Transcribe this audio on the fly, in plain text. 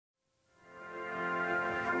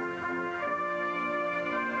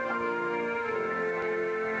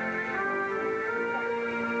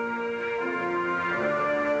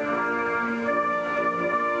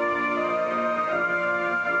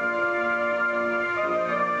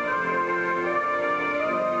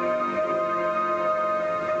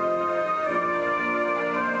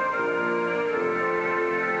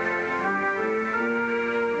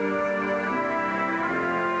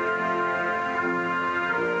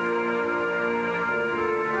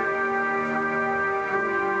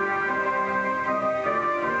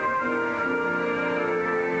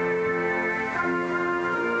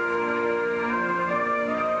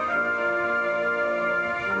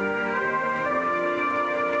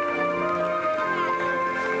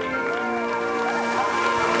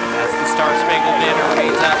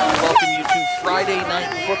Friday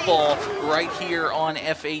Night Football right here on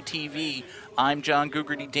FATV. I'm John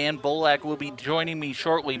Gugerty. Dan Bolak will be joining me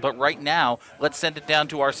shortly, but right now, let's send it down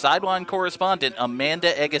to our sideline correspondent,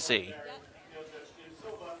 Amanda Agassi.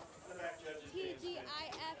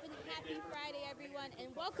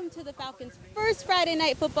 And welcome to the Falcons' first Friday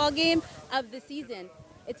Night Football game of the season.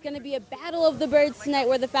 It's going to be a battle of the birds tonight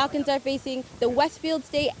where the Falcons are facing the Westfield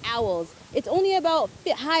State Owls. It's only about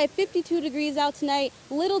high 52 degrees out tonight,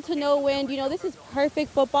 little to no wind. You know, this is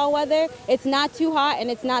perfect football weather. It's not too hot and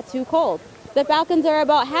it's not too cold. The Falcons are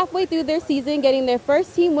about halfway through their season, getting their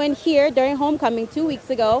first team win here during homecoming 2 weeks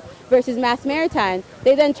ago versus Mass Maritime.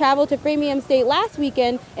 They then traveled to Framingham State last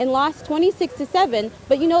weekend and lost 26-7,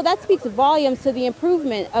 but you know, that speaks volumes to the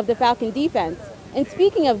improvement of the Falcon defense. And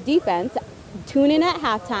speaking of defense, tune in at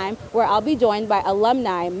halftime where I'll be joined by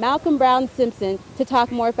alumni Malcolm Brown Simpson to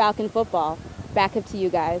talk more Falcon football. Back up to you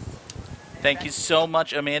guys. Thank you so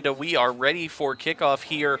much, Amanda. We are ready for kickoff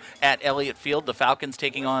here at Elliott Field. The Falcons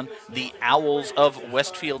taking on the Owls of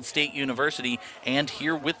Westfield State University. And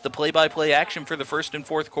here with the play-by-play action for the first and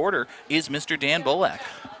fourth quarter is Mr. Dan Bolak.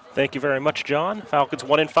 Thank you very much, John. Falcons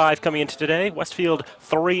 1-5 coming into today. Westfield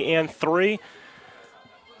 3-3.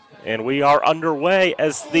 And we are underway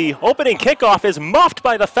as the opening kickoff is muffed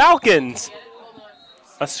by the Falcons.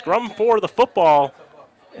 A scrum for the football.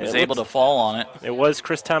 Was able to fall on it. It was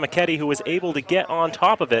Chris Tomachetti who was able to get on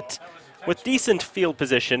top of it with decent field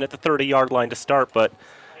position at the 30-yard line to start, but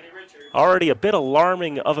already a bit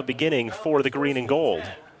alarming of a beginning for the green and gold.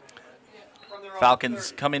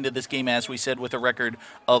 Falcons come into this game, as we said, with a record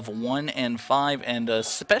of 1-5, and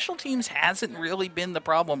special teams hasn't really been the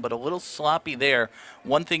problem, but a little sloppy there.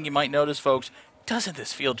 One thing you might notice, folks, doesn't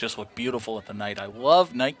this field just look beautiful at the night? I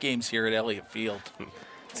love night games here at Elliott Field.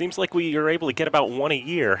 Seems like we are able to get about one a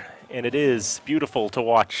year, and it is beautiful to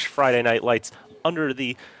watch Friday night lights under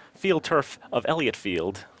the field turf of Elliott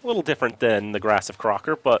Field. A little different than the grass of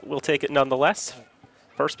Crocker, but we'll take it nonetheless.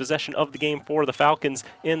 First possession of the game for the Falcons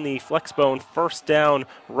in the Flexbone. First down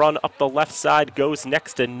run up the left side goes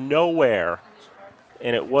next to nowhere.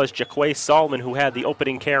 And it was Jaquay Solomon who had the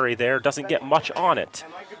opening carry there. Doesn't get much on it,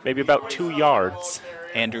 maybe about 2 yards.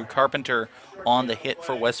 Andrew Carpenter on the hit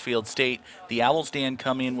for Westfield State. The Owls, Dan,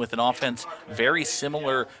 come in with an offense very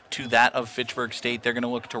similar to that of Fitchburg State. They're going to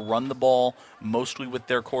look to run the ball mostly with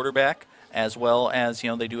their quarterback, as well as,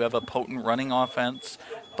 you know, they do have a potent running offense.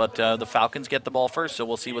 But the Falcons get the ball first, so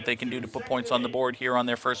we'll see what they can do to put points on the board here on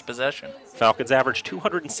their first possession. Falcons average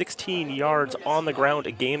 216 yards on the ground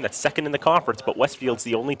a game. That's second in the conference, but Westfield's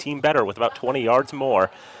the only team better with about 20 yards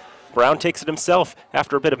more. Brown takes it himself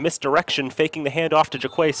after a bit of misdirection, faking the handoff to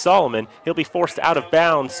Jaquay Solomon. He'll be forced out of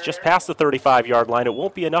bounds just past the 35-yard line. It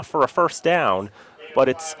won't be enough for a first down, but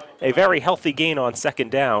it's a very healthy gain on second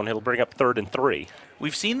down. It'll bring up 3rd and 3.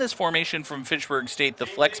 We've seen this formation from Fitchburg State, the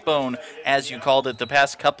Flexbone, as you called it, the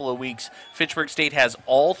past couple of weeks. Fitchburg State has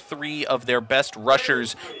all 3 of their best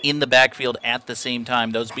rushers in the backfield at the same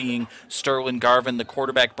time, those being Sterling Garvin, the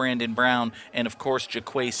quarterback Brandon Brown, and, of course,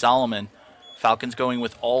 Jaquay Solomon. Falcons going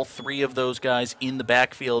with all 3 of those guys in the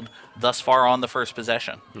backfield thus far on the first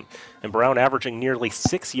possession. And Brown averaging nearly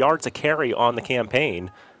 6 yards a carry on the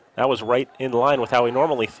campaign. That was right in line with how he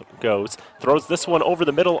normally goes. Throws this one over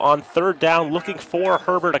the middle on 3rd down, looking for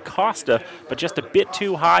Herbert Acosta, but just a bit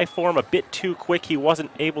too high for him, a bit too quick. He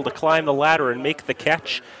wasn't able to climb the ladder and make the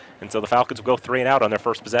catch. And so the Falcons will go 3 and out on their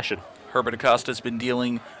first possession. Herbert Acosta's been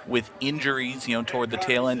dealing with injuries, you know, toward the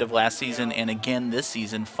tail end of last season and again this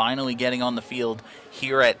season, finally getting on the field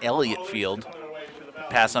here at Elliott Field.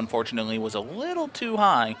 Pass, unfortunately, was a little too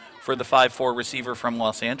high for the 5'4" receiver from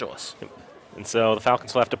Los Angeles. And so the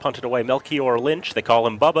Falcons will have to punt it away. Melchior Lynch, they call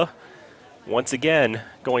him Bubba, once again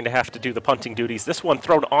going to have to do the punting duties. This one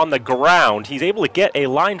thrown on the ground. He's able to get a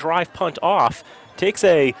line drive punt off. Takes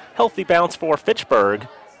a healthy bounce for Fitchburg.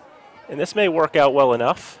 And this may work out well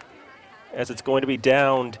enough, as it's going to be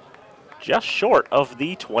downed just short of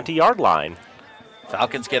the 20-yard line.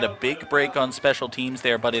 Falcons get a big break on special teams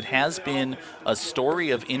there, but it has been a story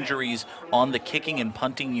of injuries on the kicking and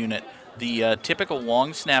punting unit. The typical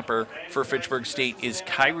long snapper for Fitchburg State is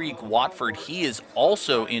Kyrie Watford. He is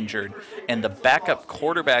also injured, and the backup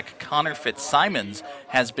quarterback Connor Fitzsimons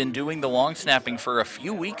has been doing the long snapping for a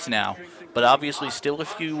few weeks now, but obviously still a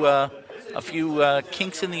few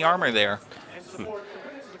kinks in the armor there.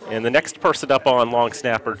 And the next person up on long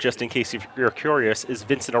snapper, just in case you're curious, is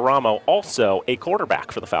Vincent Aramo, also a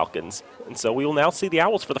quarterback for the Falcons. And so we will now see the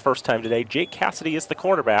Owls for the first time today. Jake Cassidy is the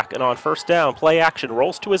quarterback, and on first down, play action,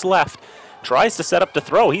 rolls to his left, tries to set up to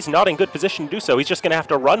throw. He's not in good position to do so. He's just going to have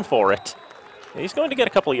to run for it. And he's going to get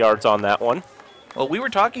a couple of yards on that one. Well, we were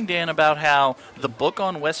talking, Dan, about how the book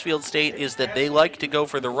on Westfield State is that they like to go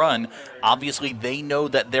for the run. Obviously, they know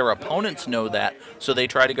that their opponents know that, so they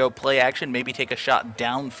try to go play action, maybe take a shot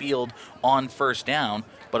downfield on first down,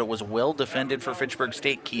 but it was well defended for Fitchburg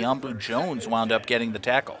State. Kiambu Jones wound up getting the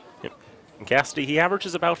tackle. Yep. And Cassidy, he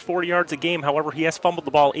averages about 40 yards a game. However, he has fumbled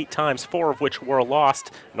the ball 8 times, 4 of which were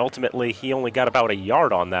lost, and ultimately he only got about a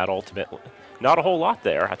yard on that ultimately. Not a whole lot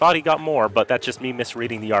there. I thought he got more, but that's just me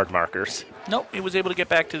misreading the yard markers. Nope, he was able to get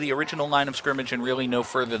back to the original line of scrimmage and really no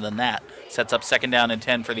further than that. Sets up 2nd down and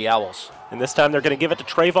 10 for the Owls. And this time they're going to give it to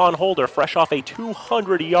Trayvon Holder, fresh off a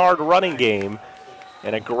 200-yard running game.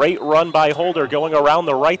 And a great run by Holder going around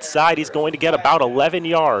the right side. He's going to get about 11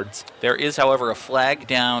 yards. There is, however, a flag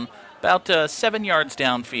down about 7 yards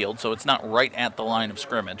downfield, so it's not right at the line of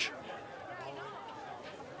scrimmage.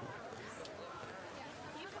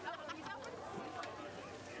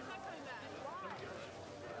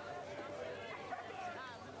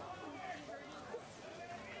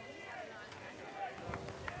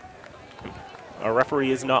 Our referee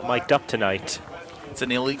is not mic'd up tonight. It's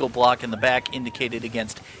an illegal block in the back indicated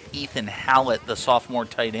against Ethan Hallett, the sophomore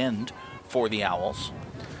tight end for the Owls.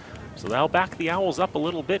 So that'll back the Owls up a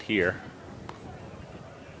little bit here.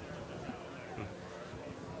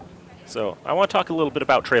 So I want to talk a little bit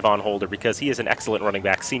about Trayvon Holder because he is an excellent running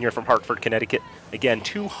back, senior from Hartford, Connecticut. Again,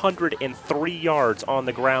 203 yards on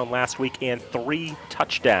the ground last week and 3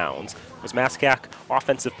 touchdowns. Was MASCAC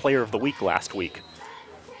Offensive Player of the Week last week.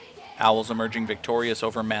 Owls emerging victorious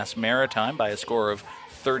over Mass Maritime by a score of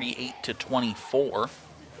 38-24.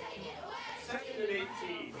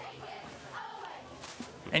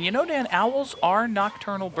 And you know, Dan, owls are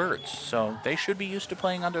nocturnal birds, so they should be used to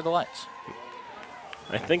playing under the lights.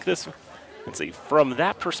 I think this, let's see, from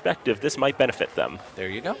that perspective, this might benefit them. There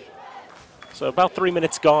you go. So about 3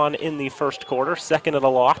 minutes gone in the first quarter, second of the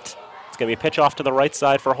lot. It's going to be a pitch off to the right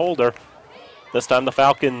side for Holder. This time the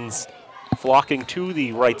Falcons flocking to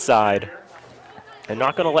the right side. And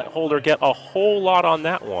not going to let Holder get a whole lot on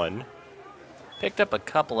that one. Picked up a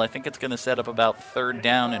couple. I think it's going to set up about 3rd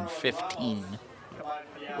down and 15.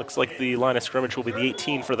 Looks like the line of scrimmage will be the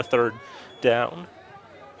 18 for the 3rd down,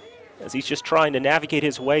 as he's just trying to navigate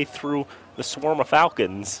his way through the swarm of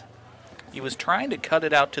Falcons. He was trying to cut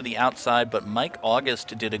it out to the outside, but Mike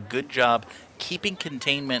August did a good job keeping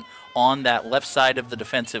containment on that left side of the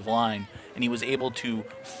defensive line, and he was able to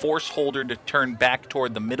force Holder to turn back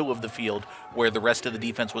toward the middle of the field where the rest of the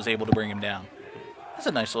defense was able to bring him down. That's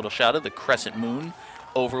a nice little shot of the crescent moon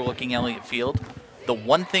overlooking Elliott Field. The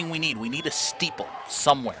one thing we need a steeple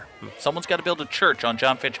somewhere. Someone's got to build a church on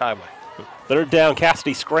John Fitch Highway. 3rd down,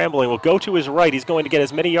 Cassidy scrambling, will go to his right. He's going to get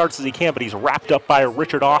as many yards as he can, but he's wrapped up by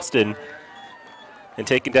Richard Austin and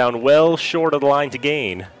taken down well short of the line to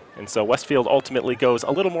gain. And so Westfield ultimately goes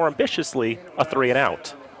a little more ambitiously, a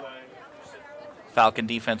 3-and-out. Falcon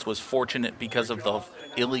defense was fortunate because of the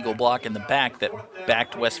illegal block in the back that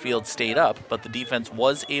backed Westfield State up, but the defense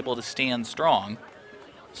was able to stand strong.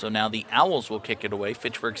 So now the Owls will kick it away.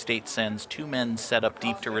 Fitchburg State sends 2 men set up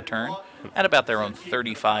deep to return at about their own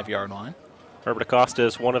 35-yard line. Herbert Acosta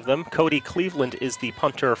is one of them. Cody Cleveland is the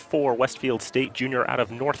punter for Westfield State, junior out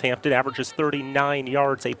of Northampton, averages 39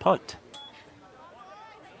 yards a punt.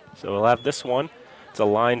 So we'll have this one. It's a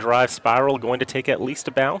line drive spiral, going to take at least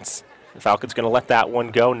a bounce. The Falcons going to let that one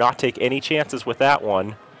go, not take any chances with that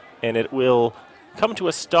one. And it will come to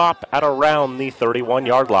a stop at around the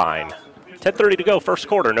 31-yard line. 10:30 to go, first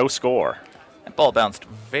quarter, no score. That ball bounced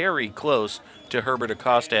very close to Herbert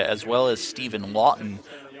Acosta as well as Stephen Lawton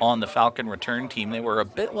on the Falcon return team. They were a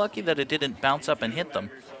bit lucky that it didn't bounce up and hit them.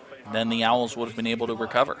 Then the Owls would have been able to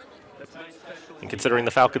recover. And considering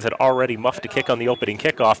the Falcons had already muffed a kick on the opening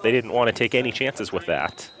kickoff, they didn't want to take any chances with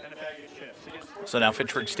that. So now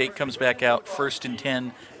Fitchburg State comes back out, 1st and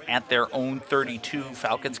 10 at their own 32.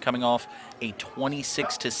 Falcons coming off a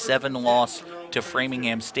 26-7 loss to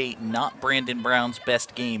Framingham State. Not Brandon Brown's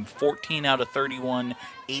best game. 14 out of 31,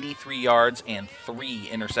 83 yards, and 3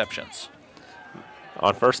 interceptions.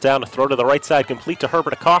 On first down, a throw to the right side, complete to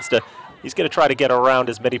Herbert Acosta. He's going to try to get around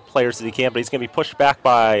as many players as he can, but he's going to be pushed back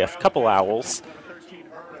by a couple Owls.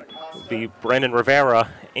 It'll be Brandon Rivera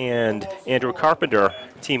and Andrew Carpenter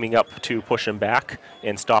teaming up to push him back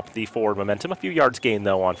and stop the forward momentum. A few yards gained,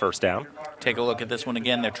 though, on first down. Take a look at this one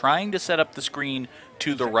again. They're trying to set up the screen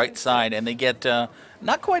to the right side, and they get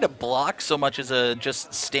not quite a block so much as a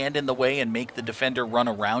just stand in the way and make the defender run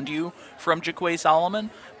around you from Jaquay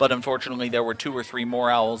Solomon. But unfortunately, there were 2 or 3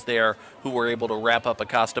 more Owls there who were able to wrap up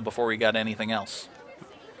Acosta before he got anything else.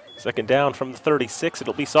 Second down from the 36.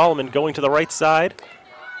 It'll be Solomon going to the right side.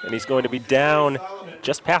 And he's going to be down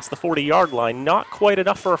just past the 40-yard line. Not quite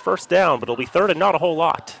enough for a first down, but it'll be third and not a whole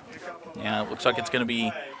lot. Yeah, it looks like it's going to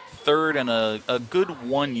be third and a good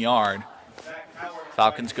 1 yard.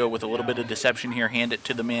 Falcons go with a little bit of deception here, hand it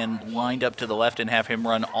to the man lined up to the left and have him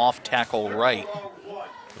run off tackle right.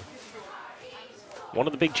 One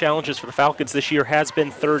of the big challenges for the Falcons this year has been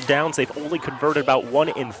third downs. They've only converted about 1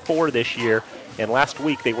 in 4 this year, and last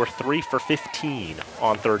week they were 3 for 15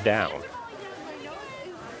 on third down.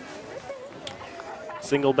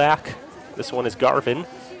 Single back. This one is Garvin.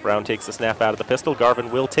 Brown takes the snap out of the pistol. Garvin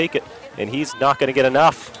will take it, and he's not going to get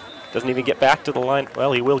enough. Doesn't even get back to the line.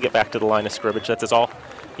 Well, he will get back to the line of scrimmage. That's all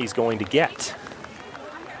he's going to get.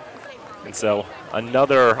 And so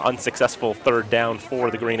another unsuccessful third down for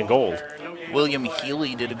the green and gold. William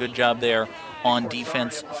Healy did a good job there on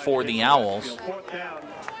defense for the Owls.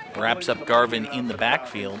 Wraps up Garvin in the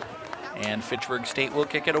backfield, and Fitchburg State will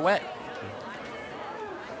kick it away.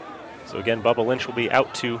 So again, Bubba Lynch will be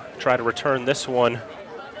out to try to return this one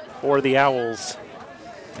for the Owls.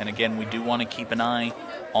 And again, we do want to keep an eye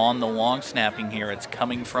on the long snapping here. It's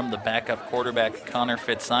coming from the backup quarterback, Connor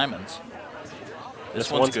Fitzsimons.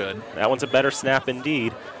 This one's good. That one's a better snap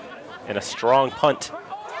indeed. And a strong punt.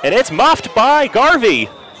 And it's muffed by Garvey.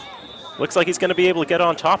 Looks like he's going to be able to get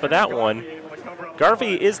on top of that one.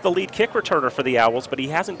 Garvey is the lead kick returner for the Owls, but he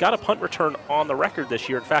hasn't got a punt return on the record this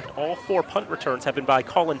year. In fact, all 4 punt returns have been by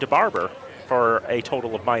Colin DeBarber for a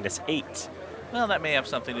total of -8. Well, that may have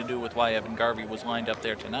something to do with why Evan Garvey was lined up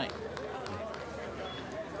there tonight.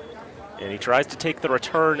 And he tries to take the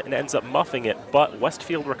return and ends up muffing it, but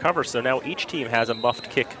Westfield recovers, so now each team has a muffed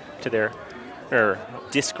kick to their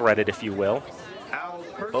discredit, if you will.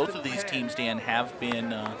 Both of these teams, Dan, have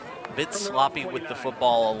been a bit sloppy with the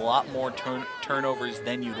football, a lot more turnovers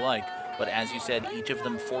than you'd like. But as you said, each of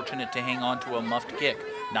them fortunate to hang on to a muffed kick,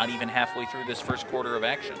 not even halfway through this first quarter of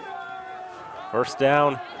action. First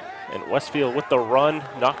down, and Westfield with the run,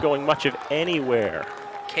 not going much of anywhere.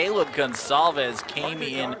 Caleb Gonsalves came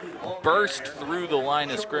in, burst through the line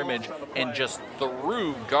of scrimmage, and just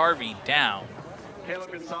threw Garvey down.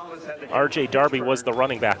 R.J. Darby was the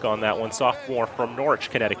running back on that one, sophomore from Norwich,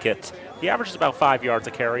 Connecticut. He averages about 5 yards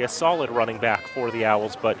a carry, a solid running back for the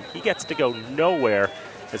Owls, but he gets to go nowhere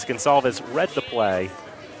as Gonsalves read the play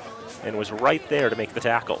and was right there to make the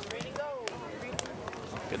tackle.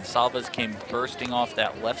 Gonsalves came bursting off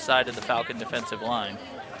that left side of the Falcon defensive line.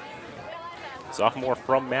 Sophomore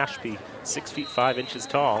from Mashpee, 6 feet 5 inches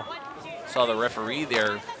tall. Saw the referee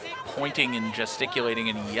there pointing and gesticulating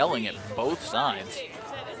and yelling at both sides.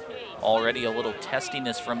 Already a little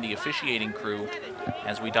testiness from the officiating crew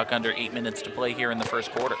as we duck under 8 minutes to play here in the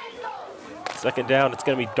first quarter. Second down, it's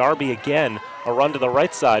going to be Darby again. A run to the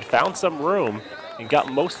right side, found some room and got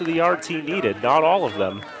most of the yards he needed, not all of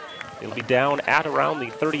them. It'll be down at around the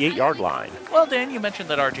 38-yard line. Well, Dan, you mentioned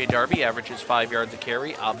that R.J. Darby averages 5 yards a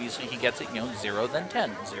carry. Obviously, he gets it, 0, then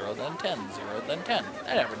 10, 0, then 10, 0, then 10.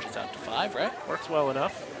 That averages out to 5, right? Works well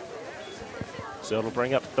enough. So it'll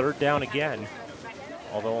bring up third down again,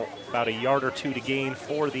 although about a yard or two to gain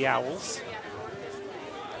for the Owls.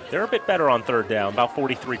 They're a bit better on third down, about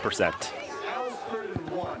 43%.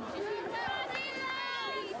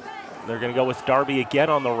 They're going to go with Darby again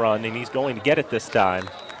on the run, and he's going to get it this time.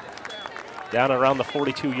 Down around the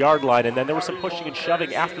 42-yard line, and then there was some pushing and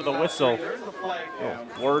shoving after the whistle.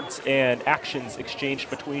 Words and actions exchanged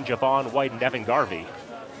between Javon White and Evan Garvey.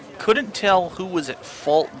 Couldn't tell who was at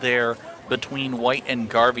fault there between White and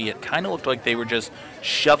Garvey. It kind of looked like they were just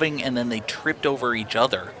shoving and then they tripped over each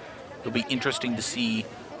other. It'll be interesting to see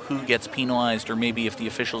who gets penalized, or maybe if the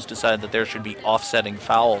officials decide that there should be offsetting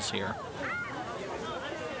fouls here.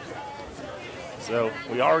 So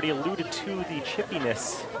we already alluded to the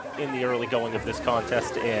chippiness in the early going of this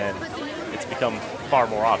contest, and it's become far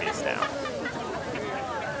more obvious now.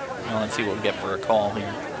 Well, let's see what we get for a call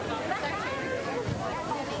here.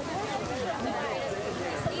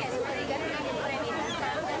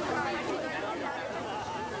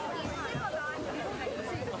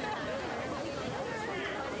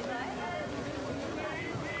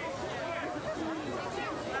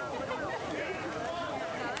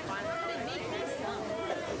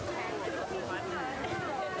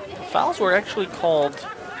 Fouls were actually called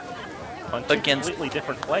on two against completely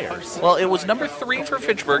different players. Well, it was number 3 for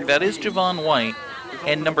Fitchburg, that is Javon White,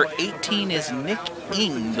 and number 18 is Nick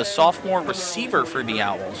Ing, the sophomore receiver for the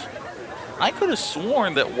Owls. I could have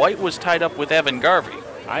sworn that White was tied up with Evan Garvey.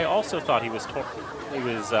 I also thought he was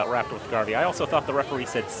wrapped with Garvey. I also thought the referee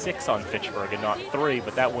said 6 on Fitchburg and not 3,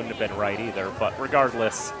 but that wouldn't have been right either. But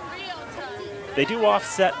regardless, they do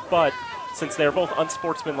offset, but since they're both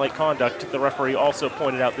unsportsmanlike conduct, the referee also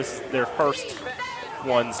pointed out this is their first both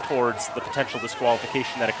ones towards the potential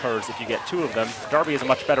disqualification that occurs if you get 2 of them. Darby has a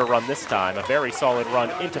much better run this time, a very solid run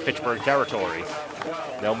into Fitchburg territory.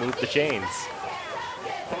 They'll move the chains.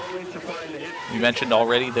 You mentioned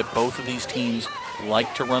already that both of these teams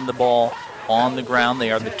like to run the ball on the ground.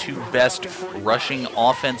 They are the 2 best rushing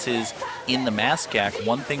offenses in the MASCAC.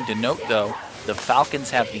 One thing to note, though, the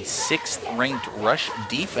Falcons have the 6th ranked rush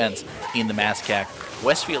defense in the MASCAC.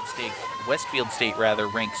 Westfield State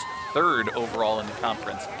ranks 3rd overall in the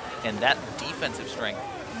conference, and that defensive strength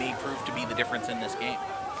may prove to be the difference in this game.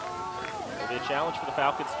 It'll be a challenge for the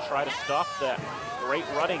Falcons to try to stop that great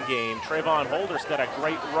running game. Trayvon Holder's got a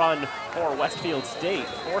great run for Westfield State,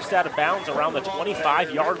 forced out of bounds around the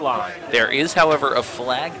 25-yard line. There is, however, a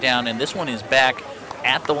flag down, and this one is back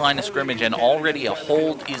at the line of scrimmage, and already a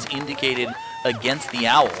hold is indicated against the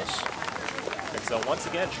Owls. And so once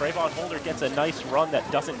again, Trayvon Holder gets a nice run that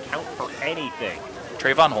doesn't count for anything.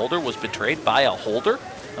 Trayvon Holder was betrayed by a holder?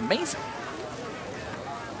 Amazing.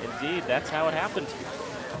 Indeed, that's how it happened.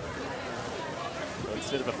 So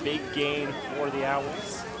instead of a big gain for the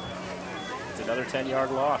Owls, it's another 10-yard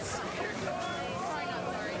loss.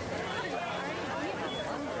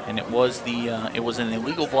 And it was an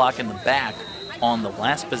illegal block in the back on the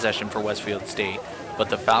last possession for Westfield State, but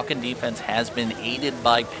the Falcon defense has been aided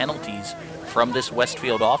by penalties from this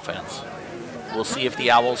Westfield offense. We'll see if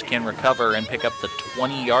the Owls can recover and pick up the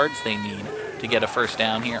 20 yards they need to get a first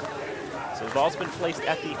down here. So the ball's been placed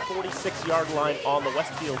at the 46-yard line on the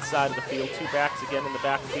Westfield side of the field. 2 backs again in the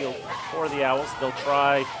backfield for the Owls. They'll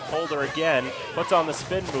try Holder again, puts on the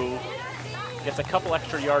spin move, gets a couple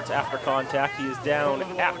extra yards after contact. He is down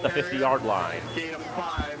at the 50-yard line.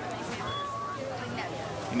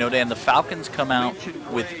 You know, Dan, the Falcons come out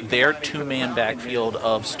with their 2-man backfield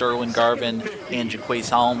of Sterling Garvin and Jaquay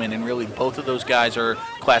Solomon, and really both of those guys are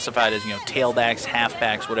classified as, tailbacks,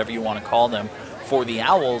 halfbacks, whatever you want to call them. For the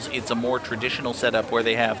Owls, it's a more traditional setup where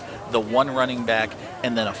they have the 1 running back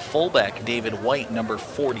and then a fullback, David White, number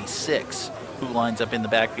 46, who lines up in the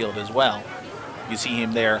backfield as well. You see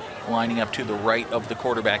him there lining up to the right of the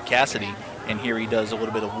quarterback, Cassidy, and here he does a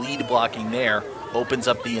little bit of lead blocking there, opens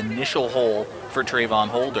up the initial hole for Trayvon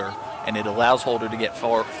Holder, and it allows Holder to get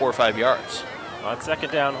 4 or 5 yards. On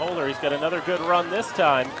second down, Holder, he's got another good run this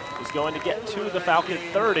time. He's going to get to the Falcon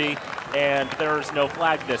 30, and there's no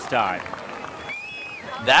flag this time.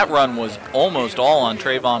 That run was almost all on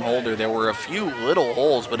Trayvon Holder. There were a few little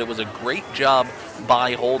holes, but it was a great job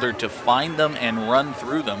by Holder to find them and run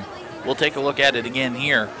through them. We'll take a look at it again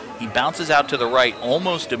here. He bounces out to the right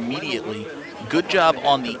almost immediately. Good job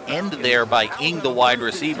on the end there by Ing, the wide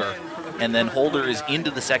receiver. And then Holder is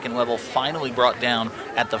into the second level, finally brought down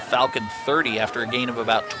at the Falcon 30 after a gain of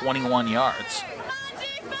about 21 yards.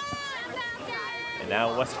 And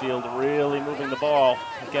now Westfield really moving the ball.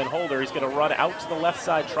 Again, Holder, he's going to run out to the left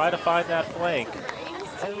side, try to find that flank.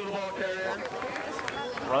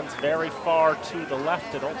 Runs very far to the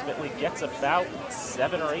left and ultimately gets about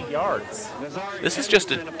 7 or 8 yards. This is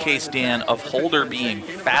just a case, Dan, of Holder being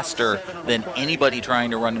faster than anybody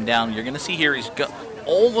trying to run him down. You're going to see here he's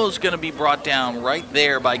almost going to be brought down right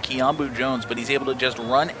there by Keambu Jones, but he's able to just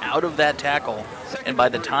run out of that tackle. And by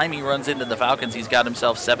the time he runs into the Falcons, he's got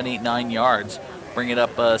himself 7, 8, 9 yards. Bring it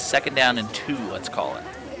up second down and 2, let's call it.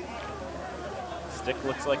 Stick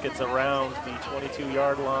looks like it's around the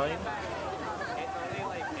 22-yard line.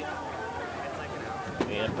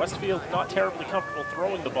 And Westfield not terribly comfortable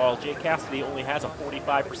throwing the ball. Jay Cassidy only has a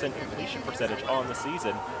 45% completion percentage on the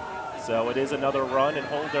season. So it is another run, and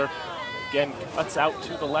Holder again cuts out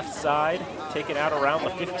to the left side, taken out around the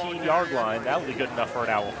 15-yard line. That'll be good enough for an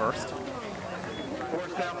Owl first.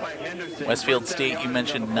 Westfield State, you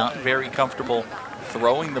mentioned, not very comfortable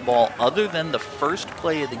throwing the ball other than the first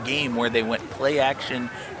play of the game where they went play action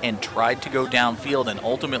and tried to go downfield and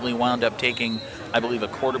ultimately wound up taking, I believe, a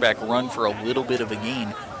quarterback run for a little bit of a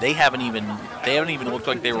gain. They haven't even looked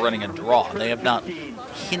like they were running a draw. They have not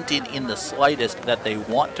hinted in the slightest that they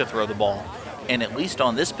want to throw the ball. And at least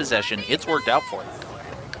on this possession, it's worked out for them.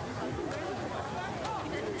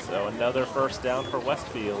 So another first down for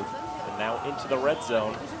Westfield. And now into the red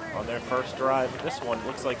zone on their first drive. This one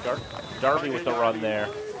looks like Darby with the run there.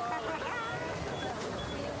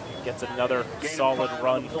 Gets another solid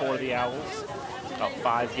run for the Owls. About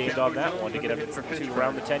 5 gained on that one to get up to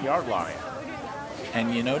around the 10-yard line.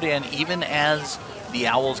 And you know, Dan, even as the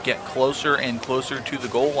Owls get closer and closer to the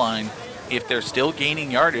goal line, if they're still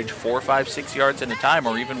gaining yardage, 4, 5, 6 yards at a time,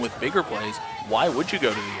 or even with bigger plays, why would you go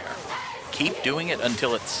to the air? Keep doing it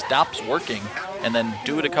until it stops working, and then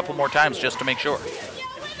do it a couple more times just to make sure.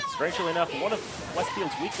 Strangely enough, one of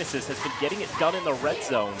Westfield's weaknesses has been getting it done in the red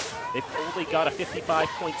zone. They've only got a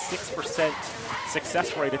 55.6%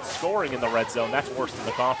 success rate at scoring in the red zone. That's worse than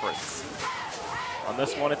the conference. On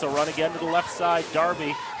this one, it's a run again to the left side.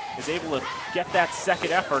 Darby is able to get that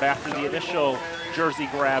second effort after the initial jersey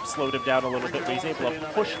grab slowed him down a little bit, but he's able to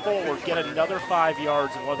push forward, get another 5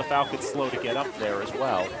 yards, and one of the Falcons slow to get up there as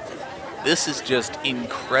well. This is just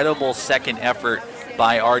incredible second effort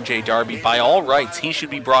by R.J. Darby. By all rights, he should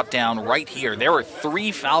be brought down right here. There are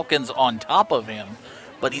 3 Falcons on top of him,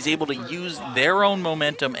 but he's able to use their own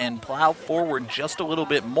momentum and plow forward just a little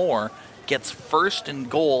bit more, gets first and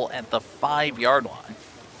goal at the 5-yard line.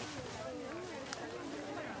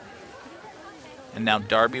 And now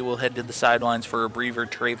Darby will head to the sidelines for a breather.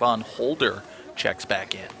 Trayvon Holder checks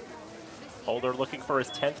back in. Holder looking for his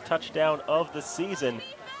 10th touchdown of the season.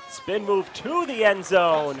 Spin move to the end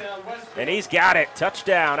zone, and he's got it.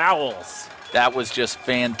 Touchdown, Owls. That was just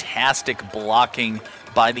fantastic blocking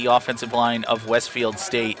by the offensive line of Westfield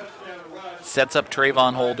State. Sets up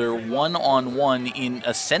Trayvon Holder one-on-one in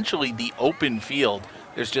essentially the open field.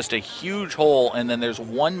 There's just a huge hole, and then there's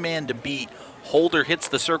one man to beat. Holder hits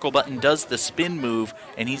the circle button, does the spin move,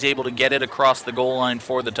 and he's able to get it across the goal line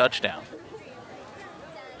for the touchdown.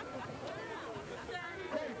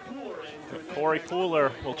 Corey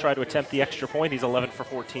Pooler will try to attempt the extra point. He's 11 for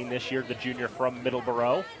 14 this year, the junior from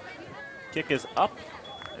Middleborough. Kick is up,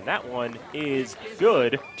 and that one is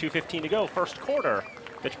good. 2:15 to go, first quarter.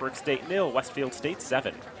 Fitchburg State 0, Westfield State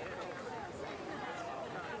 7.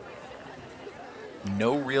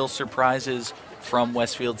 No real surprises from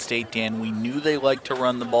Westfield State, Dan. We knew they liked to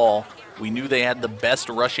run the ball. We knew they had the best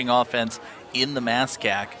rushing offense in the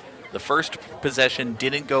MASCAC. The first possession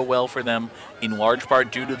didn't go well for them, in large part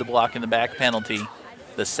due to the block in the back penalty.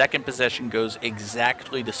 The second possession goes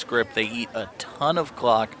exactly to script. They eat a ton of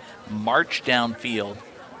clock, march downfield.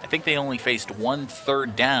 I think they only faced 1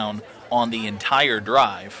 third down on the entire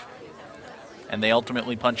drive, and they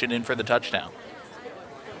ultimately punch it in for the touchdown.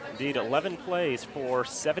 Indeed, 11 plays for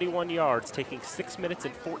 71 yards, taking 6 minutes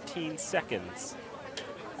and 14 seconds.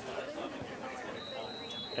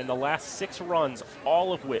 And the last 6 runs,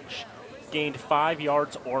 all of which gained 5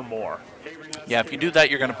 yards or more. Yeah, if you do that,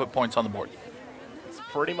 you're going to put points on the board. It's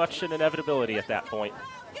pretty much an inevitability at that point.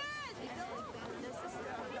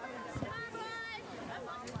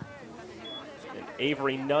 And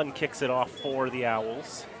Avery Nunn kicks it off for the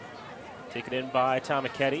Owls. Taken in by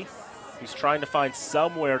Tomaketti, who's trying to find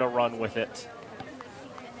somewhere to run with it.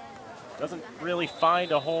 Doesn't really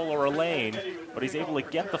find a hole or a lane, but he's able to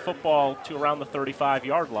get the football to around the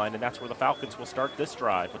 35-yard line, and that's where the Falcons will start this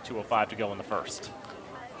drive with 2:05 to go in the first.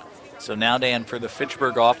 So now, Dan, for the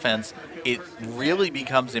Fitchburg offense, it really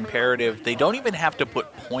becomes imperative. They don't even have to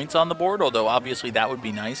put points on the board, although obviously that would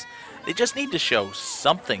be nice. They just need to show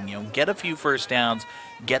something, get a few first downs,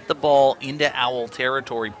 get the ball into Owl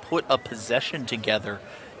territory, put a possession together,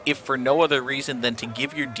 if for no other reason than to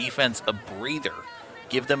give your defense a breather.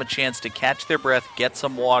 Give them a chance to catch their breath, get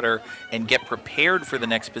some water, and get prepared for the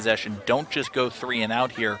next possession. Don't just go 3 and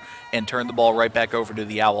out here and turn the ball right back over to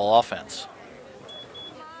the Owl offense.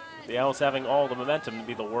 The Owls having all the momentum would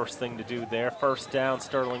be the worst thing to do there. First down,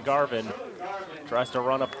 Sterling Garvin tries to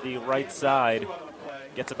run up the right side,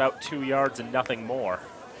 gets about 2 yards and nothing more.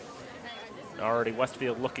 Already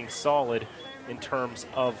Westfield looking solid in terms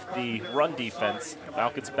of the run defense.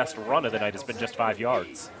 Falcons' best run of the night has been just 5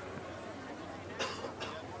 yards.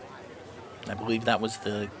 I believe that was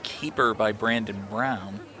the keeper by Brandon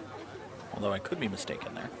Brown, although I could be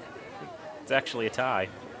mistaken there. It's actually a tie.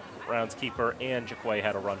 Brown's keeper and Jaquay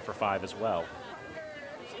had a run for 5 as well.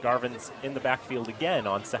 Garvin's in the backfield again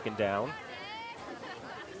on second down.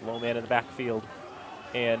 Low man in the backfield,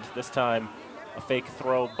 and this time a fake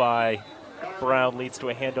throw by Brown leads to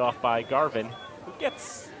a handoff by Garvin, who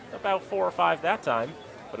gets about 4 or 5 that time,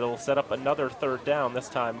 but it'll set up another third down, this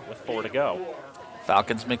time with 4 to go.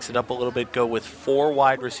 Falcons mix it up a little bit, go with 4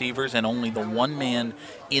 wide receivers and only the 1 man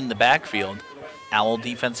in the backfield. Owl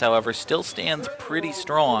defense, however, still stands pretty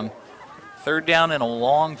strong. Third down and a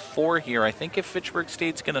long 4 here. I think if Fitchburg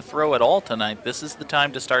State's going to throw at all tonight, this is the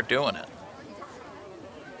time to start doing it.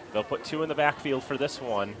 They'll put 2 in the backfield for this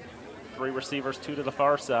one. 3 receivers, 2 to the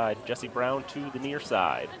far side. Jesse Brown to the near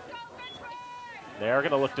side. They're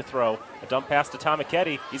going to look to throw. A dump pass to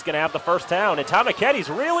Tomaketti. He's going to have the first down, and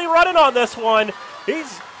Tomaketti's really running on this one.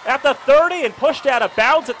 He's at the 30 and pushed out of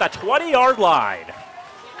bounds at the 20-yard line.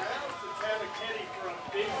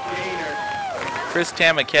 Chris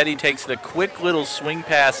Tomaketti takes the quick little swing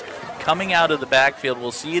pass coming out of the backfield.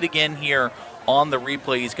 We'll see it again here on the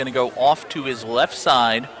replay. He's going to go off to his left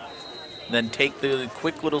side, then take the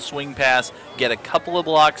quick little swing pass, get a couple of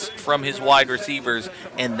blocks from his wide receivers,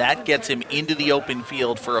 and that gets him into the open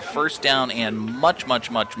field for a first down and much,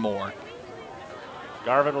 much, much more.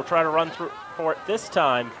 Garvin will try to run through for it this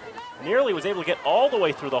time. Nearly was able to get all the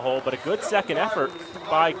way through the hole, but a good second effort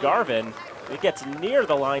by Garvin. It gets near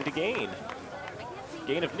the line to gain.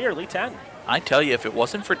 Gain of nearly 10. I tell you, if it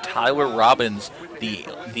wasn't for Tyler Robbins,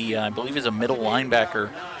 the I believe is a middle linebacker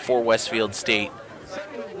for Westfield State,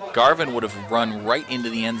 Garvin would have run right into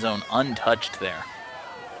the end zone untouched there.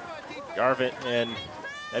 Garvin, and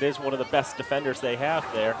that is one of the best defenders they have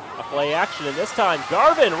there. A play action, and this time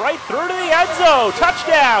Garvin right through to the end zone.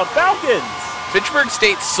 Touchdown, Falcons! Fitchburg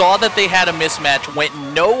State saw that they had a mismatch, went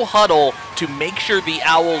no huddle to make sure the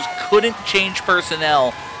Owls couldn't change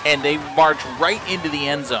personnel, and they marched right into the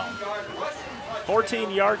end zone.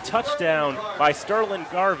 14-yard touchdown by Sterling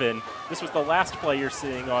Garvin. This was the last play you're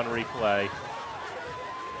seeing on replay.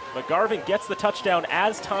 But Garvin gets the touchdown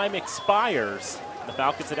as time expires. The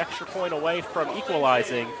Falcons an extra point away from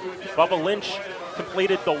equalizing. Bubba Lynch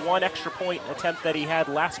completed the one extra point attempt that he had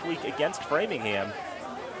last week against Framingham.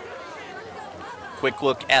 Quick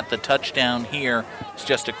look at the touchdown here. It's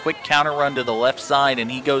just a quick counter run to the left side,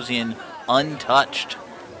 and he goes in untouched.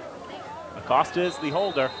 Acosta is the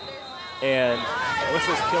holder, and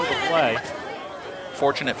whistles kill the play.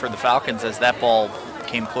 Fortunate for the Falcons as that ball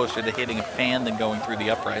came closer to hitting a fan than going through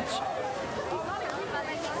the uprights.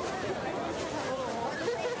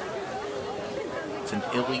 It's an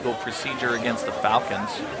illegal procedure against the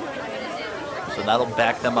Falcons, so that'll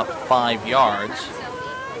back them up 5 yards.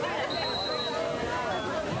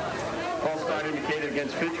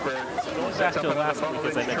 Against Fitchburg. Going back to last week,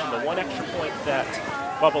 as I mentioned, the one extra point that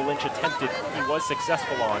Bubba Lynch attempted, he was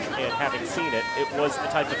successful on, and having seen it, it was the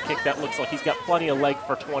type of kick that looks like he's got plenty of leg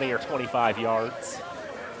for 20 or 25 yards.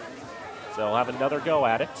 So he'll have another go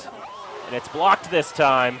at it, and it's blocked this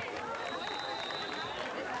time.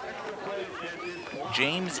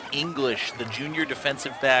 James English, the junior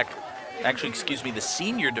defensive back, the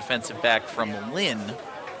senior defensive back from Lynn,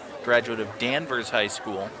 graduate of Danvers High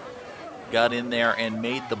School, got in there and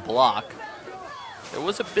made the block. There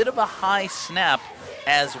was a bit of a high snap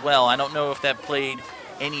as well. I don't know if that played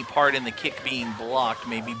any part in the kick being blocked.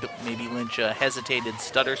 Maybe Lynch hesitated,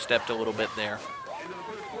 stutter-stepped a little bit there.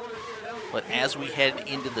 But as we head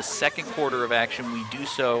into the second quarter of action, we do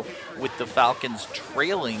so with the Falcons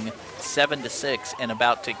trailing 7-6 and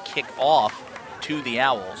about to kick off to the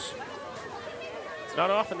Owls. It's not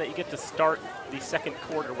often that you get to start the second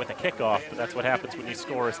quarter with a kickoff, but that's what happens when you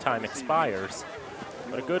score as time expires.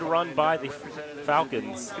 But a good run by the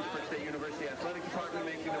Falcons.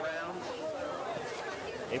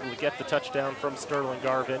 Able to get the touchdown from Sterling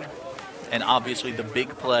Garvin. And obviously the big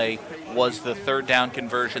play was the third down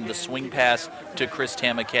conversion, the swing pass to Chris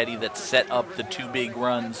Tamaketti that set up the two big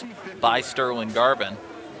runs by Sterling Garvin.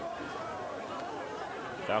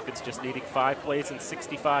 Falcons just needing 5 plays and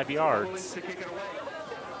 65 yards.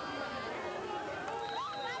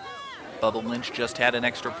 Bubba Lynch just had an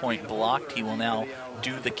extra point blocked. He will now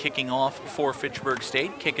do the kicking off for Fitchburg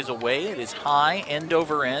State. Kick is away. It is high, end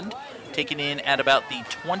over end. Taken in at about the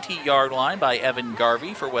 20-yard line by Evan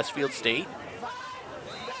Garvey for Westfield State.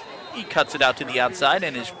 He cuts it out to the outside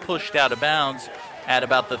and is pushed out of bounds at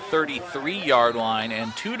about the 33-yard line.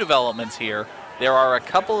 And two developments here. There are a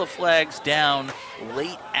couple of flags down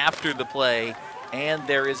late after the play, and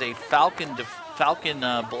there is a Falcon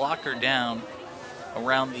blocker down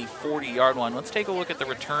around the 40-yard line. Let's take a look at the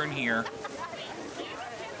return here.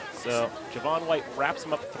 So Javon White wraps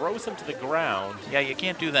him up, throws him to the ground. Yeah, you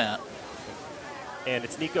can't do that. And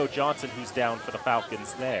it's Nico Johnson who's down for the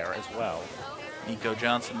Falcons there as well. Nico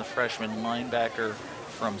Johnson, the freshman linebacker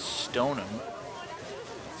from Stoneham.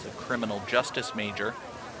 He's a criminal justice major.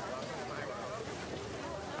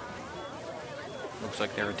 Looks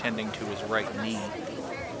like they're attending to his right knee.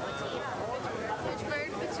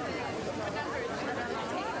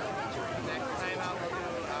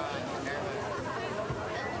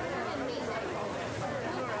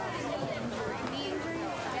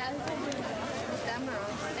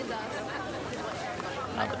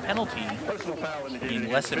 Now the penalty,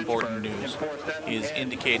 in less important news, is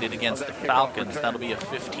indicated against the Falcons. That'll be a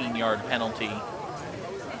 15-yard penalty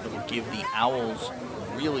that will give the Owls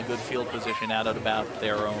really good field position out at about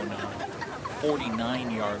their own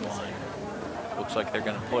 49-yard line. Looks like they're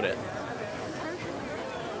going to put it.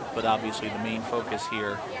 But obviously the main focus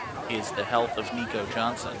here is the health of Nico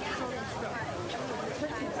Johnson.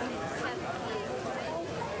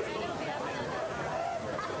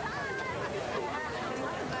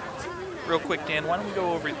 Real quick, Dan, why don't we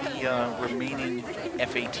go over the remaining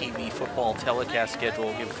FATV football telecast schedule,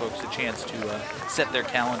 give folks a chance to set their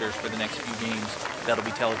calendars for the next few games that'll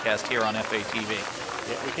be telecast here on FATV.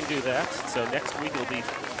 Yeah, we can do that. So next week will be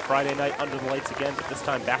Friday night under the lights again, but this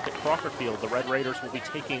time back at Crocker Field. The Red Raiders will be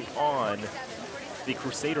taking on the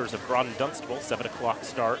Crusaders of Groton Dunstable. 7 o'clock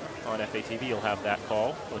start on FATV. You'll have that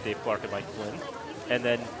call with Dave Clark and Mike Flynn. And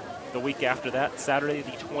then the week after that, Saturday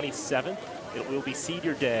the 27th, it will be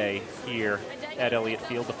Senior Day here at Elliott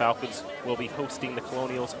Field. The Falcons will be hosting the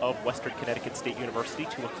Colonials of Western Connecticut State University.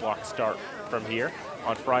 2 o'clock start from here.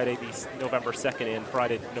 On Friday, the November 2nd and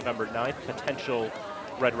Friday, November 9th, potential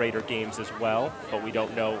Red Raider games as well, but we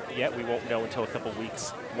don't know yet. We won't know until a couple weeks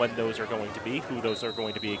when those are going to be, who those are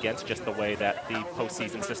going to be against, just the way that the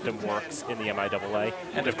postseason system works in the MIAA.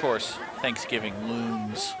 And of course, Thanksgiving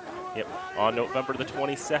looms. Yep. On November the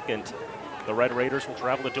 22nd, the Red Raiders will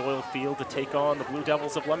travel to Doyle Field to take on the Blue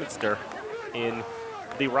Devils of Leominster in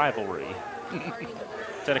the rivalry.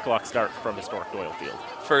 10 o'clock start from historic Doyle Field.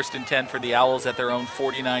 1st and 10 for the Owls at their own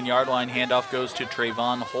 49-yard line. Handoff goes to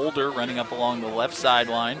Trayvon Holder, running up along the left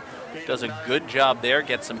sideline. Does a good job there,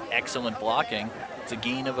 gets some excellent blocking. It's a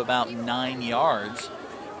gain of about 9 yards.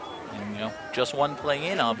 And, you know, just one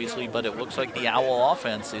play in, obviously, but it looks like the Owl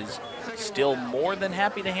offense is still more than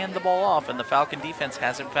happy to hand the ball off, and the Falcon defense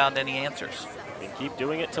hasn't found any answers. And keep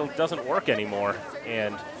doing it till it doesn't work anymore.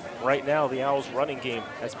 And right now, the Owls' running game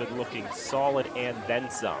has been looking solid and then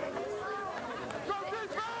some.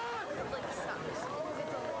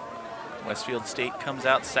 Westfield State comes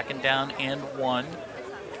out 2nd down and 1.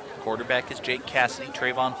 Quarterback is Jake Cassidy.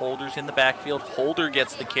 Trayvon Holder's in the backfield. Holder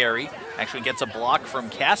gets the carry. Actually gets a block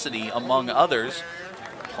from Cassidy, among others.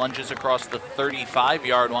 Plunges across the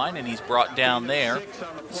 35-yard line, and he's brought down there.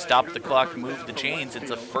 Stop the clock, move the chains.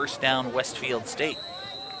 It's a 1st down Westfield State.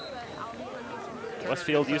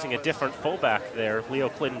 Westfield using a different fullback there. Leo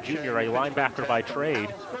Clinton Jr., a linebacker by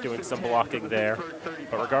trade, doing some blocking there.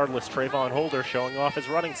 But regardless, Trayvon Holder showing off his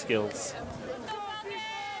running skills.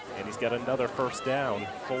 And he's got another 1st down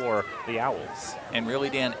for the Owls. And really,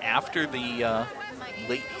 Dan, after the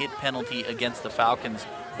late hit penalty against the Falcons,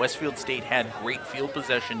 Westfield State had great field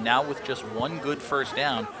possession. Now with just one good 1st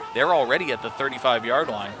down, they're already at the 35-yard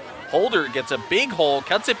line. Holder gets a big hole,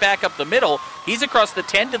 cuts it back up the middle. He's across the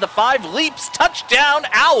 10 to the 5, leaps, touchdown,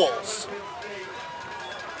 Owls.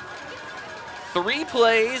 3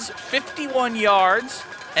 plays, 51 yards,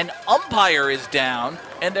 an umpire is down,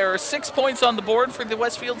 and there are 6 points on the board for the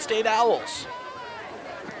Westfield State Owls.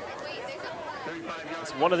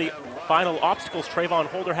 It's one of the final obstacles Trayvon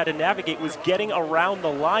Holder had to navigate was getting around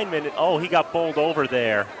the lineman. And, oh, he got bowled over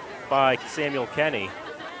there by Samuel Kenny.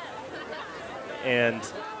 And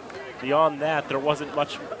beyond that, there wasn't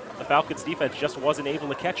much. The Falcons defense just wasn't able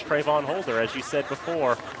to catch Trayvon Holder. As you said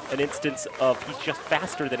before, an instance of he's just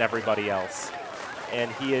faster than everybody else.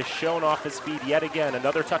 And he has shown off his speed yet again.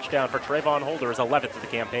 Another touchdown for Trayvon Holder, his 11th of the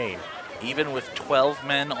campaign. Even with 12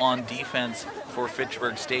 men on defense for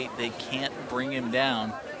Fitchburg State, they can't bring him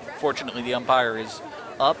down. Fortunately, the umpire is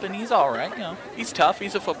up, and he's all right. You know, he's tough.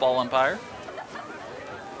 He's a football umpire.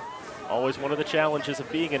 Always one of the challenges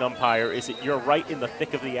of being an umpire is that you're right in the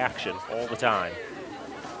thick of the action all the time.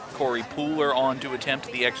 Corey Pooler on to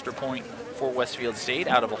attempt the extra point for Westfield State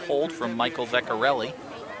out of a hold from Michael Veccarelli.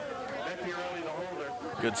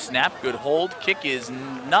 Good snap, good hold. Kick is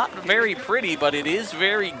not very pretty, but it is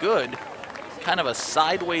very good. Kind of a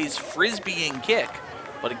sideways frisbeeing kick,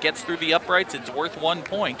 but it gets through the uprights. It's worth 1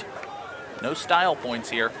 point. No style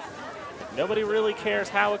points here. Nobody really cares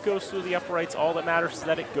how it goes through the uprights. All that matters is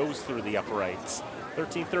that it goes through the uprights.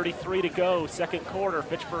 13:33 to go, 2nd quarter.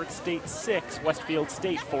 Fitchburg State 6, Westfield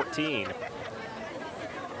State 14.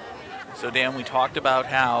 So, Dan, we talked about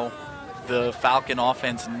how the Falcon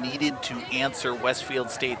offense needed to answer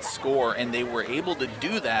Westfield State's score, and they were able to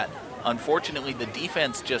do that. Unfortunately, the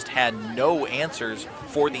defense just had no answers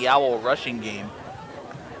for the Owl rushing game.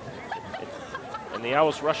 And the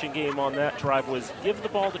Owls' rushing game on that drive was give the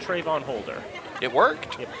ball to Trayvon Holder. It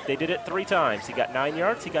worked. Yep, they did it 3 times. He got 9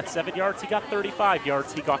 yards, he got 7 yards, he got 35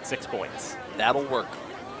 yards, he got 6 points. That'll work.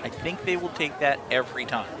 I think they will take that every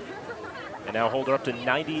time. And now Holder up to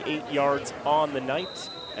 98 yards on the night,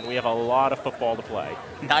 and we have a lot of football to play.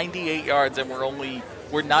 98 yards, and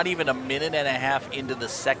we're not even a minute and a half into the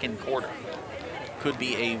 2nd quarter. Could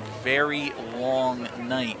be a very long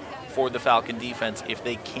night for the Falcon defense if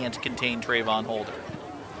they can't contain Trayvon Holder.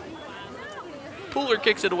 Pooler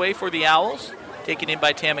kicks it away for the Owls, taken in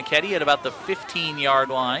by Tamiketti at about the 15-yard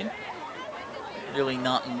line. Really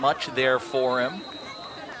not much there for him.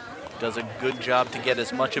 Does a good job to get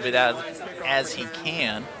as much of it as he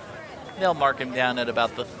can. They'll mark him down at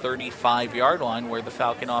about the 35-yard line where the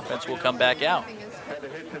Falcon offense will come back out.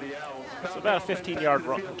 So about a 15-yard,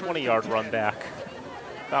 20-yard run back.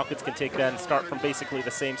 Falcons can take that and start from basically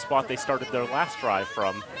the same spot they started their last drive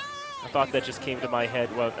from. I thought that just came to my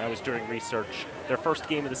head when I was doing research. Their first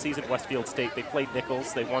game of the season, Westfield State, they played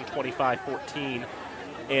Nichols. They won 25-14.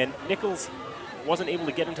 And Nichols wasn't able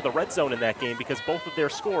to get into the red zone in that game because both of their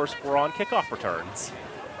scores were on kickoff returns.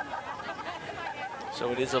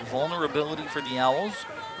 So it is a vulnerability for the Owls,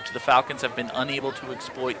 which the Falcons have been unable to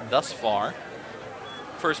exploit thus far.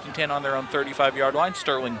 1st and 10 on their own 35-yard line.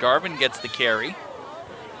 Sterling Garvin gets the carry.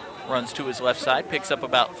 Runs to his left side, picks up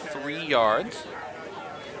about 3 yards.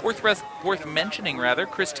 Worth mentioning,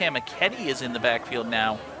 Chris Tamaketti is in the backfield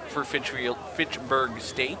now for Fitchburg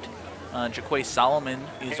State. Jaquay Solomon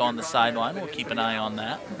is on the sideline. We'll keep an eye on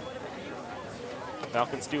that.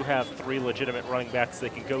 Falcons do have 3 legitimate running backs they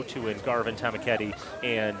can go to in Garvin, Tamaketti,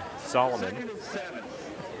 and Solomon.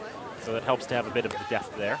 So that helps to have a bit of the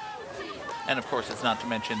depth there. And of course, it's not to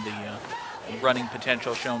mention the running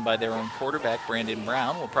potential shown by their own quarterback, Brandon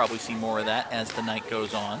Brown. We'll probably see more of that as the night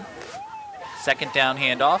goes on. 2nd down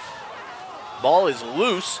handoff. Ball is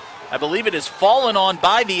loose. I believe it is fallen on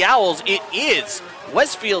by the Owls. It is.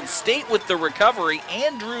 Westfield State with the recovery.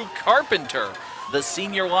 Andrew Carpenter, the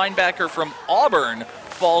senior linebacker from Auburn,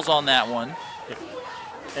 falls on that one.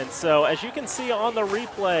 And so, as you can see on the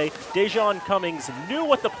replay, Dejon Cummings knew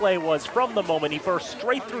what the play was from the moment he burst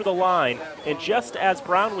straight through the line. And just as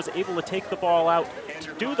Brown was able to take the ball out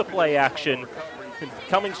to do the play action,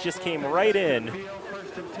 Cummings just came right in,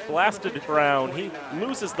 blasted Brown. He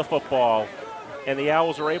loses the football, and the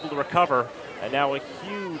Owls are able to recover. And now a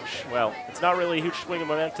huge, well, it's not really a huge swing of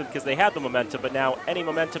momentum because they had the momentum, but now any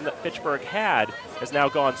momentum that Fitchburg had has now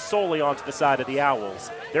gone solely onto the side of the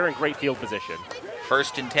Owls. They're in great field position.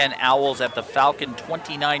 1st and 10, Owls at the Falcon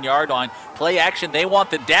 29-yard line. Play action, they want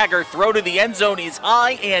the dagger. Throw to the end zone is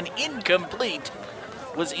high and incomplete.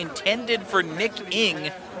 Was intended for Nick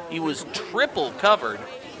Ing. He was triple covered.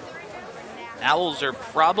 Owls are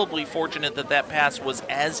probably fortunate that that pass was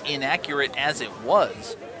as inaccurate as it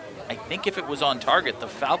was. I think if it was on target, the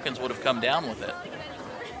Falcons would have come down with it.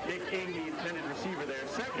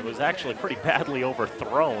 It was actually pretty badly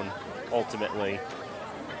overthrown, ultimately.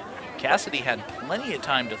 Cassidy had plenty of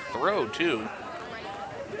time to throw, too.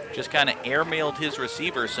 Just kind of airmailed his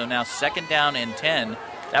receiver, so now 2nd down and 10.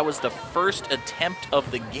 That was the first attempt of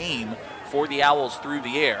the game for the Owls through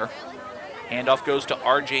the air. Handoff goes to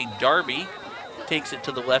R.J. Darby. Takes it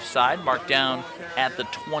to the left side, marked down at the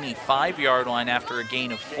 25-yard line after a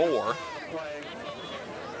gain of 4.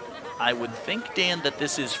 I would think, Dan, that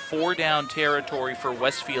this is 4-down territory for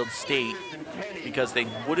Westfield State because they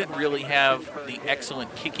wouldn't really have the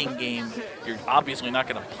excellent kicking game. You're obviously not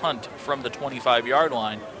going to punt from the 25-yard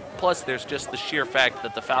line. Plus, there's just the sheer fact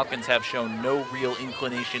that the Falcons have shown no real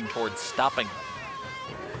inclination towards stopping them.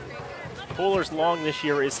 Puller's long this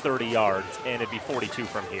year is 30 yards, and it'd be 42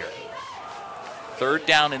 from here. 3rd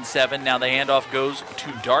down and 7. Now the handoff goes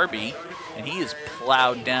to Darby, and he is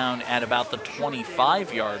plowed down at about the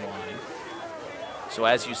 25-yard line. So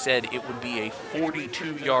as you said, it would be a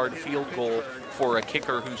 42-yard field goal for a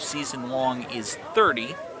kicker whose season long is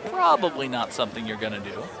 30. Probably not something you're going to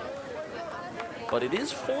do. But it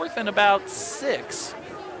is 4th and about 6.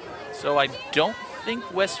 So I don't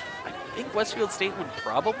think Westfield State would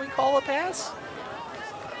probably call a pass.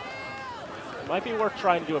 It might be worth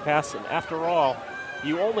trying to do a pass, and after all,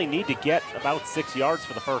 you only need to get about 6 yards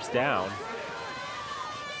for the 1st down.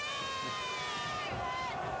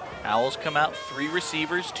 Owls come out, 3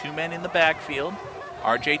 receivers, 2 men in the backfield.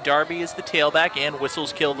 R.J. Darby is the tailback, and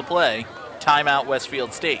whistles kill the play. Timeout,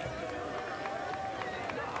 Westfield State.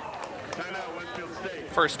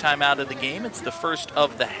 First timeout of the game. It's the first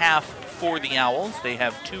of the half for the Owls. They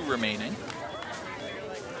have 2 remaining.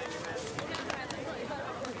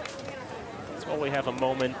 So we have a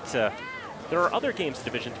moment. There are other games in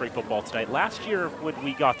Division III football tonight. Last year, when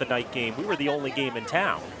we got the night game, we were the only game in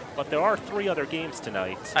town. But there are 3 other games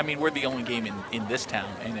tonight. I mean, we're the only game in this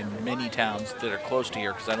town and in many towns that are close to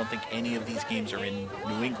here because I don't think any of these games are in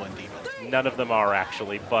New England even. None of them are,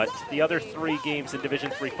 actually. But the other 3 games in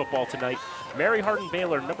Division III football tonight, Mary Hardin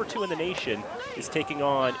Baylor, number 2 in the nation, is taking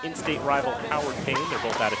on in-state rival Howard Payne. They're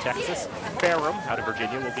both out of Texas. Ferrum, out of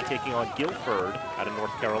Virginia, will be taking on Guilford, out of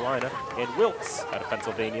North Carolina. And Wilkes, out of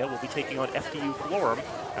Pennsylvania, will be taking on FDU Florham,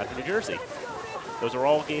 out of New Jersey. Those are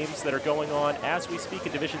all games that are going on as we speak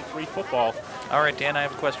in Division III football. All right, Dan, I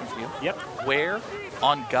have a question for you. Yep. Where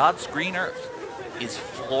on God's green earth is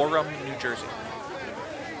Florham, New Jersey?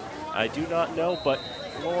 I do not know, but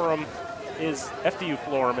Florham is FDU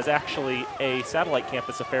Florham is actually a satellite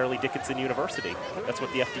campus of Fairleigh Dickinson University. That's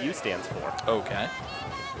what the FDU stands for. Okay.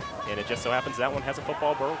 And it just so happens that one has a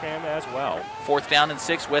football program as well. 4th down and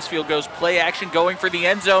 6. Westfield goes play action, going for the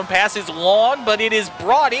end zone. Pass is long, but it is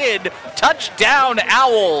brought in. Touchdown,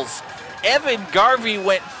 Owls. Evan Garvey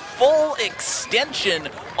went full extension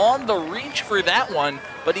on the reach for that one,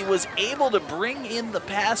 but he was able to bring in the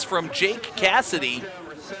pass from Jake Cassidy.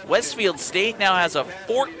 Westfield State now has a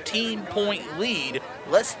 14-point lead,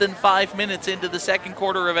 less than 5 minutes into the second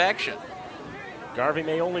quarter of action. Garvey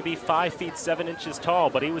may only be 5 feet 7 inches tall,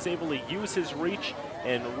 but he was able to use his reach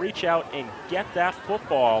and reach out and get that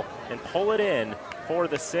football and pull it in for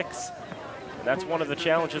the 6. And that's one of the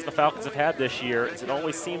challenges the Falcons have had this year. Is it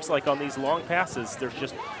always seems like on these long passes, there's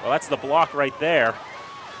just, well, that's the block right there.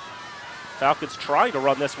 Falcons trying to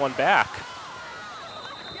run this one back.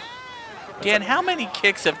 Dan, how many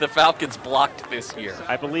kicks have the Falcons blocked this year?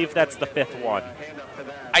 I believe that's the 5th one.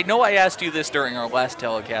 I know I asked you this during our last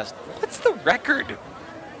telecast. What's the record?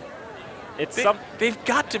 They've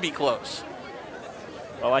got to be close.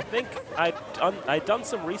 Well, I think I'd done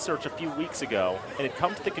some research a few weeks ago and had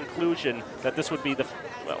come to the conclusion that this would be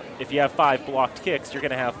well, if you have 5 blocked kicks, you're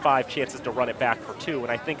going to have 5 chances to run it back for 2.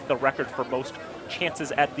 And I think the record for most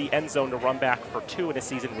chances at the end zone to run back for 2 in a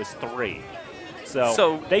season was 3.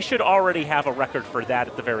 So they should already have a record for that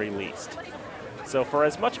at the very least. So for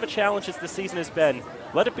as much of a challenge as this season has been,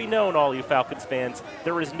 let it be known, all you Falcons fans,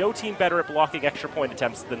 there is no team better at blocking extra point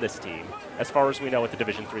attempts than this team, as far as we know at the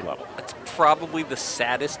Division III level. It's probably the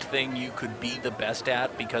saddest thing you could be the best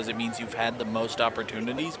at because it means you've had the most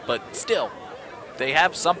opportunities, but still, they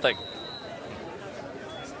have something.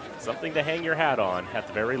 Something to hang your hat on, at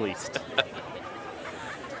the very least.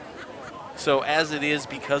 So as it is,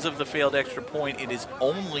 because of the failed extra point, it is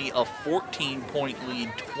only a 14-point lead,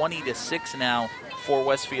 20-6 now for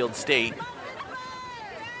Westfield State.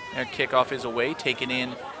 Their kickoff is away, taken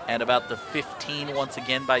in at about the 15 once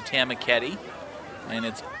again by Tamaketti. And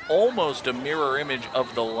it's almost a mirror image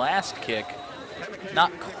of the last kick.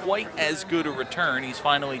 Not quite as good a return. He's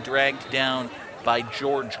finally dragged down by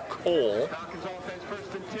George Cole.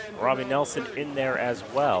 Robbie Nelson in there as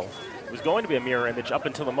well. It was going to be a mirror image up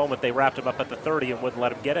until the moment they wrapped him up at the 30 and wouldn't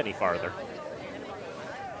let him get any farther.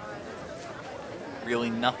 Really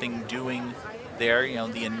nothing doing there. You know,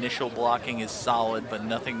 the initial blocking is solid, but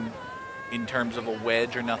nothing in terms of a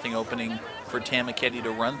wedge or nothing opening for Tamaketti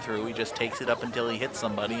to run through. He just takes it up until he hits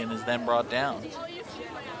somebody and is then brought down.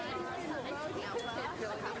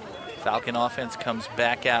 Falcon offense comes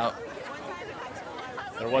back out.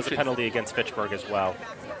 There was a penalty against Fitchburg as well.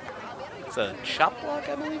 It's a chop block,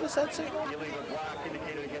 I believe, is that signal?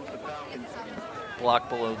 Block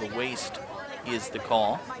below the waist is the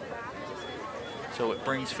call. So it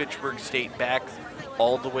brings Fitchburg State back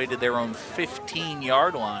all the way to their own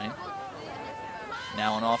 15-yard line.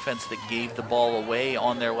 Now an offense that gave the ball away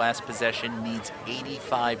on their last possession needs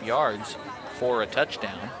 85 yards for a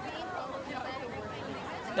touchdown.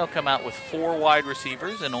 They'll come out with 4 wide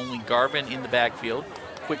receivers and only Garvin in the backfield.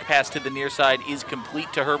 Quick pass to the near side is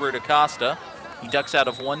complete to Herbert Acosta. He ducks out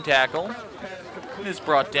of 1 tackle and is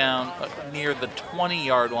brought down near the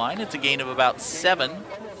 20-yard line. It's a gain of about 7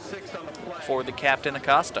 for the captain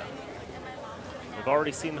Acosta. We've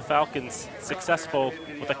already seen the Falcons successful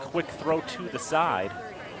with a quick throw to the side.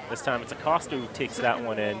 This time it's Acosta who takes that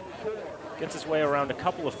one in, gets his way around a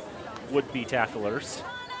couple of would-be tacklers,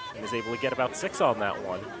 and is able to get about 6 on that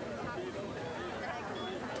one.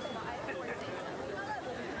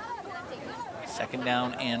 Second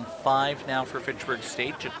down and 5 now for Fitchburg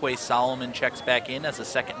State. Jaquay Solomon checks back in as a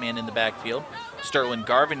second man in the backfield. Sterling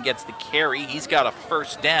Garvin gets the carry. He's got a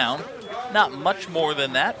first down. Not much more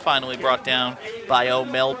than that. Finally brought down by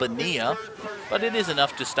Omel Bonilla. But it is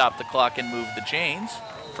enough to stop the clock and move the chains.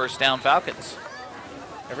 First down, Falcons.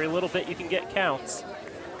 Every little bit you can get counts.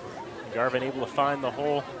 Garvin able to find the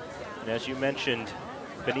hole. And as you mentioned,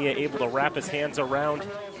 Bonilla able to wrap his hands around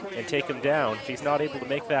and take him down. If he's not able to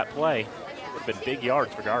make that play, it would have been big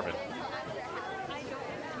yards for Garvin.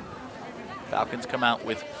 Falcons come out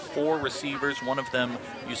with 4 receivers. One of them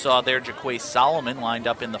you saw there, Jaquay Solomon, lined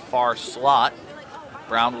up in the far slot.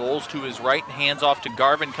 Brown rolls to his right, hands off to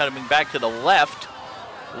Garvin, coming back to the left.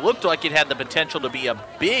 Looked like it had the potential to be a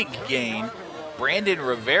big gain. Brandon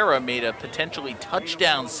Rivera made a potentially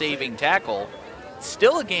touchdown-saving tackle.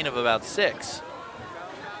 Still a gain of about 6.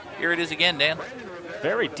 Here it is again, Dan.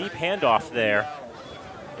 Very deep handoff there.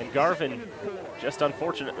 And Garvin, just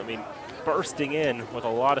unfortunate, I mean, bursting in with a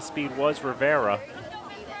lot of speed was Rivera.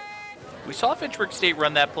 We saw Fitchburg State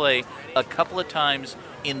run that play a couple of times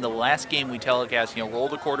in the last game we telecast. You know, roll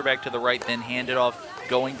the quarterback to the right, then hand it off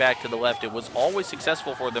going back to the left. It was always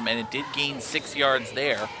successful for them, and it did gain 6 yards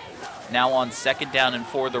there. Now on 2nd down and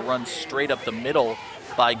 4, the run straight up the middle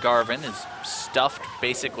by Garvin is stuffed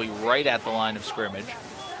basically right at the line of scrimmage.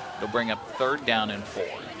 They'll bring up 3rd down and 4.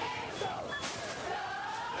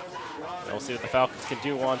 We'll see what the Falcons can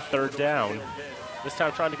do on 3rd down. This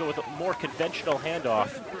time trying to go with a more conventional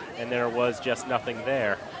handoff, and there was just nothing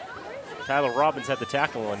there. Tyler Robbins had the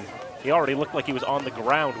tackle, and he already looked like he was on the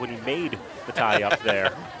ground when he made the tie up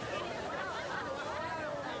there.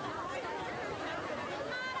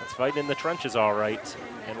 That's fighting in the trenches all right.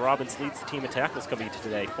 And Robbins leads the team in tackles coming into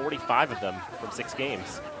today, 45 of them from 6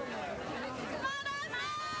 games.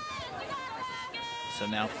 So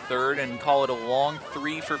now 3rd and call it a long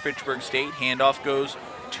 3 for Fitchburg State. Handoff goes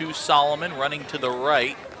to Solomon, running to the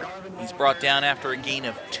right. He's brought down after a gain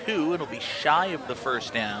of 2. It'll be shy of the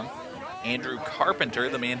 1st down. Andrew Carpenter,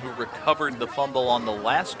 the man who recovered the fumble on the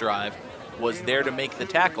last drive, was there to make the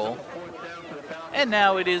tackle. And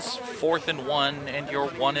now it is 4th and 1, and you're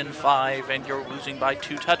 1 and 5, and you're losing by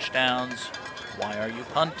 2 touchdowns. Why are you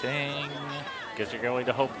punting? Guess you're going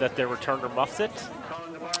to hope that their returner muffs it.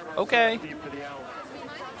 Okay.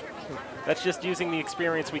 That's just using the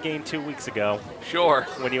experience we gained 2 weeks ago. Sure.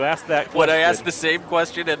 When you asked that question. Would I ask the same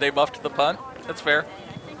question and they muffed the punt? That's fair.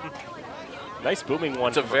 Nice booming one.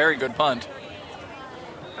 It's a very good punt.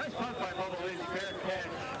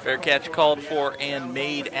 Fair catch called for and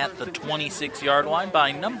made at the 26-yard line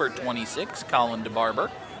by number 26, Colin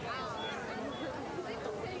DeBarber.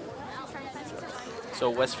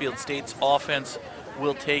 So Westfield State's offense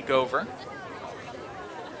will take over.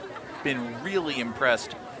 Been really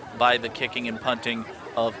impressed by the kicking and punting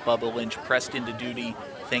of Bubba Lynch, pressed into duty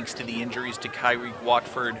thanks to the injuries to Kyrie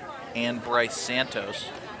Watford and Bryce Santos.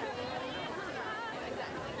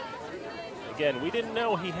 Again, we didn't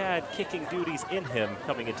know he had kicking duties in him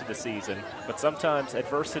coming into the season, but sometimes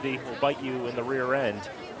adversity will bite you in the rear end,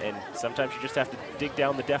 and sometimes you just have to dig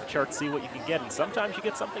down the depth chart, see what you can get, and sometimes you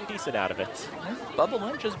get something decent out of it. Bubba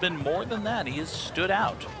Lynch has been more than that. He has stood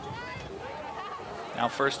out. Now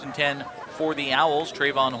 1st and 10 for the Owls.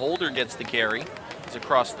 Trayvon Holder gets the carry. He's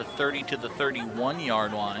across the 30 to the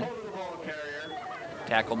 31-yard line.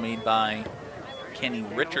 Tackle made by Kenny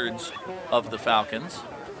Richards of the Falcons.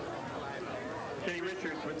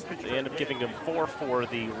 They end up giving him 4 for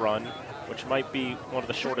the run, which might be one of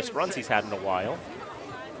the shortest runs he's had in a while,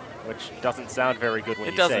 which doesn't sound very good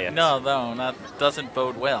when you say it. No, that doesn't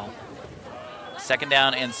bode well. 2nd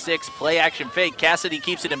down and 6, play action fake. Cassidy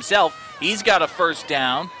keeps it himself. He's got a 1st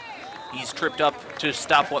down. He's tripped up to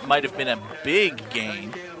stop what might have been a big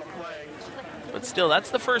gain. But still, that's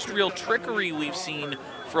the first real trickery we've seen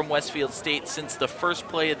from Westfield State since the first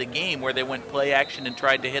play of the game, where they went play action and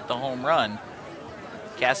tried to hit the home run.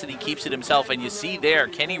 Cassidy keeps it himself, and you see there,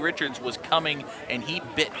 Kenny Richards was coming, and he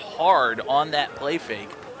bit hard on that play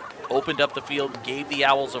fake. Opened up the field, gave the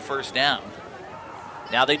Owls a 1st down.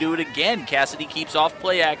 Now they do it again. Cassidy keeps off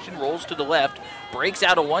play action, rolls to the left, breaks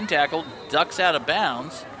out of 1 tackle, ducks out of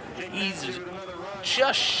bounds. He's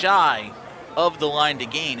just shy of the line to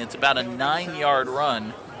gain. It's about a 9-yard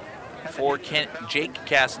run for Jake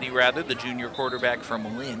Cassidy, the junior quarterback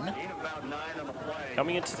from Lynn.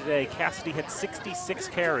 Coming into today, Cassidy had 66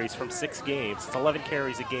 carries from 6 games. It's 11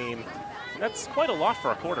 carries a game. That's quite a lot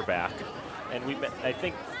for a quarterback. And I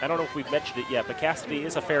don't know if we've mentioned it yet, but Cassidy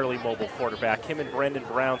is a fairly mobile quarterback. Him and Brandon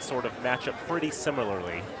Brown sort of match up pretty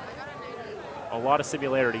similarly. A lot of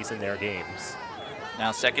similarities in their games.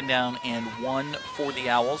 Now 2nd down and 1 for the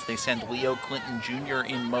Owls. They send Leo Clinton Jr.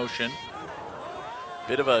 in motion.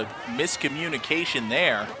 Bit of a miscommunication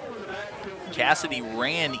there. Cassidy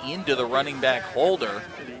ran into the running back Holder.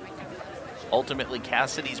 Ultimately,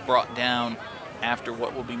 Cassidy's brought down after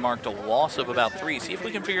what will be marked a loss of about 3. See if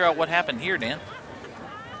we can figure out what happened here, Dan.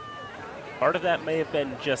 Part of that may have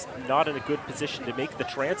been just not in a good position to make the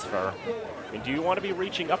transfer. I mean, do you want to be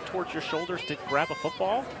reaching up towards your shoulders to grab a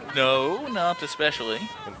football? No, not especially.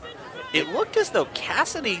 It looked as though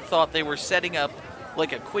Cassidy thought they were setting up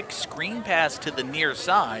like a quick screen pass to the near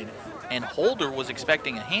side, and Holder was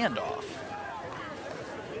expecting a handoff.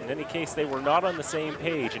 In any case, they were not on the same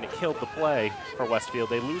page, and it killed the play for Westfield.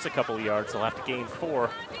 They lose a couple of yards. They'll have to gain 4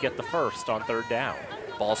 to get the 1st on 3rd down.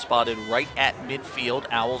 Ball spotted right at midfield.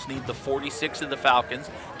 Owls need the 46 of the Falcons.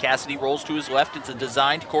 Cassidy rolls to his left. It's a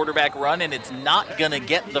designed quarterback run, and it's not going to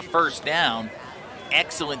get the 1st down.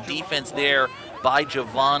 Excellent defense there by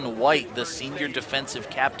Javon White, the senior defensive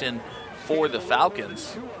captain for the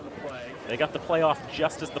Falcons. They got the play off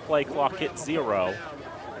just as the play clock hit 0.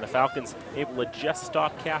 And the Falcons able to just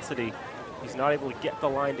stop Cassidy. He's not able to get the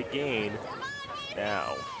line to gain.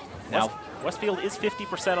 Now, Now, Westfield is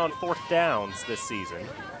 50% on fourth downs this season.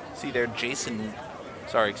 See there, that's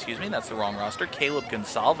the wrong roster. Caleb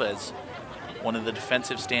Gonsalves, one of the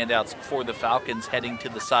defensive standouts for the Falcons, heading to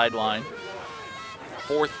the sideline.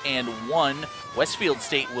 4th and 1. Westfield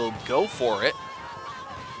State will go for it.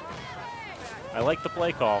 I like the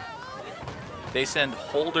play call. They send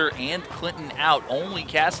Holder and Clinton out. Only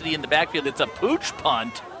Cassidy in the backfield. It's a pooch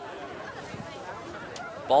punt.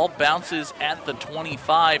 Ball bounces at the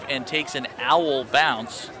 25 and takes an owl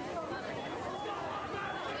bounce.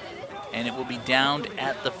 And it will be downed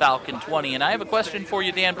at the Falcon 20. And I have a question for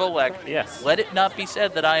you, Dan Bolek. Yes. Let it not be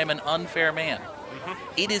said that I am an unfair man.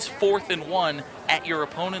 It is 4th and 1 at your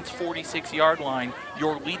opponent's 46-yard line.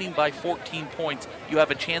 You're leading by 14 points. You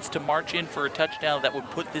have a chance to march in for a touchdown that would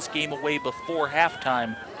put this game away before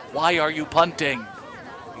halftime. Why are you punting?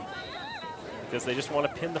 Because they just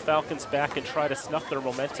want to pin the Falcons back and try to snuff their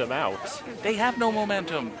momentum out. They have no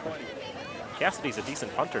momentum. Cassidy's a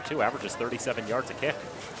decent punter, too. Averages 37 yards a kick.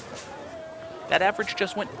 That average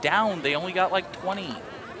just went down. They only got like 20.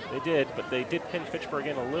 They did, but they did pin Fitchburg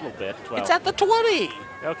in a little bit. Well, it's at the 20.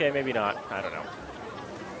 Okay, maybe not. I don't know.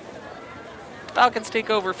 Falcons take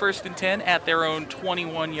over 1st and 10 at their own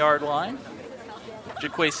 21-yard line.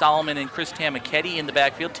 Jaquay Solomon and Chris Tamaketti in the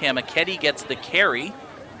backfield. Tamaketti gets the carry.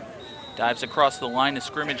 Dives across the line of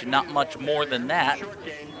scrimmage, not much more than that.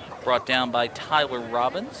 Brought down by Tyler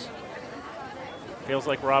Robbins. Feels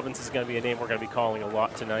like Robbins is going to be a name we're going to be calling a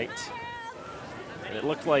lot tonight. And it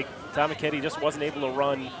looked like Tamaketti just wasn't able to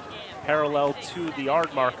run parallel to the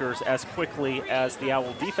yard markers as quickly as the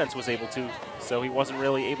Owl defense was able to, so he wasn't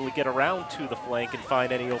really able to get around to the flank and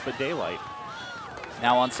find any open daylight.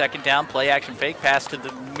 Now on 2nd down, play action fake, pass to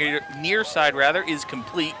the near side is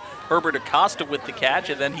complete. Herbert Acosta with the catch,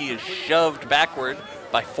 and then he is shoved backward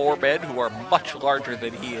by Forbed, who are much larger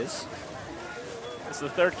than he is. This is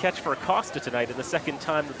the 3rd catch for Acosta tonight, and the 2nd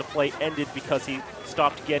time that the play ended because he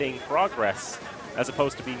stopped getting progress as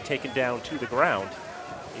opposed to being taken down to the ground.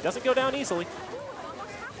 He doesn't go down easily.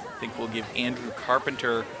 I think we'll give Andrew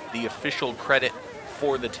Carpenter the official credit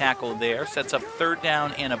for the tackle there. Sets up 3rd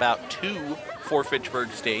down and about 2 for Fitchburg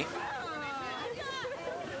State.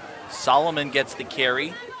 Solomon gets the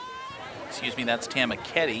carry. Excuse me, that's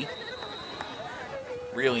Tamaketti.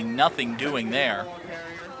 Really nothing doing there.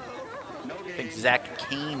 I think Zach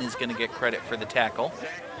Kane is going to get credit for the tackle.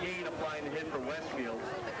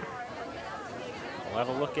 We'll have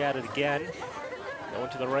a look at it again. Going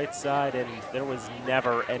to the right side, and there was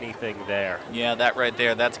never anything there. Yeah, that right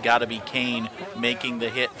there, that's got to be Kane making the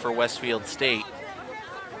hit for Westfield State.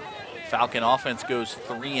 Falcon offense goes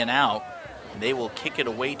 3 and out. They will kick it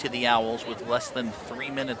away to the Owls with less than 3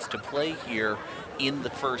 minutes to play here in the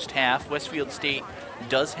first half. Westfield State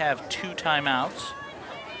does have 2 timeouts,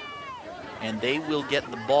 and they will get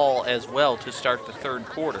the ball as well to start the 3rd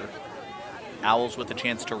quarter. Owls with a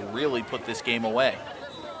chance to really put this game away.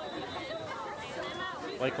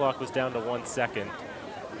 Play clock was down to 1 second.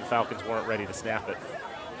 The Falcons weren't ready to snap it.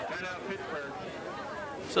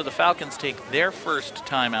 So the Falcons take their first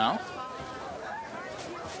timeout.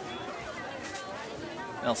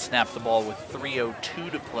 They'll snap the ball with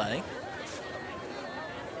 3:02 to play.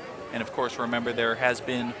 And of course, remember, there has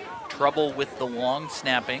been trouble with the long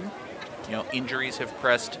snapping. You know, injuries have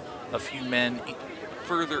pressed a few men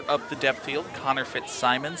further up the depth field. Connor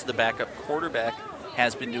Fitzsimons, the backup quarterback,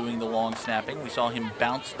 has been doing the long snapping. We saw him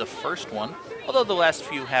bounce the first one, although the last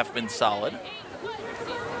few have been solid.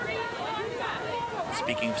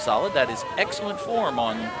 Speaking of solid, that is excellent form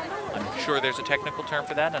on, I'm sure there's a technical term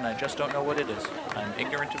for that, and I just don't know what it is. I'm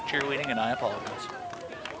ignorant of cheerleading, and I apologize.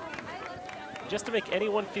 Just to make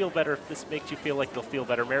anyone feel better, if this makes you feel like they'll feel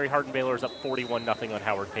better, Mary Hardin-Baylor is up 41-0 on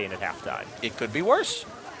Howard Payne at halftime. It could be worse.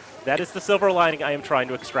 That is the silver lining I am trying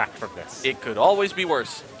to extract from this. It could always be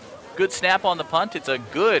worse. Good snap on the punt. It's a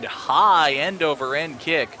good high end-over-end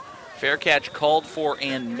kick. Fair catch called for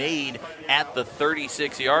and made at the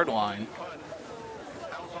 36-yard line.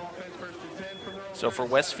 So for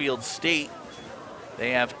Westfield State,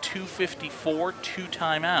 they have 2:54, 2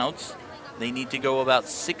 timeouts. They need to go about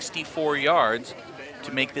 64 yards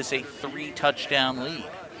to make this a 3-touchdown lead.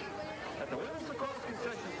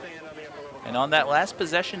 And on that last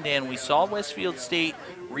possession, Dan, we saw Westfield State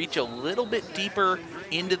reach a little bit deeper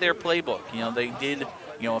into their playbook. You know, they did,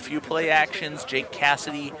 a few play actions. Jake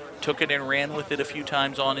Cassidy took it and ran with it a few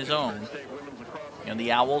times on his own. And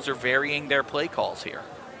the Owls are varying their play calls here.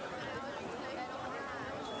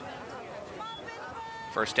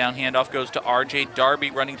 First down handoff goes to R.J.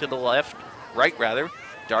 Darby running to the right.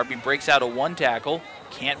 Darby breaks out of one tackle,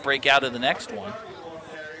 can't break out of the next one.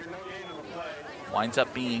 Winds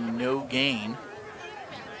up being no gain.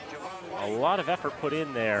 A lot of effort put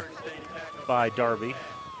in there by Darby.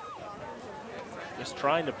 Just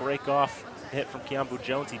trying to break off a hit from Keambu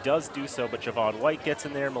Jones. He does do so, but Javon White gets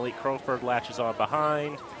in there. Malik Crowford latches on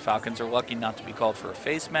behind. Falcons are lucky not to be called for a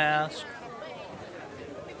face mask.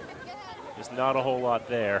 There's not a whole lot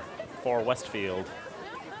there for Westfield.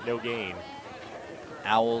 No gain.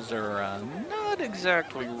 Owls are not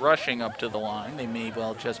exactly rushing up to the line. They may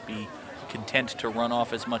well just be content to run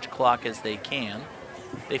off as much clock as they can.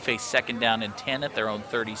 They face 2nd down and 10 at their own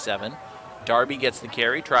 37. Darby gets the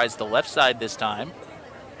carry, tries the left side this time.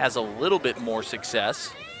 Has a little bit more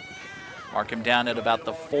success. Mark him down at about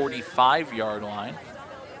the 45-yard line.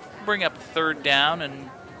 Bring up 3rd down and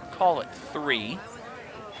call it 3.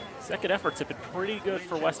 Second efforts have been pretty good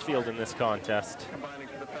for Westfield in this contest.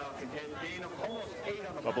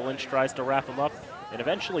 Bubba Lynch tries to wrap him up and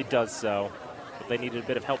eventually does so, but they needed a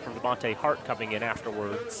bit of help from Devontae Hart coming in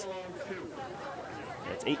afterwards.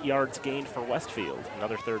 It's 8 yards gained for Westfield,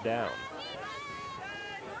 another 3rd down.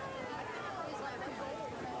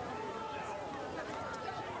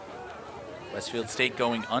 Westfield State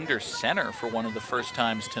going under center for one of the first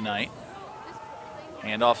times tonight.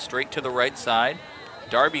 Handoff straight to the right side.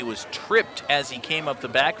 Darby was tripped as he came up the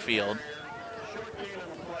backfield.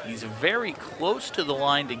 He's very close to the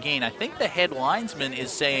line to gain. I think the head linesman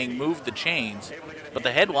is saying move the chains, but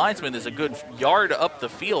the head linesman is a good yard up the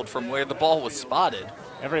field from where the ball was spotted.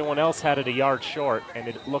 Everyone else had it a yard short, and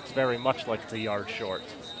it looks very much like it's a yard short.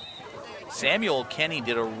 Samuel Kenny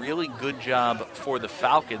did a really good job for the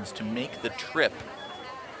Falcons to make the trip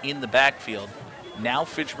in the backfield. Now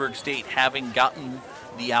Fitchburg State, having gotten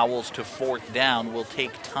the Owls to 4th down, will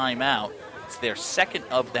take timeout. It's their 2nd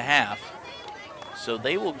of the half. So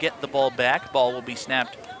they will get the ball back. Ball will be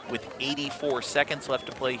snapped with 84 seconds left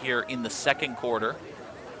to play here in the 2nd quarter.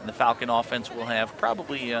 And the Falcon offense will have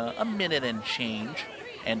probably a minute and change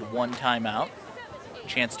and 1 timeout.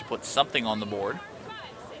 Chance to put something on the board.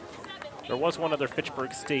 There was one other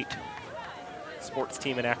Fitchburg State sports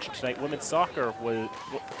team in action tonight. Women's soccer was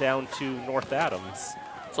down to North Adams.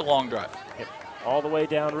 It's a long drive. Yep. All the way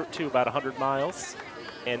down Route 2, about 100 miles.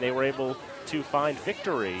 And they were able to find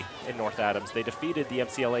victory in North Adams. They defeated the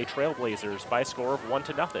MCLA Trailblazers by a score of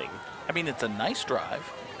 1-0. I mean, it's a nice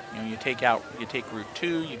drive. You know, you take Route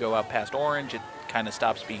 2, you go out past Orange, it kind of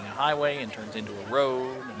stops being a highway and turns into a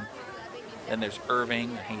road. And then there's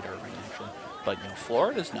Irving. I hate Irving, actually. But, you know,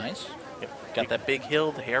 Florida's nice. Yep. Got that big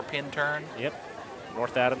hill, the hairpin turn. Yep.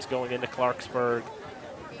 North Adams going into Clarksburg.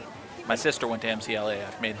 My sister went to MCLA.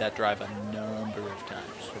 I've made that drive a number of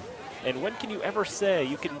times. And when can you ever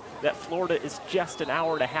say that Florida is just an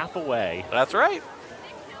hour and a half away? That's right.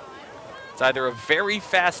 It's either a very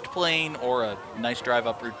fast plane or a nice drive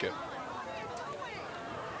up Route 2.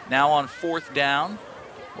 Now on 4th down,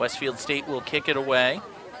 Westfield State will kick it away.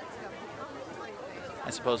 I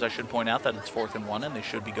suppose I should point out that it's 4th and 1 and they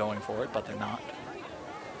should be going for it, but they're not.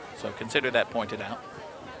 So consider that pointed out.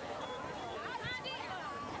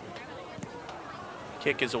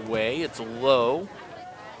 Kick is away, it's low.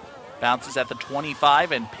 Bounces at the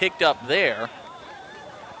 25 and picked up there.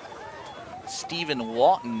 Stephen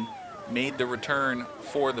Lawton made the return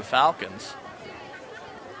for the Falcons.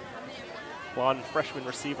 Lawton, freshman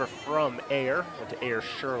receiver from Ayer, went to Ayer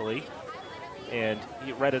Shirley. And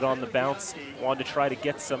he read it on the bounce, wanted to try to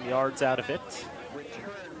get some yards out of it.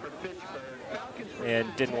 And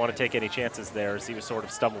didn't want to take any chances there as he was sort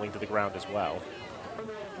of stumbling to the ground as well.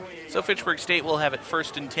 So Fitchburg State will have it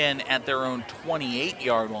 1st and 10 at their own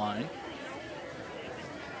 28-yard line.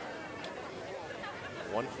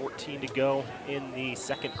 1:14 to go in the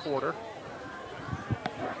 2nd quarter.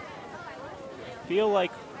 Feel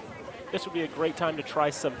like this would be a great time to try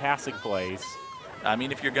some passing plays. I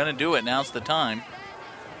mean, if you're going to do it, now's the time.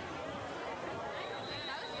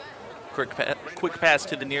 Quick pass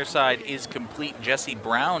to the near side is complete. Jesse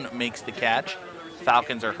Brown makes the catch.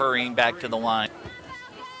 Falcons are hurrying back to the line.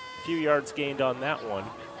 A few yards gained on that one.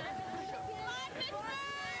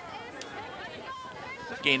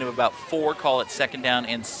 Gain of about 4, call it 2nd down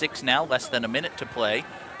and 6 now, less than a minute to play.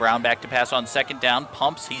 Brown back to pass on 2nd down,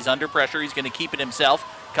 pumps, he's under pressure, he's going to keep it himself.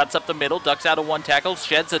 Cuts up the middle, ducks out of 1 tackle,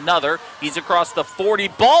 sheds another. He's across the 40,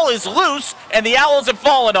 ball is loose, and the Owls have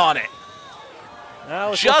fallen on it.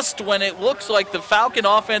 Just when it looks like the Falcon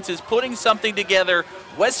offense is putting something together,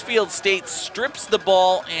 Westfield State strips the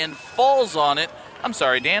ball and falls on it. I'm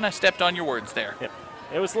sorry, Dan, I stepped on your words there. Yep.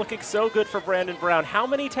 It was looking so good for Brandon Brown. How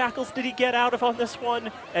many tackles did he get out of on this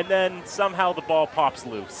one? And then somehow the ball pops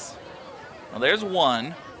loose. Well, there's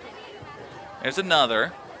 1. There's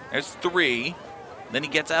another. There's 3. Then he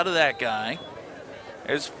gets out of that guy.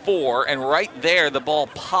 There's 4. And right there, the ball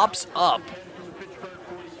pops up.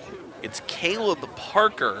 It's Caleb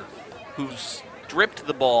Parker who stripped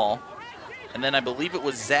the ball, and then I believe it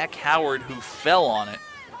was Zach Howard who fell on it.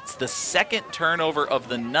 It's the second turnover of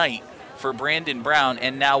the night for Brandon Brown,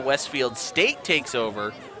 and now Westfield State takes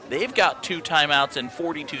over. They've got 2 timeouts and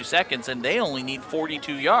 42 seconds, and they only need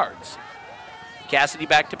 42 yards. Cassidy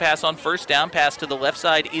back to pass on first down. Pass to the left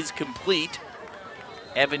side is complete.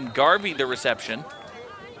 Evan Garvey the reception.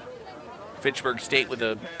 Fitchburg State with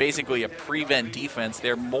basically a prevent defense.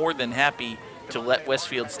 They're more than happy to let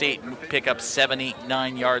Westfield State pick up 7, 8,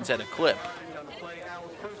 9 yards at a clip.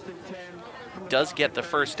 Does get the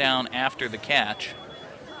first down after the catch.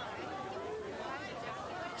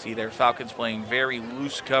 See there, Falcons playing very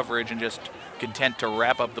loose coverage and just content to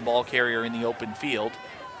wrap up the ball carrier in the open field.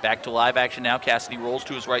 Back to live action now. Cassidy rolls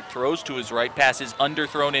to his right, throws to his right. Pass is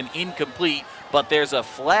underthrown and incomplete, but there's a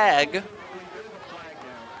flag.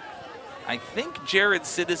 I think Jared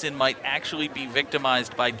Citizen might actually be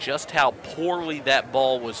victimized by just how poorly that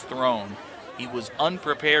ball was thrown. He was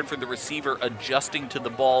unprepared for the receiver adjusting to the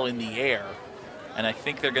ball in the air, and I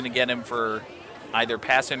think they're going to get him for either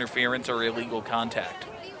pass interference or illegal contact.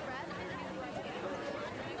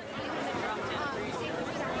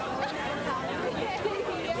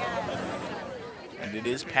 And it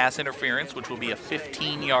is pass interference, which will be a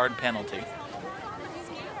 15-yard penalty.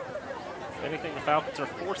 If anything, the Falcons are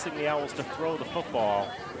forcing the Owls to throw the football.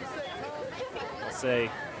 I'll say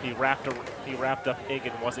he wrapped up Ing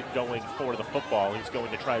and wasn't going for the football. He was going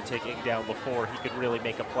to try to take Ing down before he could really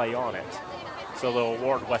make a play on it. So they'll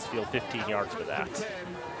award Westfield 15 yards for that.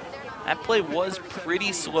 That play was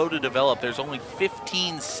pretty slow to develop. There's only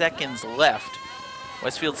 15 seconds left.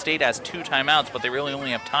 Westfield State has 2 timeouts, but they really only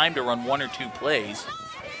have time to run 1 or 2 plays.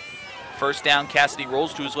 First down, Cassidy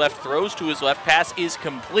rolls to his left, throws to his left, pass is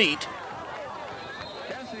complete.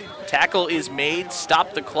 Tackle is made,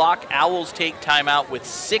 stop the clock. Owls take timeout with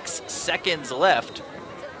 6 seconds left.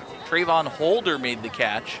 Trayvon Holder made the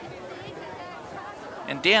catch.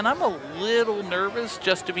 And Dan, I'm a little nervous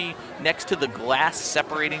just to be next to the glass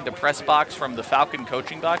separating the press box from the Falcon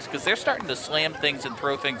coaching box, because they're starting to slam things and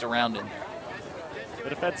throw things around in. The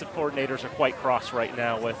defensive coordinators are quite cross right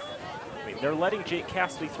now with, they're letting Jake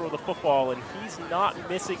Cassidy throw the football, and he's not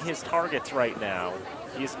missing his targets right now.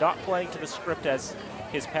 He is not playing to the script as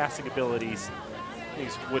his passing abilities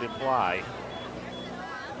would imply.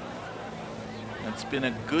 It's been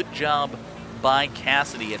a good job by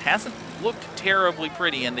Cassidy. It hasn't looked terribly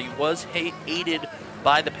pretty, and he was aided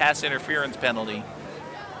by the pass interference penalty.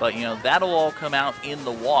 But, that'll all come out in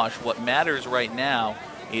the wash. What matters right now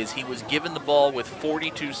is he was given the ball with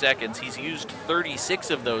 42 seconds. He's used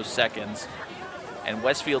 36 of those seconds. And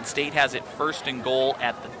Westfield State has it first and goal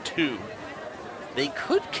at the 2. They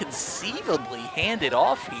could conceivably hand it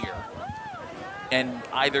off here and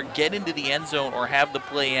either get into the end zone or have the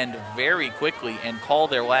play end very quickly and call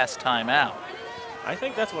their last timeout. I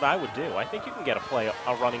think that's what I would do. I think you can get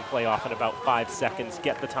a running play off in about 5 seconds,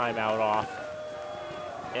 get the timeout off,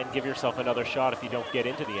 and give yourself another shot if you don't get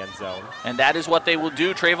into the end zone. And that is what they will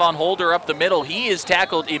do. Trayvon Holder up the middle. He is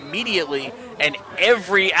tackled immediately, and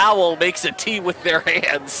every Owl makes a T with their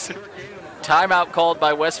hands. Timeout called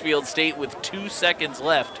by Westfield State with 2 seconds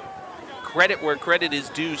left. Credit where credit is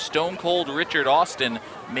due. Stone Cold Richard Austin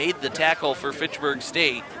made the tackle for Fitchburg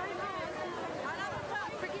State.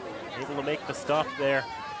 Able to make the stop there,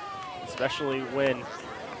 especially when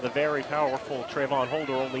the very powerful Trayvon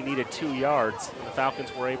Holder only needed 2 yards, and the Falcons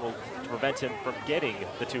were able to prevent him from getting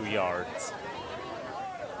the 2 yards.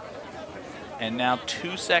 And now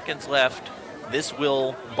 2 seconds left. This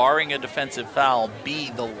will, barring a defensive foul, be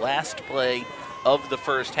the last play of the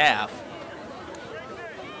first half.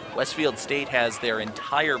 Westfield State has their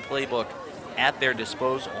entire playbook at their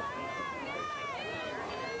disposal.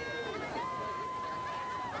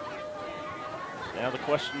 Now the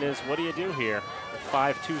question is, what do you do here?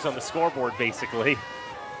 5 twos on the scoreboard, basically.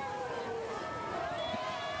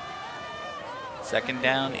 Second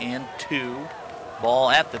down and 2.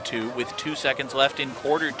 Ball at the 2 with 2 seconds left in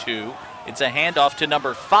quarter 2. It's a handoff to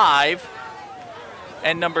number 5,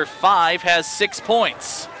 and number 5 has 6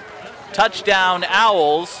 points. Touchdown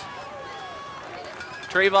Owls.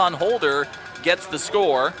 Trayvon Holder gets the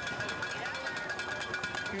score.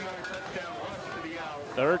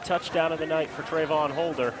 Third touchdown of the night for Trayvon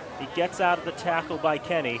Holder. He gets out of the tackle by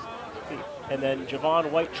Kenny, and then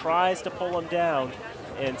Javon White tries to pull him down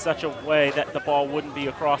in such a way that the ball wouldn't be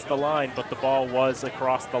across the line, but the ball was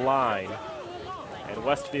across the line. And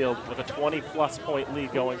Westfield with a 20-plus point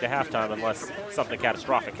lead going to halftime unless something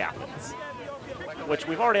catastrophic happens. Which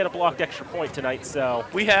we've already had a blocked extra point tonight, so.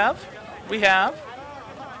 We have.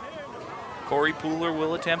 Corey Pooler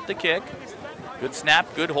will attempt the kick. Good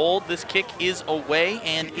snap, good hold. This kick is away,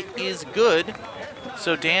 and it is good.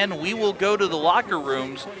 So, Dan, we will go to the locker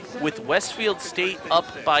rooms with Westfield State up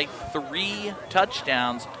by 3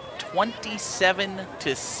 touchdowns,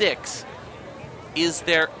 27-6. Is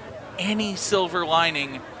there any silver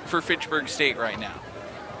lining for Fitchburg State right now?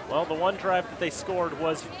 Well, the one drive that they scored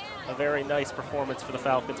was a very nice performance for the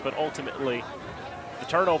Falcons, but ultimately the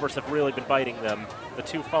turnovers have really been biting them. The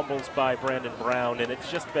 2 fumbles by Brandon Brown, and it's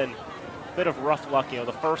just been a bit of rough luck.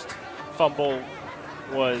 The first fumble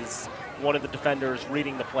was one of the defenders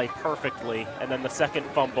reading the play perfectly, and then the second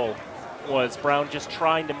fumble was Brown just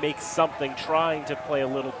trying to make something, trying to play a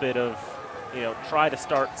little bit of, try to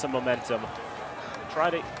start some momentum,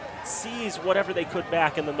 try to seize whatever they could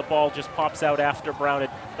back, and then the ball just pops out after Brown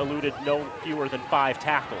had eluded no fewer than 5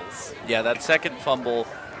 tackles. Yeah, that second fumble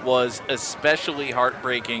was especially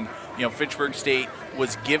heartbreaking. Fitchburg State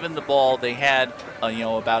was given the ball. They had,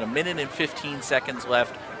 about 1 minute and 15 seconds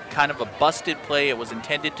left. Kind of a busted play. It was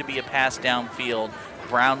intended to be a pass downfield.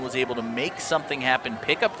 Brown was able to make something happen,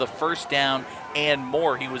 pick up the first down and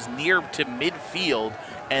more. He was near to midfield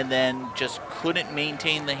and then just couldn't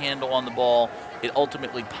maintain the handle on the ball. It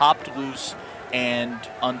ultimately popped loose, and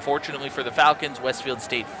unfortunately for the Falcons, Westfield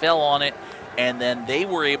State fell on it, and then they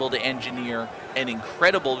were able to engineer an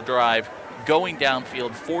incredible drive going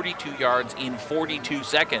downfield 42 yards in 42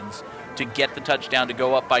 seconds to get the touchdown to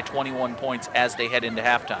go up by 21 points as they head into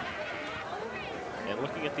halftime. And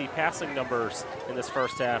looking at the passing numbers in this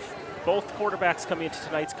first half, both quarterbacks coming into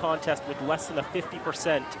tonight's contest with less than a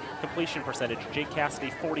 50% completion percentage. Jake Cassidy,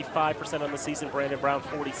 45% on the season. Brandon Brown,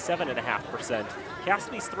 47.5%.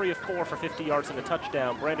 Cassidy's 3 of 4 for 50 yards and a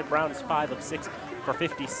touchdown. Brandon Brown is 5 of 6 for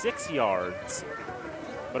 56 yards.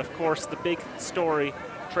 But of course, the big story,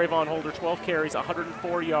 Trayvon Holder, 12 carries,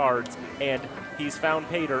 104 yards, and he's found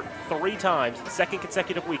pay dirt 3 times. Second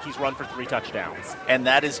consecutive week he's run for 3 touchdowns. And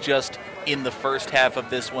that is just in the first half of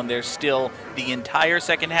this one. There's still the entire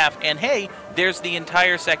second half. And hey, there's the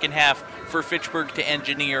entire second half for Fitchburg to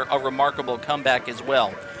engineer a remarkable comeback as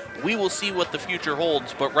well. We will see what the future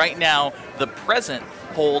holds, but right now the present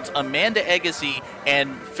holds Amanda Agassi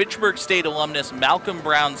and Fitchburg State alumnus Malcolm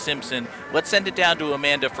Brown Simpson. Let's send it down to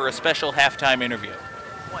Amanda for a special halftime interview.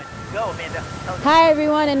 Go, Amanda. Hi,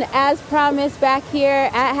 everyone, and as promised, back here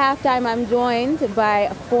at halftime, I'm joined by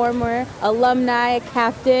former alumni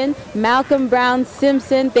captain Malcolm Brown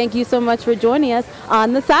Simpson. Thank you so much for joining us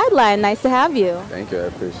on the sideline. Nice to have you. Thank you. I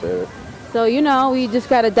appreciate it. So, we just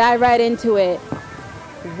got to dive right into it.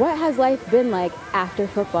 What has life been like after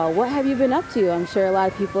football? What have you been up to? I'm sure a lot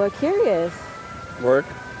of people are curious. Work.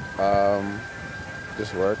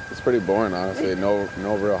 Just work. It's pretty boring, honestly. No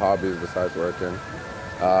real hobbies besides working.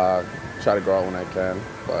 Try to go out when I can,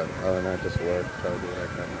 but other than that, just work. Try to do what I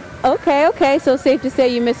can. Okay. So safe to say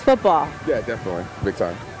you miss football. Yeah, definitely. Big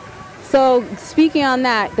time. So speaking on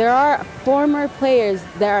that, there are former players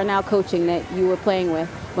that are now coaching that you were playing with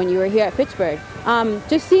when you were here at Fitchburg.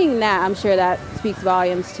 Just seeing that, I'm sure that speaks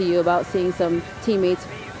volumes to you about seeing some teammates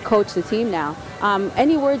coach the team now.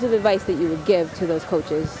 Any words of advice that you would give to those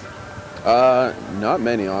coaches? Not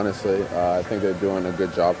many, honestly. I think they're doing a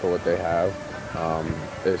good job for what they have.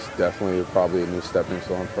 It's definitely probably a new stepping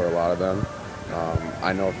stone for a lot of them.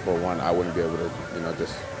 I know for one, I wouldn't be able to,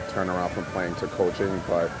 just turn around from playing to coaching,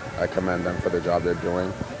 but I commend them for the job they're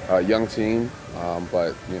doing. Young team,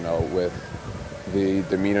 but with the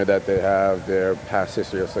demeanor that they have, their past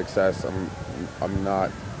history of success, I'm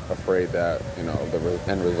not afraid that the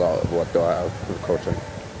end result of what they'll have with coaching.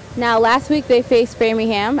 Now, last week they faced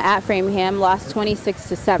Framingham at Framingham, lost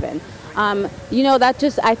 26-7. That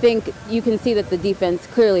just, I think you can see that the defense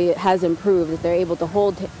clearly has improved, that they're able to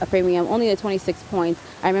hold Framingham only to 26 points.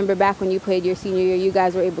 I remember back when you played your senior year, you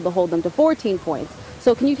guys were able to hold them to 14 points.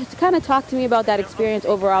 So can you just kind of talk to me about that experience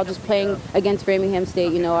overall, just playing against Framingham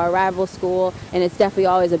State, our rival school, and it's definitely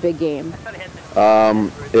always a big game.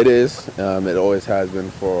 It is. It always has been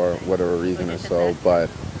for whatever reason or so, but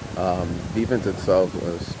defense itself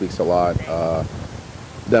speaks a lot.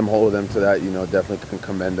 Them holding them to that, definitely can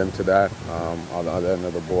commend them to that. On the other end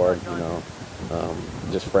of the board,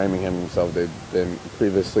 just Framingham themselves, they've been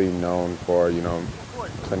previously known for,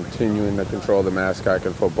 continuing to control the mascot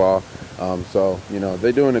in football. So,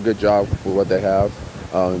 they're doing a good job with what they have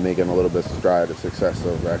and making a little bit of stride of success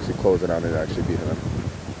of actually closing out and actually beating them.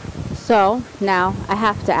 So now I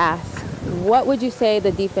have to ask, what would you say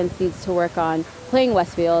the defense needs to work on playing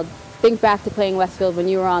Westfield? Think back to playing Westfield when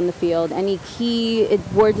you were on the field. Any key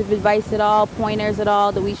words of advice at all, pointers at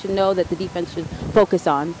all that we should know that the defense should focus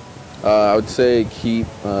on? I would say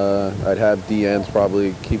I'd have DNs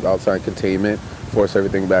probably keep outside containment, force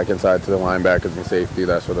everything back inside to the linebackers and safety.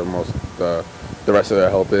 That's where the rest of their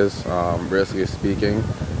help is, realistically speaking.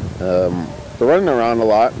 They're running around a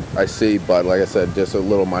lot, I see, but like I said, just a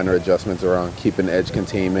little minor adjustments around keeping edge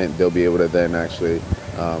containment. They'll be able to then actually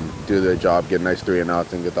do their job, get nice 3 and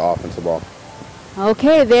outs, and get the offensive ball.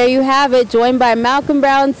 Okay, there you have it. Joined by Malcolm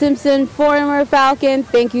Brown Simpson, former Falcon.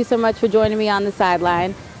 Thank you so much for joining me on the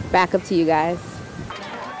sideline. Back up to you guys.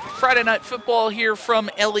 Friday night football here from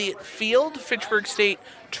Elliott Field. Fitchburg State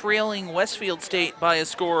trailing Westfield State by a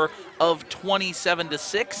score of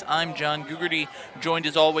 27-6. I'm John Gugerty, joined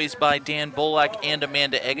as always by Dan Bolak and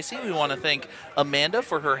Amanda Agassi. We want to thank Amanda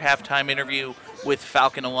for her halftime interview with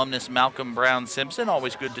Falcon alumnus Malcolm Brown Simpson.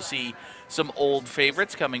 Always good to see some old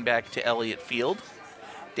favorites coming back to Elliott Field.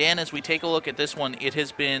 Dan, as we take a look at this one, it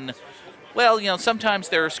has been, well, you know, sometimes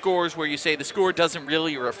there are scores where you say the score doesn't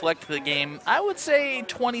really reflect the game. I would say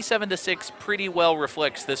 27-6 pretty well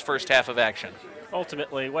reflects this first half of action.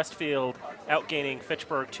 Ultimately, Westfield outgaining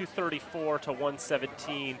Fitchburg 234 to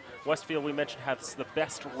 117. Westfield, we mentioned, has the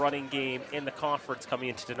best running game in the conference coming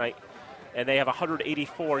into tonight, and they have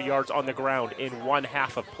 184 yards on the ground in one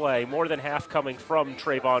half of play, more than half coming from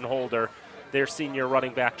Trayvon Holder, their senior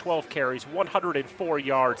running back. 12 carries, 104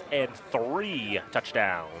 yards, and 3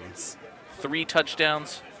 touchdowns. 3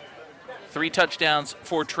 touchdowns. 3 touchdowns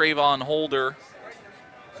for Trayvon Holder.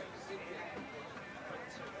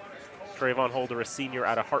 Trayvon Holder, a senior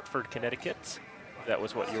out of Hartford, Connecticut. That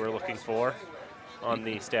was what you were looking for on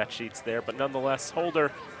the stat sheets there. But nonetheless,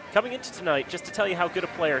 Holder coming into tonight, just to tell you how good a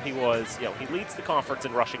player he was, you know, he leads the conference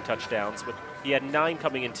in rushing touchdowns. He had 9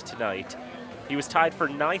 coming into tonight. He was tied for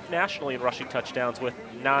 9th nationally in rushing touchdowns with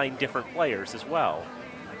 9 different players as well.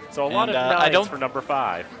 So a lot of nines for number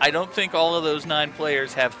 5. I don't think all of those 9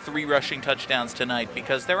 players have 3 rushing touchdowns tonight,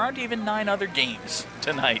 because there aren't even 9 other games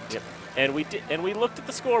tonight. Yep. And we looked at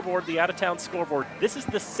the scoreboard, the out-of-town scoreboard. This is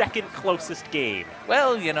the second closest game.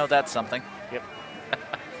 Well, you know, that's something. Yep.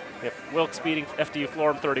 Yep. Wilkes beating FDU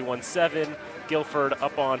Florham 31-7. Guilford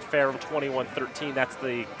up on Ferrum 21-13. That's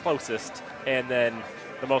the closest. And then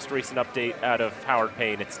the most recent update out of Howard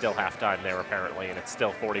Payne, it's still halftime there apparently, and it's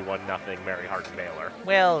still 41-0 Mary Hardin Baylor.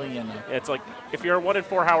 Well, you know. It's like, if you're a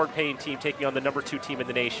 1-4 Howard Payne team taking on the number 2 team in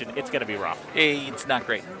the nation, it's going to be rough. It's not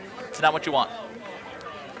great. It's not what you want.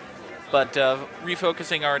 But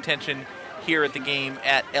refocusing our attention here at the game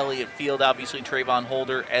at Elliott Field, obviously Trayvon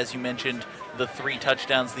Holder, as you mentioned, the 3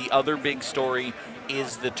 touchdowns. The other big story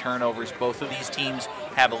is the turnovers. Both of these teams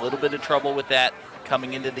have a little bit of trouble with that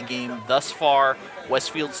coming into the game. Thus far,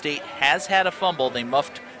 Westfield State has had a fumble. They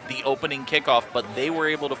muffed the opening kickoff, but they were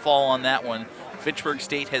able to fall on that one. Fitchburg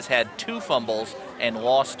State has had 2 fumbles and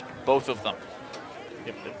lost both of them.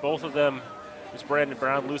 Yep, both of them was Brandon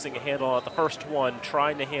Brown losing a handle at the first one,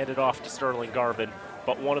 trying to hand it off to Sterling Garvin,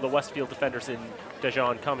 but one of the Westfield defenders in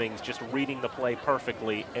Dejon Cummings just reading the play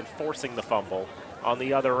perfectly and forcing the fumble. On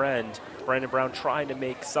the other end, Brandon Brown trying to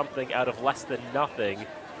make something out of less than nothing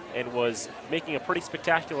and was making a pretty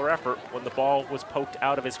spectacular effort when the ball was poked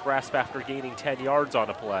out of his grasp after gaining 10 yards on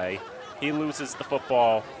a play. He loses the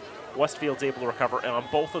football. Westfield's able to recover, and on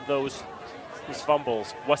both of those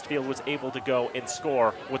fumbles, Westfield was able to go and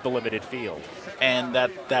score with the limited field. And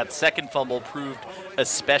that second fumble proved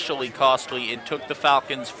especially costly. It took the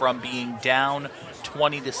Falcons from being down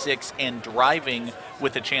 20-6 and driving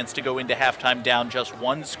with a chance to go into halftime down just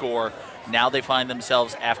 1 score. Now they find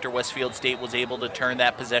themselves, after Westfield State was able to turn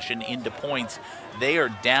that possession into points, they are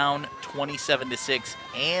down 27-6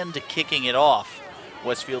 and kicking it off.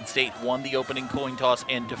 Westfield State won the opening coin toss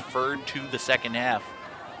and deferred to the second half.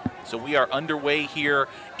 So we are underway here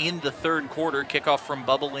in the third quarter. Kickoff from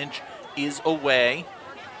Bubba Lynch is away.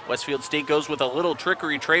 Westfield State goes with a little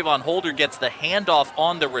trickery. Trayvon Holder gets the handoff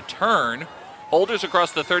on the return. Holder's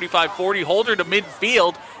across the 35-40. Holder to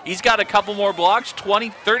midfield. He's got a couple more blocks.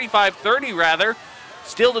 35-30 rather.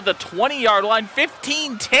 Still to the 20-yard line.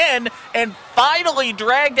 15-10 and finally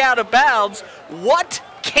dragged out of bounds. What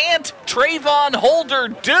can't Trayvon Holder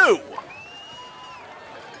do?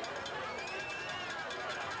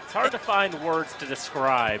 It's hard to find words to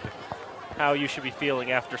describe how you should be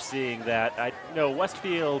feeling after seeing that. I know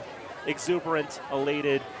Westfield, exuberant,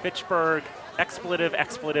 elated. Fitchburg, expletive,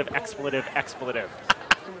 expletive, expletive, expletive.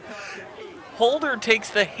 Holder takes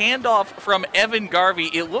the handoff from Evan Garvey.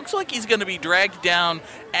 It looks like he's going to be dragged down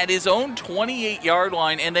at his own 28-yard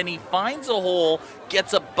line, and then he finds a hole,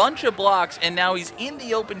 gets a bunch of blocks, and now he's in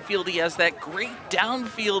the open field. He has that great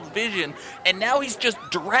downfield vision, and now he's just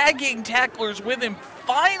dragging tacklers with him,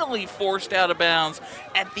 finally forced out of bounds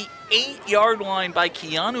at the 8-yard line by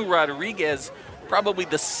Keanu Rodriguez, probably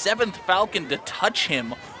the 7th Falcon to touch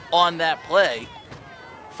him on that play.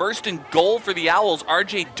 First and goal for the Owls.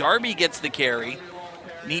 R.J. Darby gets the carry.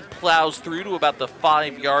 Neat plows through to about the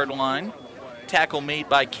 5-yard line. Tackle made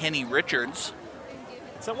by Kenny Richards.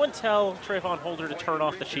 Someone tell Trayvon Holder to turn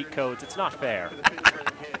off the cheat codes. It's not fair.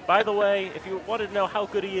 By the way, if you wanted to know how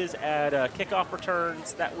good he is at kickoff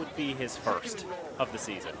returns, that would be his first of the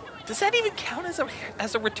season. Does that even count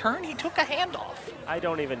as a return? He took a handoff. I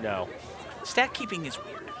don't even know. Stat keeping is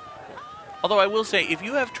weird. Although I will say, if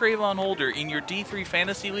you have Trayvon Holder in your D3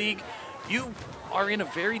 fantasy league, you are in a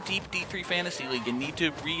very deep D3 fantasy league and need to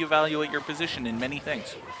reevaluate your position in many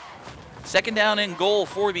things. Second down and goal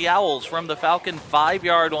for the Owls from the Falcon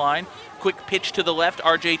 5-yard line. Quick pitch to the left.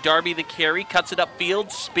 R.J. Darby the carry, cuts it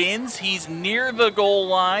upfield, spins. He's near the goal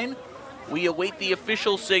line. We await the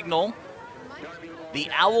official signal. The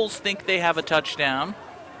Owls think they have a touchdown.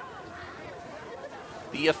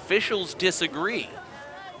 The officials disagree.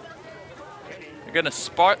 They're going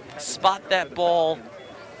to spot that ball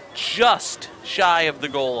just shy of the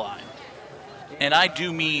goal line. And I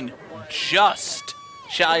do mean just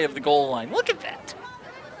shy of the goal line. Look at that.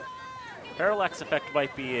 Parallax effect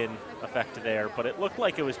might be in effect there, but it looked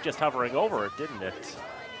like it was just hovering over it, didn't it?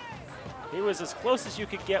 He was as close as you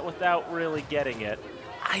could get without really getting it.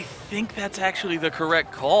 I think that's actually the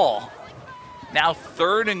correct call. Now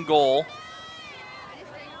third and goal.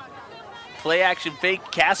 Play action fake.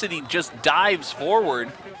 Cassidy just dives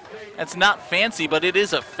forward. That's not fancy, but it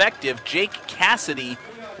is effective. Jake Cassidy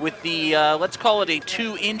with the, let's call it a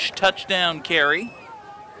 2-inch touchdown carry.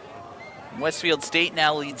 Westfield State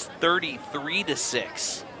now leads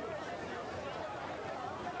 33-6.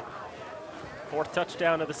 Fourth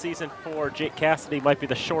touchdown of the season for Jake Cassidy. Might be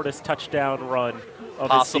the shortest touchdown run of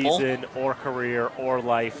Possible. the season or career or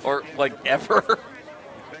life. Or like ever.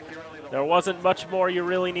 There wasn't much more you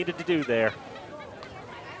really needed to do there.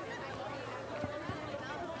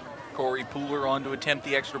 Corey Pooler on to attempt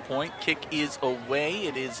the extra point. Kick is away.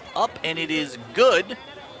 It is up and it is good.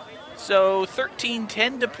 So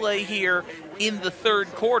 13-10 to play here in the third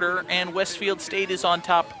quarter, and Westfield State is on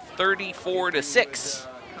top 34-6.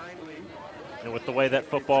 And with the way that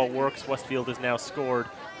football works, Westfield has now scored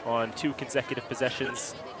on 2 consecutive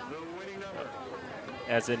possessions.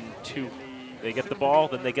 As in 2, they get the ball,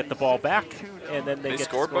 then they get the ball back, and then they get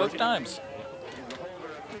scored both times.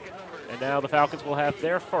 And now the Falcons will have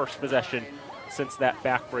their first possession since that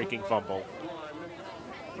back-breaking fumble.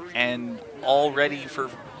 And all ready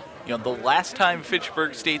for, the last time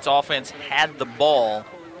Fitchburg State's offense had the ball,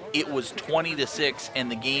 it was 20-6,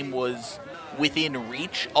 and the game was within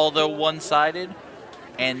reach, although one-sided.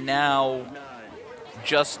 And now,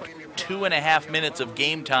 just 2.5 minutes of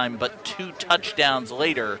game time, but 2 touchdowns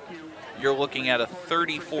later, you're looking at a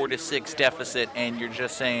 34-6 deficit, and you're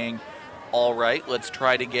just saying, all right, let's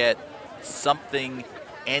try to get something,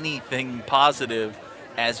 anything positive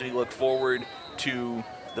as we look forward to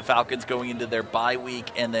the Falcons going into their bye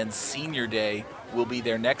week, and then senior day will be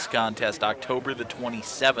their next contest, October the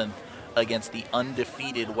 27th, against the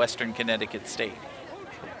undefeated Western Connecticut State.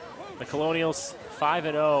 The Colonials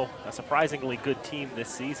 5-0, a surprisingly good team this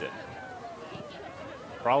season.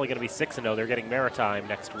 Probably going to be 6-0. They're getting Maritime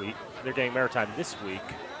next week. They're getting Maritime this week.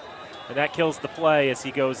 And that kills the play as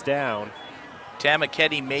he goes down.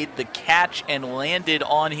 Tamaketi made the catch and landed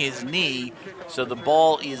on his knee, so the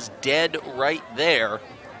ball is dead right there.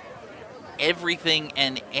 Everything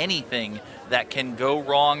and anything that can go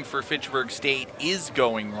wrong for Fitchburg State is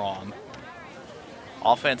going wrong.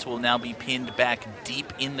 Offense will now be pinned back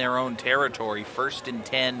deep in their own territory, 1st and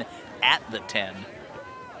 10 at the 10.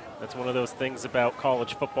 That's one of those things about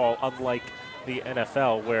college football, unlike the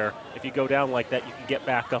NFL, where if you go down like that, you can get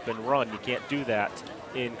back up and run. You can't do that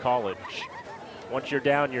in college. Once you're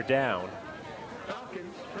down, you're down.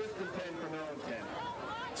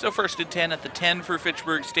 So 1st and 10 at the 10 for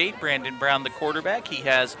Fitchburg State. Brandon Brown, the quarterback. He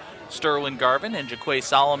has Sterling Garvin and Jaquay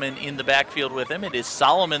Solomon in the backfield with him. It is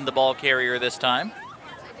Solomon, the ball carrier this time.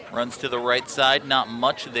 Runs to the right side, not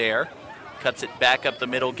much there. Cuts it back up the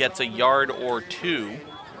middle, gets a yard or 2.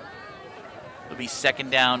 It'll be 2nd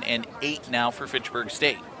down and 8 now for Fitchburg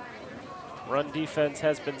State. Run defense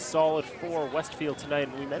has been solid for Westfield tonight,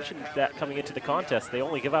 and we mentioned that coming into the contest. They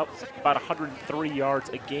only give out about 103 yards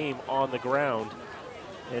a game on the ground.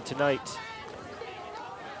 And tonight,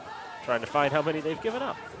 trying to find how many they've given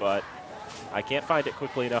up, but I can't find it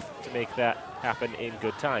quickly enough to make that happen in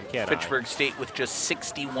good time, can I? Fitchburg State with just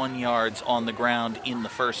 61 yards on the ground in the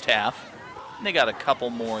first half. And they got a couple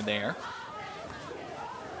more there.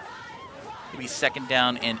 It'll be 2nd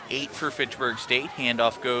down and 8 for Fitchburg State.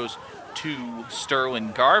 Handoff goes to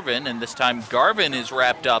Sterling Garvin, and this time Garvin is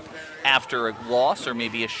wrapped up after a loss or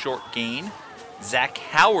maybe a short gain. Zach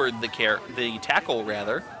Howard, the tackle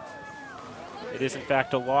rather. It is, in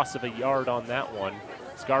fact, a loss of a yard on that one.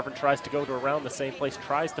 Garvin tries to go to around the same place,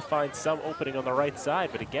 tries to find some opening on the right side,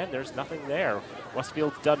 but again, there's nothing there.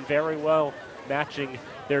 Westfield's done very well matching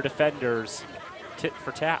their defenders tit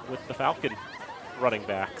for tat with the Falcon running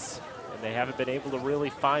backs, and they haven't been able to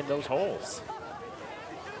really find those holes.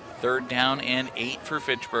 3rd down and 8 for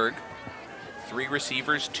Fitchburg. 3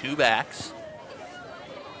 receivers, 2 backs.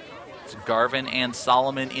 It's Garvin and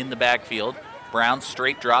Solomon in the backfield. Brown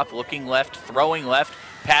straight drop, looking left, throwing left.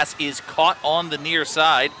 Pass is caught on the near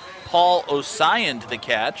side. Paul Osayand the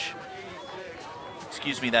catch.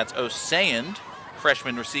 Excuse me, that's Osayand,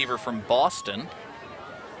 freshman receiver from Boston.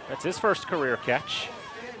 That's his first career catch.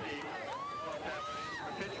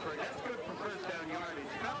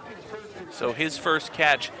 So his first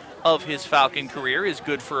catch of his Falcon career is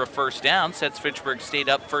good for a 1st down. Sets Fitchburg State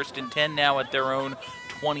up 1st and 10 now at their own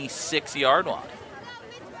 26-yard line.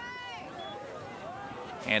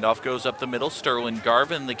 Handoff goes up the middle. Sterling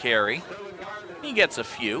Garvin the carry. He gets a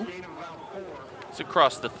few. It's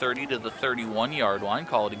across the 30 to the 31-yard line.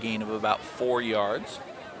 Call it a gain of about 4 yards.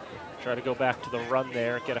 Try to go back to the run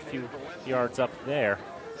there, get a few yards up there.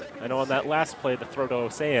 I know on that last play, the throw to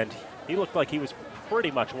Osayand, he looked like he was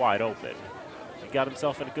pretty much wide open. He got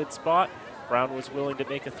himself in a good spot. Brown was willing to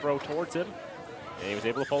make a throw towards him, and he was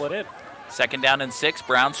able to pull it in. 2nd down and 6.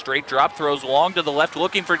 Brown straight drop, throws long to the left,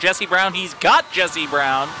 looking for Jesse Brown. He's got Jesse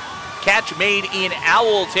Brown. Catch made in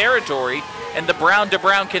Owl territory, and the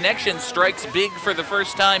Brown-to-Brown connection strikes big for the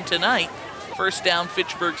first time tonight. 1st down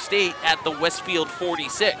Fitchburg State at the Westfield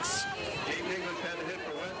 46.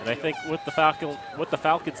 And I think with the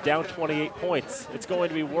Falcons down 28 points, it's going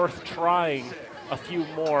to be worth trying a few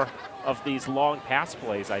more of these long pass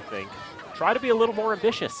plays, I think. Try to be a little more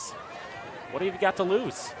ambitious. What have you got to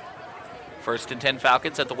lose? 1st and 10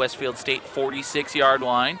 Falcons at the Westfield State 46-yard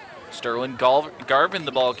line. Sterling Garvin,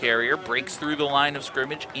 the ball carrier, breaks through the line of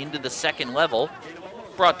scrimmage into the 2nd level.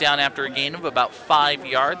 Brought down after a gain of about 5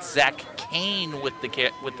 yards. Zach Kane with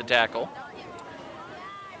the tackle.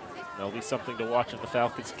 That'll be something to watch if the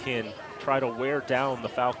Falcons can try to wear down the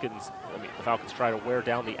Falcons. The Falcons try to wear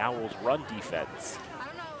down the Owls' run defense.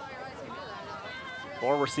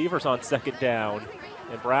 4 receivers on 2nd down.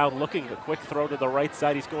 And Brown looking, a quick throw to the right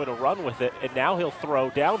side. He's going to run with it, and now he'll throw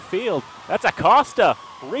downfield. That's Acosta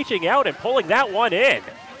reaching out and pulling that one in.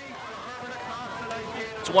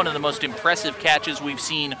 It's one of the most impressive catches we've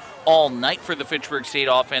seen all night for the Fitchburg State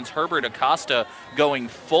offense. Herbert Acosta going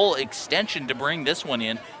full extension to bring this one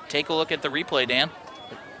in. Take a look at the replay, Dan.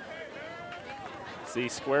 See,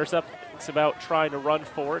 squares up, thinks about trying to run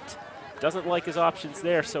for it. Doesn't like his options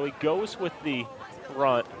there, so he goes with the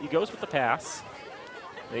run. He goes with the pass.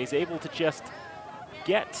 And he's able to just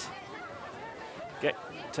get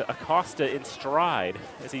to Acosta in stride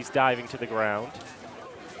as he's diving to the ground.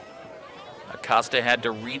 Acosta had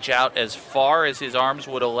to reach out as far as his arms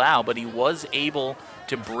would allow, but he was able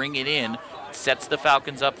to bring it in. Sets the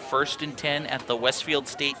Falcons up 1st and 10 at the Westfield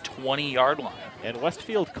State 20-yard line. And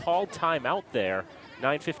Westfield called timeout there.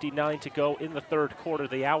 9:59 to go in the 3rd quarter.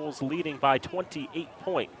 The Owls leading by 28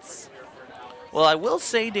 points. Well, I will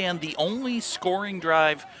say, Dan, the only scoring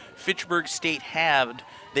drive Fitchburg State had,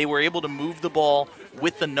 they were able to move the ball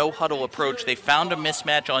with the no-huddle approach. They found a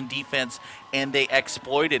mismatch on defense, and they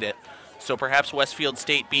exploited it. So perhaps Westfield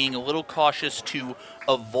State being a little cautious to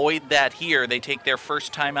avoid that here. They take their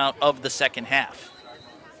first timeout of the 2nd half.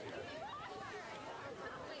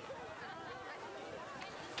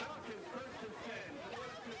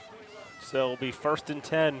 So it'll be 1st and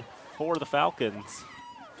 10 for the Falcons.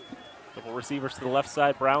 Couple receivers to the left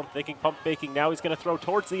side. Brown thinking pump faking. Now he's going to throw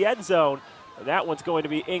towards the end zone. And that one's going to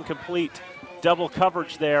be incomplete. Double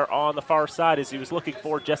coverage there on the far side as he was looking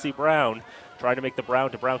for Jesse Brown. Trying to make the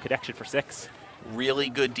Brown-to-Brown connection for 6. Really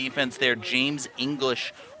good defense there. James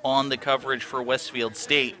English on the coverage for Westfield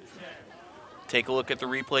State. Take a look at the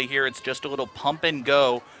replay here. It's just a little pump and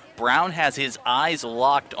go. Brown has his eyes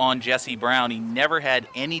locked on Jesse Brown. He never had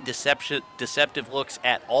any deceptive looks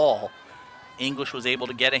at all. English was able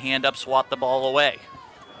to get a hand up, swat the ball away.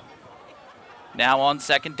 Now on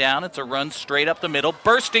 2nd down, it's a run straight up the middle,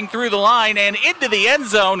 bursting through the line and into the end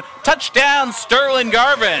zone. Touchdown, Sterling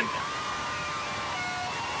Garvin.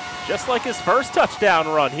 Just like his first touchdown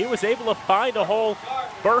run, he was able to find a hole,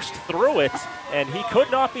 burst through it, and he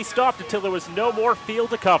could not be stopped until there was no more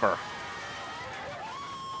field to cover.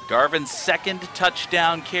 Garvin's 2nd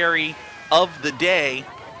touchdown carry of the day.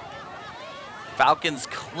 Falcons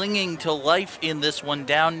clinging to life in this one,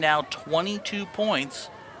 down now 22 points,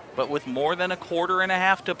 but with more than a quarter and a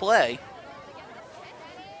half to play.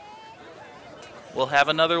 We'll have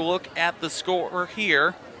another look at the score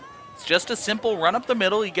here. It's just a simple run up the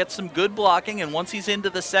middle. He gets some good blocking, and once he's into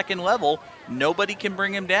the second level, nobody can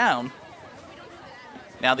bring him down.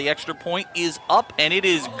 Now the extra point is up, and it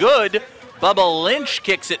is good. Bubba Lynch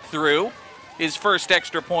kicks it through. His first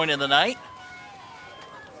extra point of the night.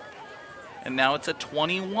 And now it's a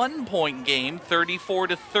 21-point game,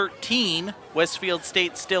 34-13. Westfield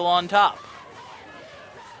State still on top.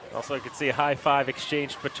 Also, you can see a high-five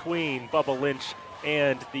exchange between Bubba Lynch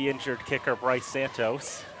and the injured kicker, Bryce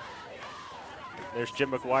Santos. There's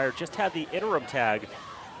Jim McGuire. Just had the interim tag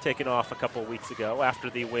taken off a couple weeks ago after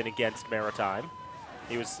the win against Maritime.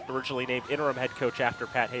 He was originally named interim head coach after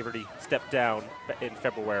Pat Haverty stepped down in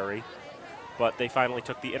February. But they finally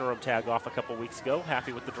took the interim tag off a couple weeks ago.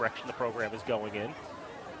 Happy with the direction the program is going in.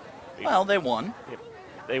 Well, they won.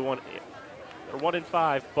 They won. They're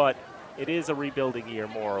 1-5, but it is a rebuilding year,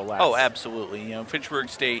 more or less. Oh, absolutely. You know, Fitchburg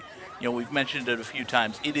State, you know, we've mentioned it a few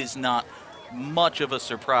times. It is not much of a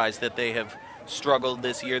surprise that they have struggled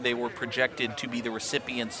this year. They were projected to be the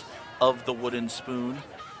recipients of the wooden spoon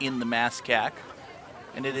in the MASCAC.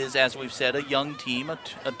 And it is, as we've said, a young team,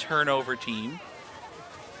 a turnover team.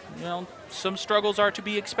 You know, some struggles are to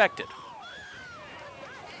be expected.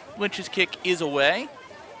 Lynch's kick is away.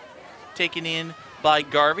 Taken in by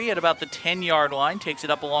Garvey at about the 10-yard line. Takes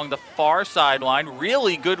it up along the far sideline.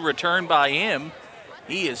 Really good return by him.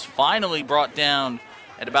 He is finally brought down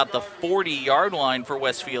at about the 40-yard line for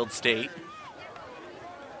Westfield State.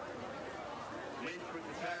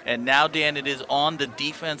 And now, Dan, it is on the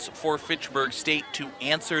defense for Fitchburg State to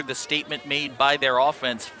answer the statement made by their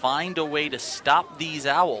offense. Find a way to stop these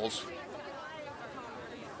Owls.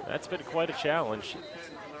 That's been quite a challenge.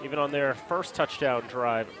 Even on their first touchdown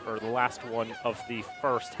drive, or the last one of the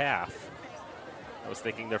first half. I was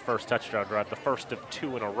thinking their first touchdown drive, the first of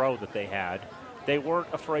two in a row that they had. They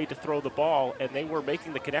weren't afraid to throw the ball, and they were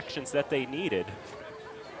making the connections that they needed.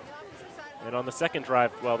 And on the second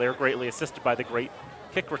drive, well, they were greatly assisted by the great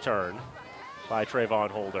kick return by Trayvon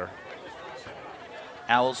Holder.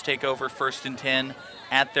 Owls take over 1st and 10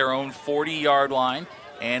 at their own 40-yard line,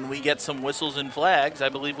 and we get some whistles and flags. I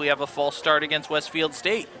believe we have a false start against Westfield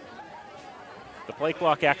State. The play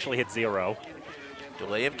clock actually hit 0.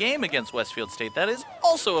 Delay of game against Westfield State. That is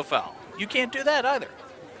also a foul. You can't do that either.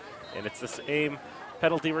 And it's the same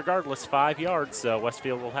penalty regardless, 5 yards, so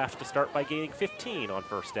Westfield will have to start by gaining 15 on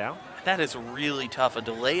first down. That is really tough. A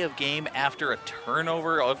delay of game after a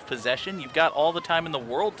turnover of possession. You've got all the time in the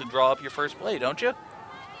world to draw up your first play, don't you?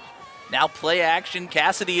 Now play action.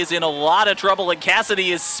 Cassidy is in a lot of trouble, and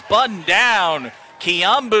Cassidy is spun down.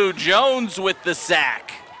 Kiambu Jones with the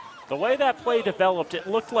sack. The way that play developed, it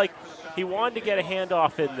looked like he wanted to get a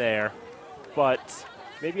handoff in there, but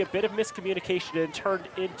maybe a bit of miscommunication and turned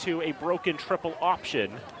into a broken triple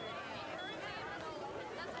option.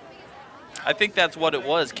 I think that's what it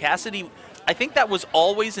was. Cassidy, I think that was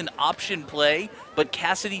always an option play, but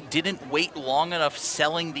Cassidy didn't wait long enough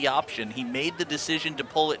selling the option. He made the decision to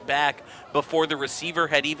pull it back before the receiver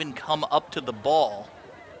had even come up to the ball.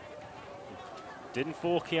 Didn't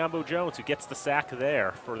fool Kiambu Jones, who gets the sack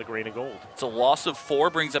there for the green and gold. It's a loss of 4,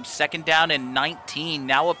 brings up 2nd down and 19.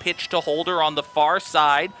 Now a pitch to Holder on the far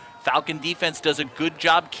side. Falcon defense does a good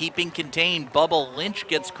job keeping contained. Bubba Lynch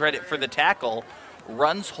gets credit for the tackle.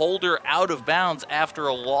 Runs Holder out of bounds after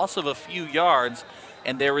a loss of a few yards,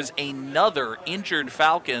 and there is another injured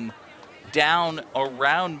Falcon down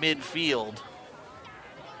around midfield.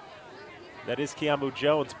 That is Kiambu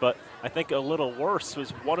Jones, but I think a little worse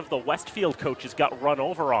was one of the Westfield coaches got run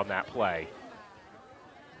over on that play.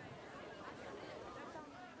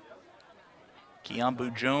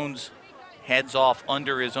 Kiambu Jones heads off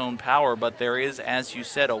under his own power, but there is, as you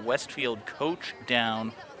said, a Westfield coach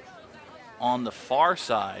down on the far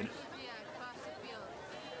side.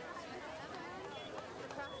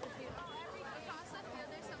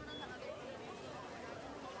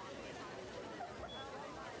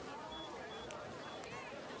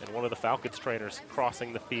 And one of the Falcons trainers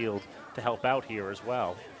crossing the field to help out here as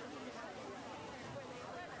well.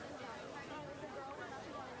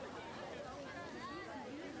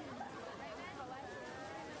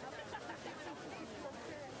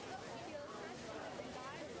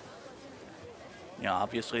 You know,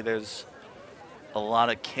 obviously there's a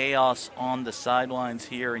lot of chaos on the sidelines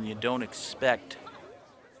here, and you don't expect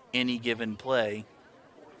any given play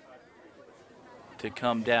to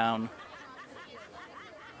come down,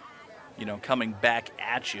 you know, coming back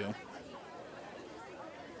at you.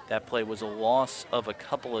 That play was a loss of a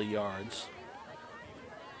couple of yards.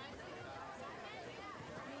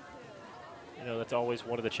 You know, that's always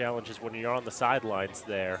one of the challenges when you're on the sidelines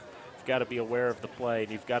there. You've got to be aware of the play,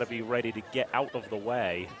 and you've got to be ready to get out of the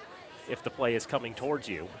way. if the play is coming towards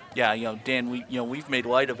you. Yeah, Dan, we've made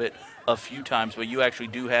light of it a few times, but you actually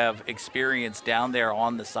do have experience down there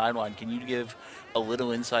on the sideline. Can you give a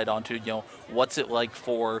little insight onto, what's it like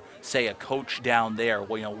for, say, a coach down there?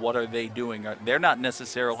 Well, what are they doing? They're not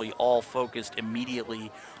necessarily all focused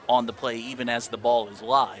immediately on the play, even as the ball is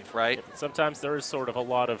live, right? Sometimes there is sort of a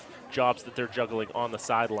lot of jobs that they're juggling on the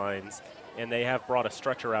sidelines, and they have brought a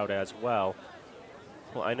stretcher out as well.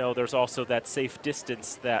 Well, I know there's also that safe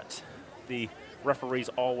distance that the referees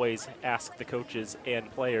always ask the coaches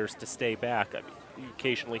and players to stay back. I mean, you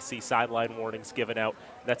occasionally see sideline warnings given out.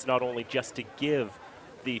 That's not only just to give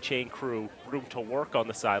the chain crew room to work on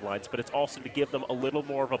the sidelines, but it's also to give them a little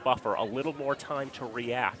more of a buffer, a little more time to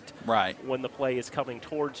react when the play is coming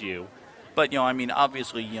towards you. But,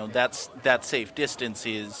 obviously, that safe distance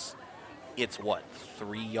it's what,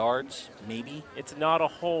 3 yards, maybe? It's not a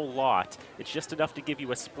whole lot. It's just enough to give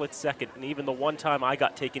you a split second. And even the one time I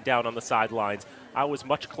got taken down on the sidelines, I was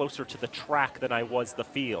much closer to the track than I was the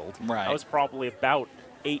field. Right. I was probably about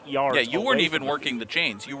 8 yards Yeah, you weren't away even from working the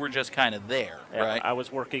chains. You were just kind of there, right? I was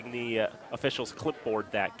working the official's clipboard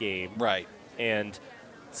that game. Right. And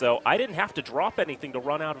so I didn't have to drop anything to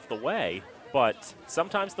run out of the way. But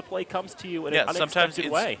sometimes the play comes to you in an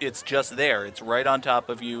unexpected way. It's just there. It's right on top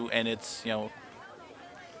of you, and it's,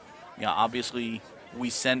 obviously we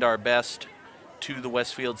send our best to the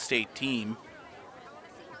Westfield State team.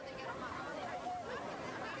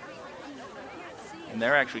 And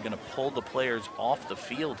they're actually going to pull the players off the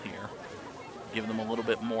field here, give them a little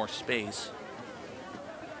bit more space.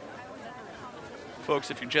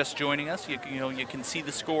 Folks, if you're just joining us, you can see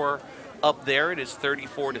the score up there. It is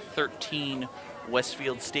 34-13,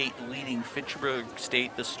 Westfield State leading Fitchburg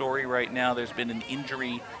State. The story right now, there's been an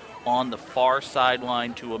injury on the far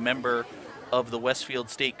sideline to a member of the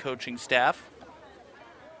Westfield State coaching staff.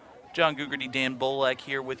 John Gugerty, Dan Bolak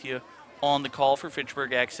here with you on the call for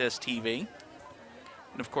Fitchburg Access TV.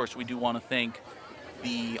 And of course, we do want to thank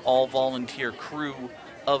the all-volunteer crew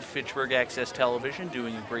of Fitchburg Access Television,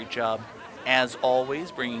 doing a great job as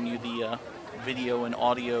always, bringing you the video and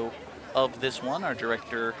audio of this one. Our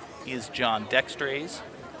director is John Dextrays.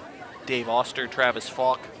 Dave Oster, Travis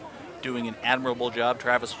Falk, doing an admirable job.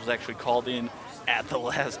 Travis was actually called in at the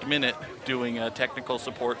last minute doing technical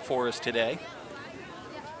support for us today.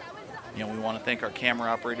 We want to thank our camera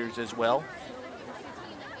operators as well.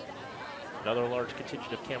 Another large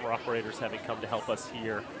contingent of camera operators having come to help us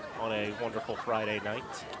here on a wonderful Friday night.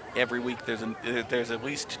 Every week there's at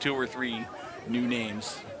least 2 or 3 new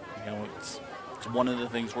names. It's one of the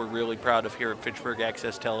things we're really proud of here at Fitchburg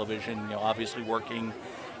Access Television, obviously working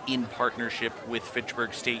in partnership with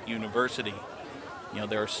Fitchburg State University.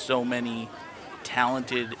 There are so many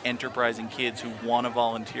talented, enterprising kids who want to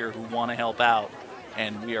volunteer, who want to help out,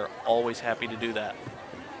 and we are always happy to do that.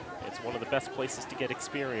 It's one of the best places to get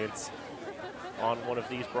experience on one of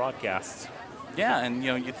these broadcasts. Yeah, and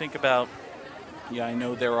you think about, I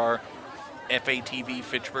know there are FATV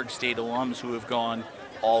Fitchburg State alums who have gone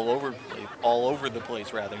all over the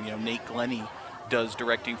place. Nate Glennie does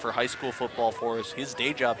directing for high school football for us. His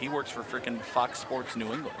day job, he works for frickin' Fox Sports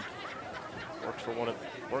New England. Works for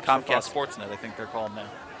Comcast Sportsnet, I think they're called now.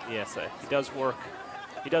 Yes, he does work.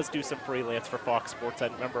 He does do some freelance for Fox Sports. I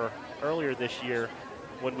remember earlier this year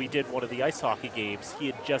when we did one of the ice hockey games, he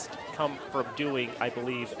had just come from doing, I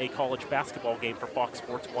believe, a college basketball game for Fox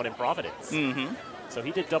Sports 1 in Providence. Mm-hmm. So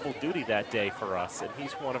he did double duty that day for us, and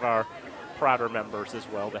he's one of our prouder members as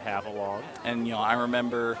well to have along. And, I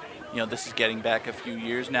remember, this is getting back a few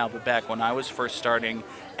years now, but back when I was first starting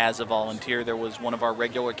as a volunteer, there was one of our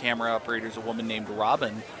regular camera operators, a woman named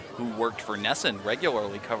Robin, who worked for Nesson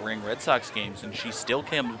regularly covering Red Sox games, and she still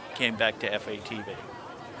came back to FATV.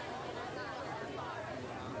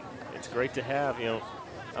 It's great to have,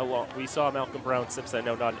 we saw Malcolm Brown Simpson, I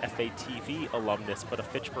know not an FATV alumnus, but a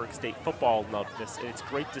Fitchburg State football alumnus. And it's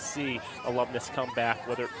great to see alumnus come back,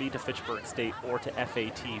 whether it be to Fitchburg State or to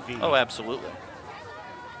FATV. Oh, absolutely.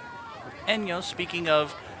 And, speaking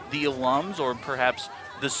of the alums, or perhaps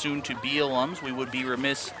the soon-to-be alums, we would be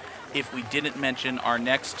remiss if we didn't mention our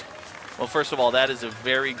next. Well, first of all, that is a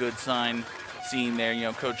very good sign, seeing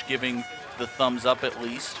there, Coach giving the thumbs up at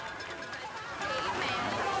least.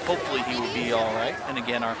 Hopefully he will be all right. And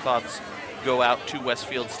again, our thoughts go out to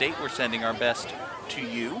Westfield State. We're sending our best to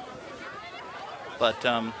you. But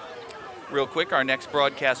real quick, our next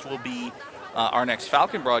broadcast will be, our next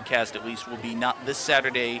Falcon broadcast at least, will be not this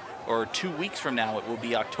Saturday or 2 weeks from now. It will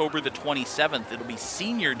be October the 27th. It'll be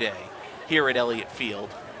Senior Day here at Elliott Field.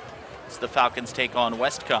 It's the Falcons take on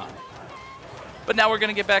Westcon. But now we're going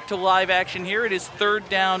to get back to live action here. It is 3rd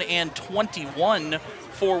down and 21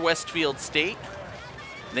 for Westfield State.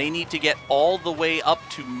 They need to get all the way up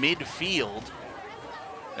to midfield.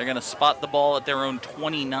 They're going to spot the ball at their own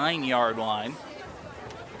 29-yard line.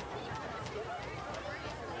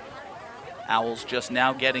 Owls just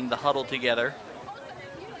now getting the huddle together.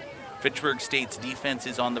 Fitchburg State's defense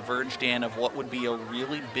is on the verge, Dan, of what would be a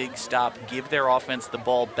really big stop, give their offense the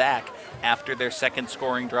ball back after their second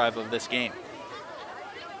scoring drive of this game.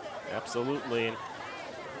 Absolutely.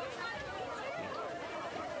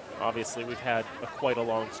 Obviously, we've had quite a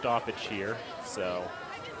long stoppage here, so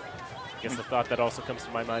I guess the thought that also comes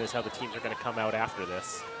to my mind is how the teams are going to come out after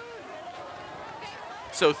this.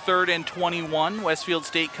 So 3rd and 21, Westfield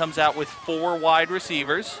State comes out with 4 wide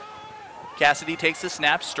receivers. Cassidy takes the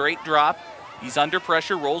snap, straight drop. He's under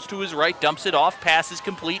pressure, rolls to his right, dumps it off, pass is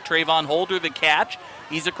complete. Trayvon Holder the catch.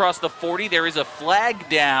 He's across the 40. There is a flag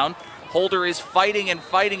down. Holder is fighting and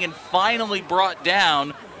finally brought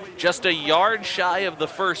down just a yard shy of the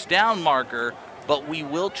first down marker, but we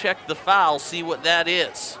will check the foul, see what that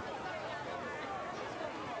is.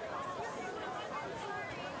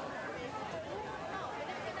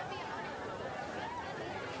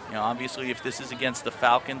 You know, obviously, if this is against the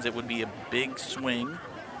Falcons, it would be a big swing.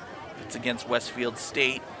 If it's against Westfield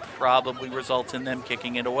State, probably results in them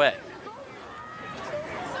kicking it away.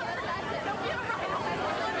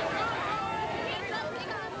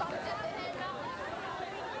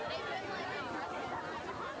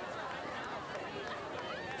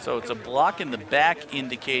 So it's a block in the back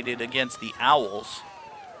indicated against the Owls.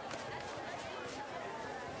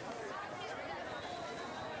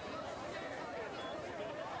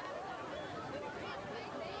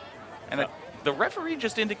 And the referee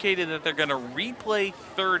just indicated that they're going to replay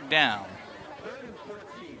 3rd down,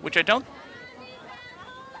 which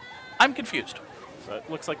I'm confused. So it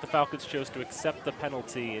looks like the Falcons chose to accept the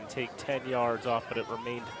penalty and take 10 yards off, but it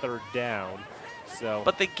remained 3rd down. So,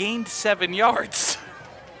 but they gained 7 yards.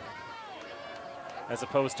 As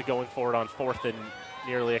opposed to going for it on 4th and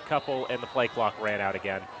nearly a couple, and the play clock ran out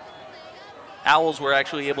again. Owls were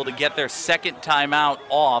actually able to get their second timeout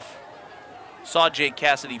off. Saw Jake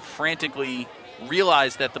Cassidy frantically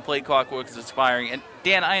realize that the play clock was expiring. And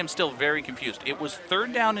Dan, I am still very confused. It was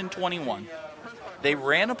 3rd down and 21. They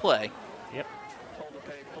ran a play. Yep.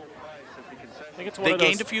 I think it's they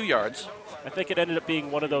gained a few yards. I think it ended up being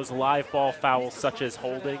one of those live ball fouls, such as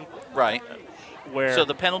holding. Right. Where so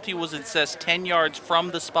the penalty was, it says, 10 yards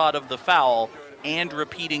from the spot of the foul and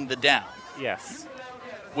repeating the down. Yes.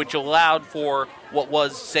 Which allowed for what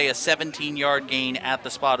was, say, a 17-yard gain at the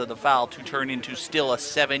spot of the foul to turn into still a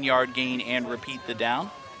 7-yard gain and repeat the down.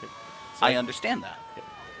 So I understand that.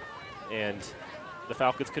 And the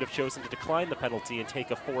Falcons could have chosen to decline the penalty and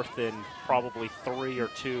take a 4th and probably 3 or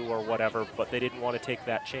 2 or whatever, but they didn't want to take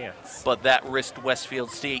that chance. But that risked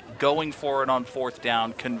Westfield State going for it on 4th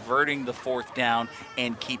down, converting the 4th down,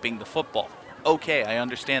 and keeping the football. Okay, I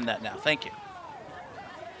understand that now. Thank you.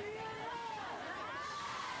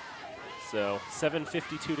 So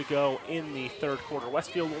 7:52 to go in the 3rd quarter.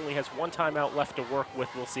 Westfield only has 1 timeout left to work with.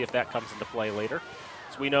 We'll see if that comes into play later.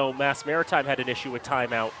 So we know Mass Maritime had an issue with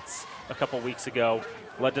timeouts a couple weeks ago,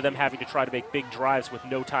 led to them having to try to make big drives with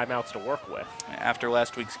no timeouts to work with. After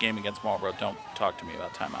last week's game against Marlboro, don't talk to me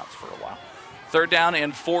about timeouts for a while. 3rd down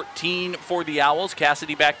and 14 for the Owls.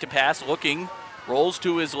 Cassidy back to pass, looking, rolls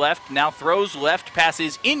to his left, now throws left, pass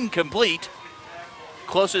is incomplete.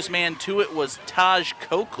 Closest man to it was Taj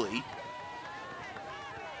Coakley.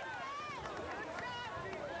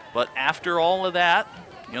 But after all of that,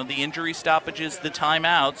 you know, the injury stoppages, the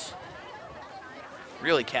timeouts,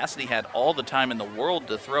 really Cassidy had all the time in the world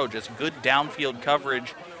to throw, just good downfield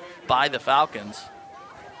coverage by the Falcons.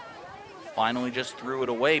 Finally just threw it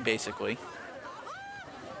away, basically.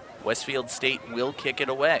 Westfield State will kick it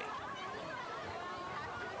away.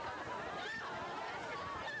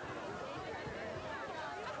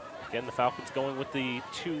 Again, the Falcons going with the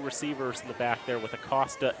 2 receivers in the back there with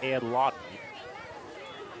Acosta and Lawton.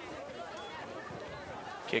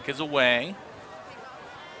 Kick is away.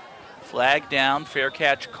 Flag down, fair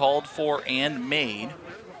catch called for and made.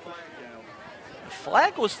 The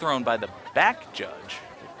flag was thrown by the back judge.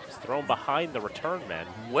 It was thrown behind the return men.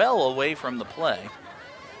 Well away from the play.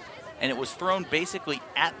 And it was thrown basically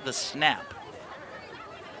at the snap.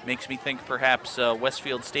 Makes me think perhaps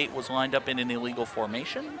Westfield State was lined up in an illegal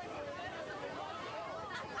formation.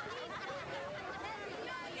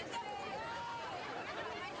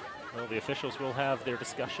 Well, the officials will have their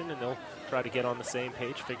discussion, and they'll try to get on the same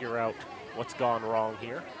page, figure out what's gone wrong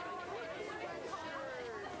here.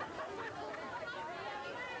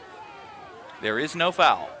 There is no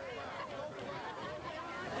foul.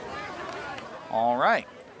 All right.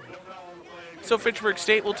 So Fitchburg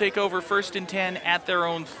State will take over 1st and 10 at their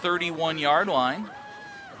own 31-yard line.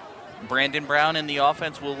 Brandon Brown and the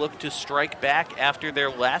offense will look to strike back after their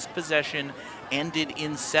last possession ended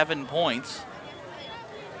in 7 points.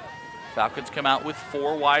 Falcons come out with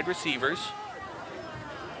 4 wide receivers.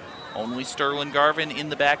 Only Sterling Garvin in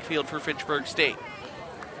the backfield for Fitchburg State.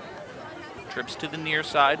 Trips to the near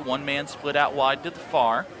side, 1 man split out wide to the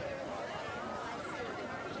far.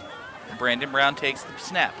 Brandon Brown takes the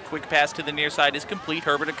snap. Quick pass to the near side is complete.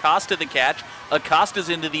 Herbert Acosta the catch. Acosta's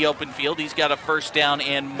into the open field. He's got a 1st down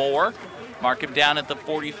and more. Mark him down at the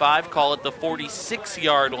 45, call it the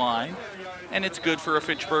 46-yard line, and it's good for a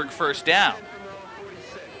Fitchburg 1st down.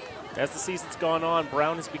 As the season's gone on,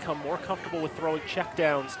 Brown has become more comfortable with throwing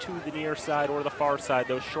checkdowns to the near side or the far side,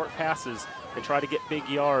 those short passes, and try to get big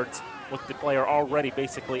yards with the player already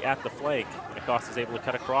basically at the flank. Acosta's able to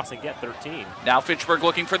cut across and get 13. Now Fitchburg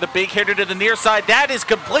looking for the big hitter to the near side. That is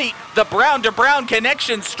complete. The Brown-to-Brown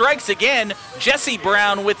connection strikes again. Jesse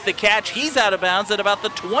Brown with the catch. He's out of bounds at about the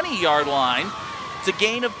 20-yard line. It's a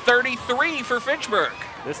gain of 33 for Fitchburg.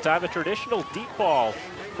 This time a traditional deep ball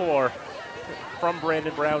from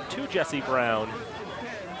Brandon Brown to Jesse Brown,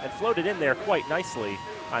 and floated in there quite nicely,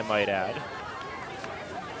 I might add.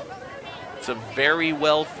 It's a very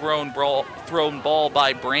well thrown ball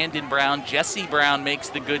by Brandon Brown. Jesse Brown makes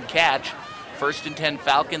the good catch. 1st and 10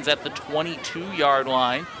 Falcons at the 22-yard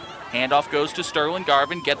line. Handoff goes to Sterling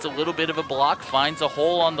Garvin, gets a little bit of a block, finds a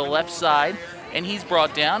hole on the left side, and he's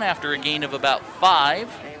brought down after a gain of about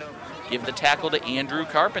 5. Give the tackle to Andrew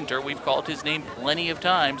Carpenter. We've called his name plenty of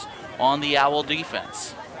times on the Owl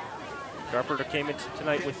defense. Carpenter came in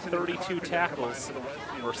tonight with 32 tackles,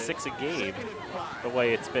 or 6 a game, the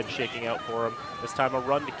way it's been shaking out for him. This time a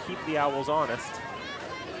run to keep the Owls honest.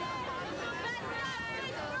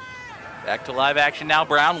 Back to live action now.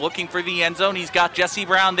 Brown looking for the end zone. He's got Jesse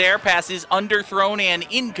Brown there. Pass is underthrown and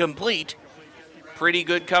incomplete. Pretty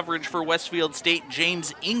good coverage for Westfield State.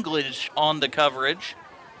 James English on the coverage.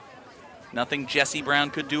 Nothing Jesse Brown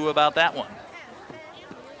could do about that one.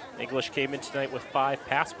 English came in tonight with 5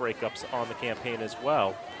 pass breakups on the campaign as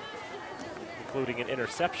well, including an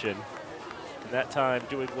interception. And that time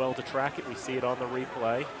doing well to track it. We see it on the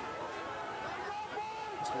replay.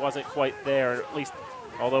 Just wasn't quite there, at least,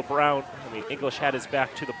 although English had his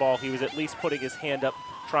back to the ball, he was at least putting his hand up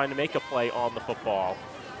trying to make a play on the football.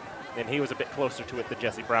 And he was a bit closer to it than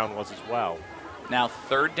Jesse Brown was as well. Now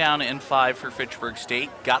 3rd down and 5 for Fitchburg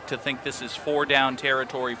State. Got to think this is 4-down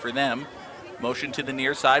territory for them. Motion to the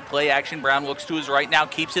near side, play action. Brown looks to his right now,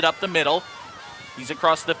 keeps it up the middle. He's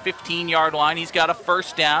across the 15-yard line. He's got a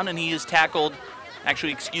 1st down, and he is tackled,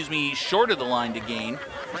 he's short of the line to gain.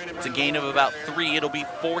 It's a gain of about 3. It'll be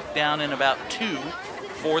 4th down and about 2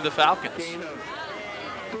 for the Falcons.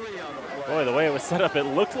 Boy, the way it was set up, it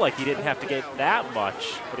looked like he didn't have to get that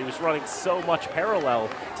much, but he was running so much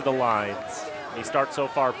parallel to the lines. And he starts so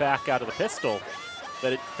far back out of the pistol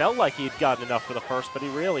that it felt like he'd gotten enough for the 1st, but he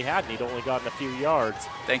really hadn't. He'd only gotten a few yards.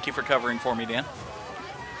 Thank you for covering for me, Dan.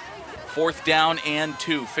 4th down and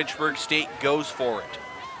 2. Fitchburg State goes for it.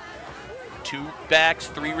 2 backs,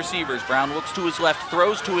 3 receivers. Brown looks to his left,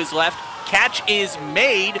 throws to his left. Catch is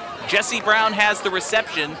made. Jesse Brown has the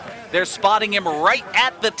reception. They're spotting him right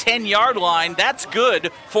at the 10-yard line. That's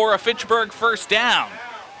good for a Fitchburg 1st down.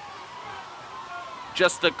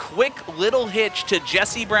 Just a quick little hitch to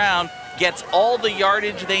Jesse Brown gets all the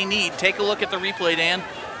yardage they need. Take a look at the replay, Dan.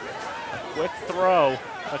 Quick throw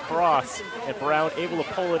across, and Brown able to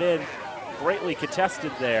pull it in. Greatly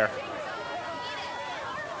contested there.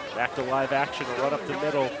 Back to live action, a run up the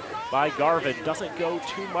middle by Garvin. Doesn't go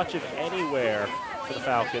too much of anywhere for the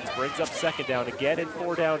Falcons. Brings up 2nd down, again in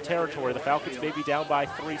 4-down territory. The Falcons may be down by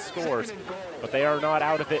 3 scores, but they are not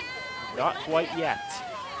out of it, not quite yet.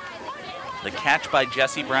 The catch by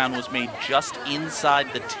Jesse Brown was made just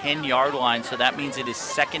inside the 10-yard line, so that means it is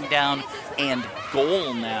 2nd down and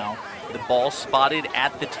goal now. The ball spotted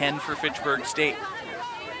at the 10 for Fitchburg State.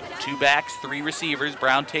 2 backs, 3 receivers.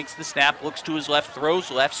 Brown takes the snap, looks to his left, throws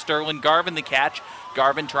left. Sterling Garvin the catch.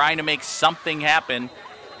 Garvin trying to make something happen.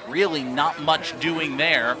 Really not much doing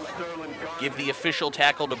there. Give the official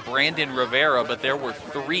tackle to Brandon Rivera, but there were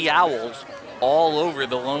 3 Owls all over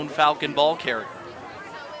the lone Falcon ball carrier.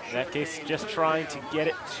 In that case, just trying to get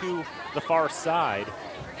it to the far side.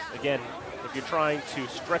 Again, if you're trying to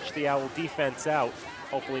stretch the Owl defense out,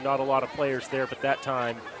 hopefully not a lot of players there, but that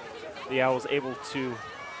time the Owls able to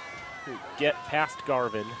get past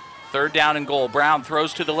Garvin. 3rd down and goal. Brown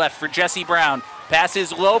throws to the left for Jesse Brown. Pass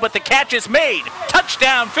is low, but the catch is made.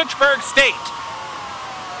 Touchdown, Fitchburg State.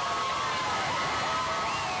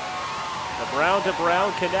 The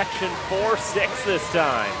Brown-to-Brown connection, 4-6 this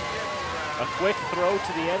time. A quick throw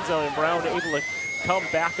to the end zone, and Brown able to come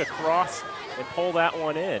back across and pull that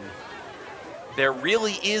one in. There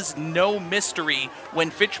really is no mystery when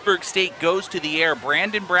Fitchburg State goes to the air.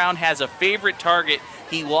 Brandon Brown has a favorite target.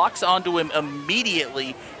 He locks onto him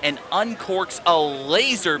immediately and uncorks a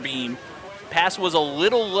laser beam. Pass was a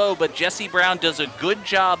little low, but Jesse Brown does a good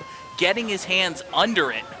job getting his hands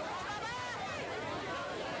under it.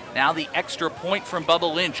 Now the extra point from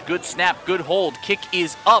Bubba Lynch. Good snap, good hold. Kick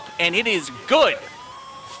is up, and it is good.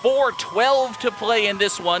 4:12 to play in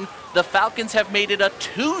this one. The Falcons have made it a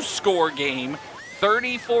 2-score game.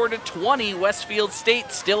 34-20, Westfield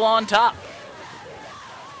State still on top.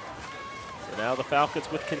 So now the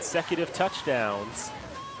Falcons with consecutive touchdowns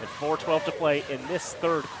and 4:12 to play in this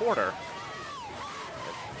third quarter.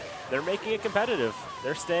 They're making it competitive.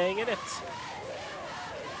 They're staying in it.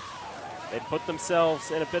 They put themselves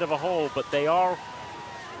in a bit of a hole, but they are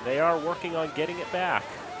working on getting it back.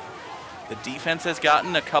 The defense has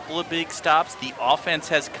gotten a couple of big stops. The offense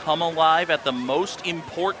has come alive at the most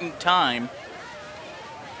important time.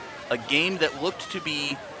 A game that looked to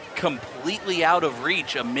be completely out of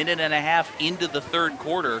reach a minute and a half into the third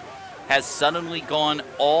quarter has suddenly gone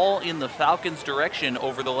all in the Falcons' direction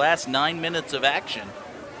over the last 9 minutes of action.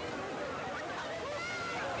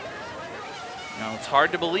 Now, it's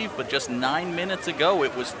hard to believe, but just 9 minutes ago,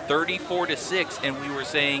 it was 34-6, and we were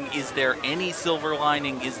saying, is there any silver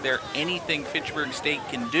lining? Is there anything Fitchburg State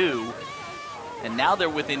can do? And now they're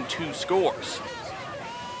within 2 scores.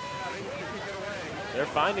 They're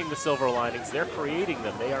finding the silver linings. They're creating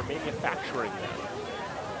them. They are manufacturing them.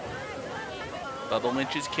 Bubba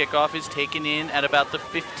Lynch's kickoff is taken in at about the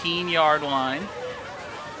 15-yard line.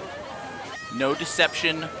 No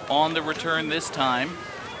deception on the return this time.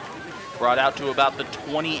 Brought out to about the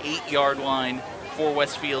 28-yard line for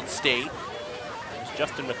Westfield State. It was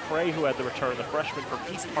Justin McCray who had the return, the freshman from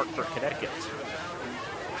East Hartford, Connecticut.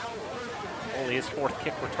 Only his 4th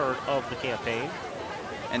kick return of the campaign.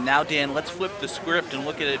 And now, Dan, let's flip the script and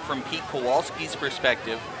look at it from Pete Kowalski's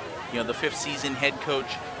perspective. You know, the 5th season head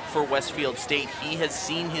coach for Westfield State. He has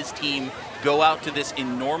seen his team go out to this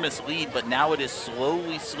enormous lead, but now it is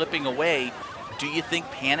slowly slipping away. Do you think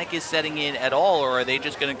panic is setting in at all, or are they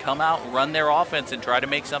just going to come out, run their offense, and try to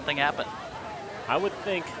make something happen? I would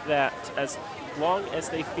think that as long as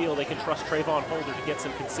they feel they can trust Trayvon Holder to get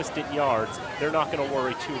some consistent yards, they're not going to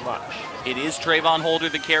worry too much. It is Trayvon Holder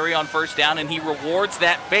the carry on first down, and he rewards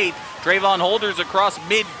that faith. Trayvon Holder's across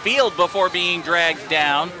midfield before being dragged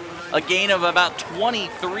down. A gain of about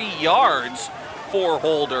 23 yards for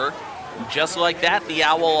Holder. Just like that, the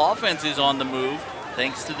Owl offense is on the move,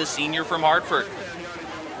 thanks to the senior from Hartford.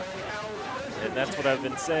 And that's what I've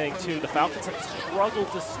been saying, too. The Falcons have struggled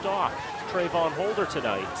to stop Trayvon Holder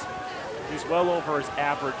tonight. He's well over his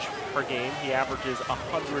average per game. He averages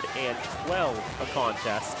 112 a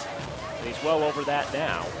contest, and he's well over that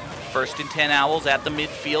now. 1st and 10 Owls at the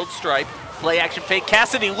midfield stripe. Play action fake.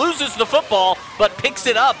 Cassidy loses the football, but picks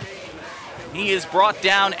it up. He is brought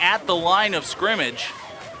down at the line of scrimmage.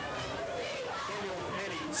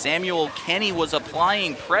 Samuel Kenny was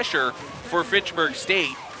applying pressure for Fitchburg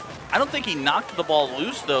State. I don't think he knocked the ball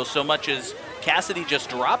loose, though, so much as Cassidy just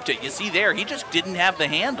dropped it. You see there, he just didn't have the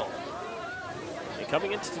handle. And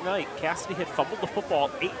coming into tonight, Cassidy had fumbled the football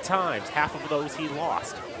 8 times, half of those he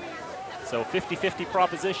lost. So 50-50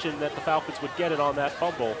 proposition that the Falcons would get it on that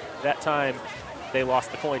fumble. That time, they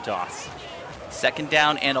lost the coin toss. 2nd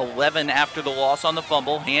down and 11 after the loss on the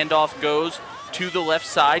fumble. Handoff goes to the left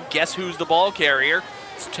side. Guess who's the ball carrier?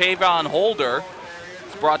 It's Trayvon Holder.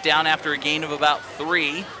 It's brought down after a gain of about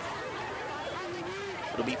 3.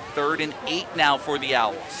 It'll be 3rd and 8 now for the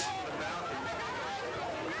Owls.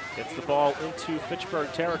 Gets the ball into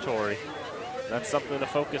Fitchburg territory. That's something to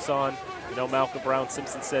focus on. You know, Malcolm Brown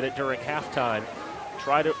Simpson said it during halftime.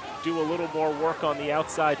 Try to do a little more work on the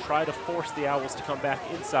outside. Try to force the Owls to come back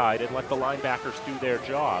inside and let the linebackers do their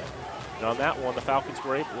job. And on that one, the Falcons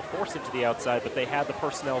were able to force him to the outside, but they had the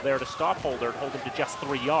personnel there to stop Holder and hold him to just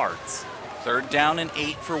 3 yards. 3rd down and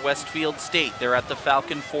 8 for Westfield State. They're at the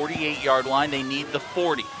Falcon 48-yard line. They need the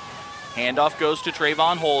 40. Handoff goes to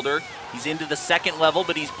Trayvon Holder. He's into the 2nd level,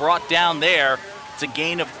 but he's brought down there. It's a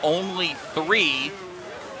gain of only 3.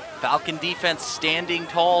 Falcon defense standing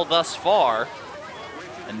tall thus far.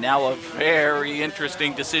 And now a very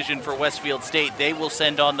interesting decision for Westfield State. They will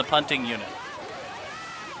send on the punting unit.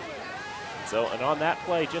 So, and on that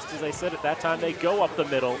play, just as I said at that time, they go up the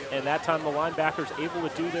middle, and that time the linebackers able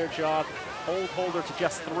to do their job, hold Holder to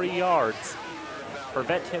just 3 yards,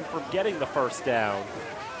 prevent him from getting the 1st down.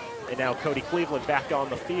 And now Cody Cleveland back on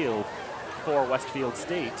the field for Westfield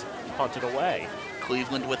State, punted away.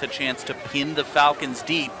 Cleveland with a chance to pin the Falcons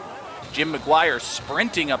deep. Jim McGuire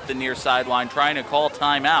sprinting up the near sideline trying to call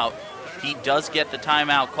timeout. He does get the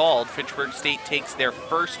timeout called. Fitchburg State takes their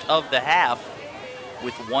first of the half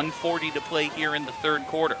with 1:40 to play here in the third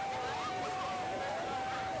quarter.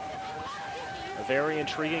 A very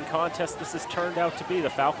intriguing contest this has turned out to be. The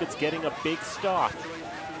Falcons getting a big stop.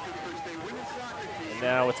 And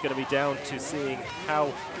now it's going to be down to seeing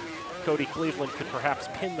how Cody Cleveland could perhaps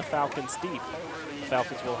pin the Falcons deep. The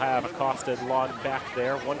Falcons will have Acosta and Lawton back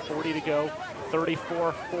there. 1:40 to go.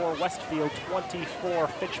 34 for Westfield, 24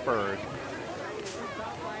 Fitchburg.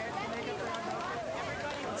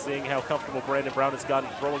 And seeing how comfortable Brandon Brown has gotten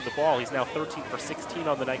throwing the ball, he's now 13 for 16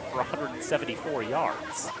 on the night for 174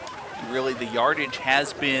 yards. Really, the yardage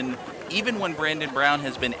has been, even when Brandon Brown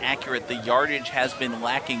has been accurate, the yardage has been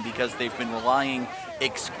lacking because they've been relying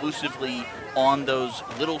exclusively on those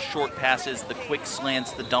little short passes, the quick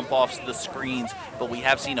slants, the dump offs, the screens. But we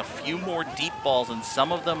have seen a few more deep balls, and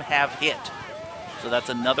some of them have hit. So that's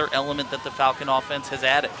another element that the Falcon offense has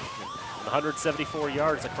added. 174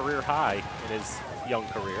 yards, a career high in his young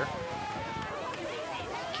career.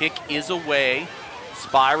 Kick is away.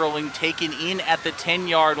 Spiraling, taken in at the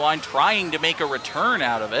 10-yard line, trying to make a return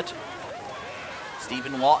out of it.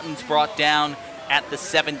 Stephen Lawton's brought down at the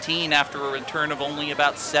 17 after a return of only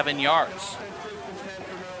about 7 yards.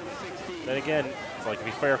 Then again, it's like if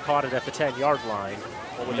he fair caught it at the 10-yard line,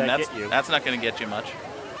 what would that get you? That's not going to get you much.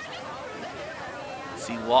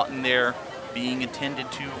 See Lawton there being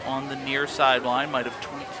attended to on the near sideline, might have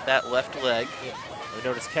tweaked that left leg. We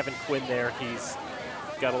notice Kevin Quinn there. He's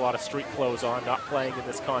got a lot of street clothes on, not playing in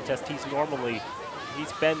this contest. He's been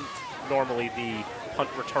normally the punt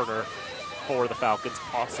returner for the Falcons,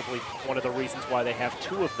 possibly one of the reasons why they have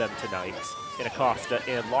two of them tonight in Acosta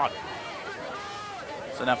and Lawton.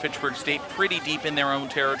 So now Fitchburg State pretty deep in their own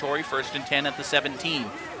territory, 1st and 10 at the 17.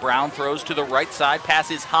 Brown throws to the right side,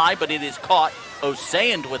 pass is high, but it is caught.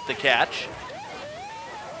 Osand with the catch.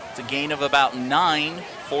 It's a gain of about 9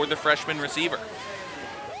 for the freshman receiver.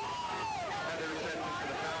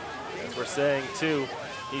 As we're saying, too,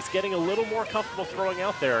 he's getting a little more comfortable throwing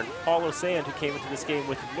out there. And Paul Osand, who came into this game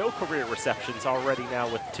with no career receptions, already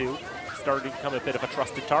now with 2, starting to become a bit of a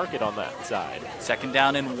trusted target on that side. 2nd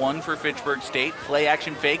down and 1 for Fitchburg State. Play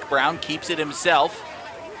action fake. Brown keeps it himself.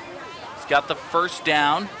 He's got the first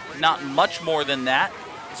down. Not much more than that.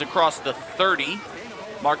 It's across the 30.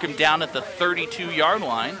 Mark him down at the 32-yard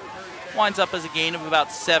line. Winds up as a gain of about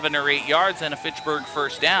 7 or 8 yards and a Fitchburg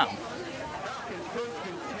first down.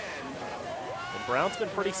 And Brown's been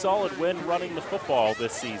pretty solid when running the football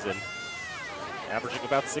this season. Averaging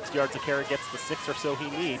about 6 yards a carry, gets the 6 or so he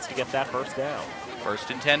needs to get that first down.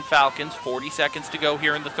 1st and 10 Falcons, 40 seconds to go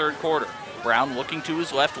here in the third quarter. Brown looking to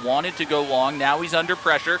his left, wanted to go long. Now he's under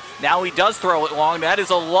pressure. Now he does throw it long. That is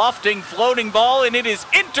a lofting, floating ball, and it is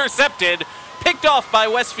intercepted. Picked off by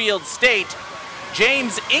Westfield State.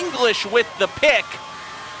 James English with the pick.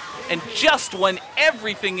 And just when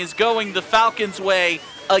everything is going the Falcons' way,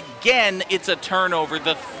 again, it's a turnover.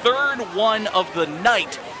 The third one of the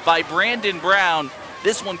night by Brandon Brown.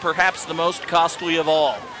 This one perhaps the most costly of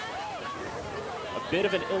all. A bit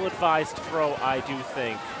of an ill-advised throw, I do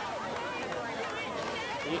think.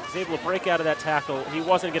 He was able to break out of that tackle. He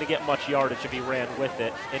wasn't going to get much yardage if he ran with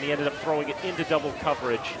it, and he ended up throwing it into double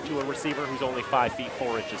coverage to a receiver who's only 5 feet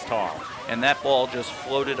 4 inches tall. And that ball just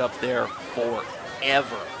floated up there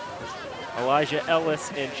forever. Elijah Ellis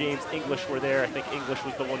and James English were there. I think English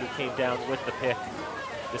was the one who came down with the pick.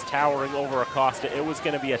 Just towering over Acosta. It was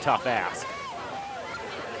going to be a tough ask.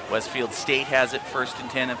 Westfield State has it 1st and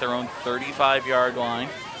 10 at their own 35-yard line.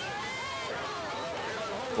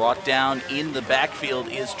 Brought down in the backfield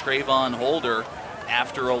is Trayvon Holder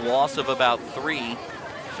after a loss of about 3.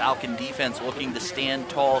 Falcon defense looking to stand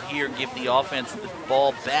tall here, give the offense the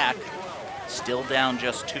ball back. Still down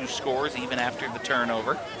just 2 scores even after the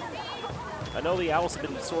turnover. I know the Owls have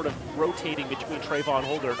been sort of rotating between Trayvon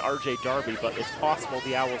Holder and R.J. Darby, but it's possible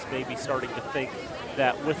the Owls may be starting to think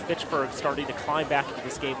that with Fitchburg starting to climb back into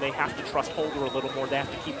this game, they have to trust Holder a little more. They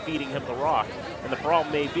have to keep feeding him the rock. And the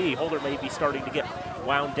problem may be Holder may be starting to get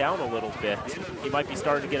wound down a little bit. He might be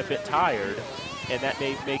starting to get a bit tired, and that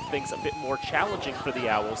may make things a bit more challenging for the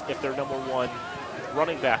Owls if their #1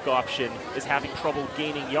 running back option is having trouble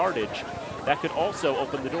gaining yardage. That could also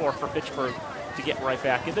open the door for Fitchburg to get right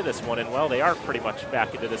back into this one. And, well, they are pretty much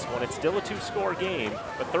back into this one. It's still a 2-score game,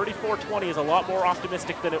 but 34-20 is a lot more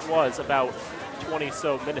optimistic than it was about 20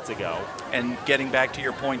 so minutes ago. And getting back to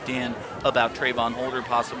your point, Dan, about Trayvon Holder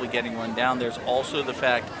possibly getting run down, there's also the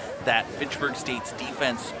fact that Fitchburg State's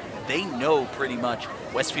defense, they know pretty much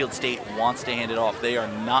Westfield State wants to hand it off. They are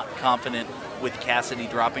not confident with Cassidy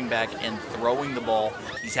dropping back and throwing the ball.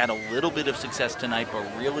 He's had a little bit of success tonight, but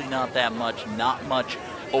really not that much, not much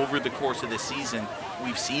over the course of the season.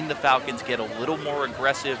 We've seen the Falcons get a little more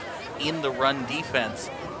aggressive in the run defense.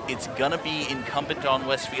 It's going to be incumbent on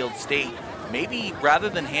Westfield State. Maybe rather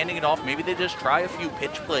than handing it off, maybe they just try a few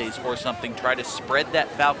pitch plays or something, try to spread that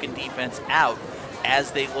Falcon defense out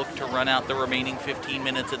as they look to run out the remaining 15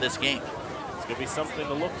 minutes of this game. It's going to be something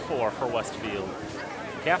to look for Westfield.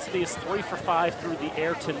 Cassidy is 3 for 5 through the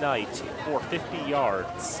air tonight for 50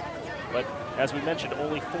 yards. But as we mentioned,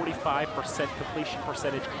 only 45% completion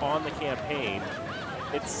percentage on the campaign.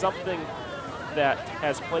 It's something that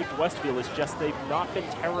has plagued Westfield, is just they've not been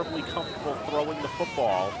terribly comfortable throwing the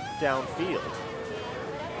football downfield.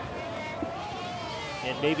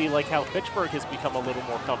 And maybe like how Fitchburg has become a little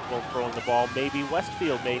more comfortable throwing the ball, maybe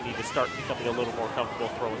Westfield may need to start becoming a little more comfortable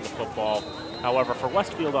throwing the football. However, for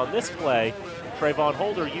Westfield on this play, Trayvon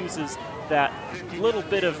Holder uses that little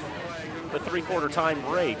bit of the three-quarter time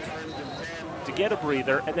break to get a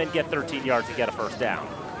breather and then get 13 yards and get a first down.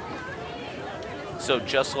 So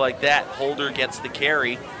just like that, Holder gets the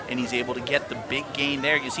carry, and he's able to get the big gain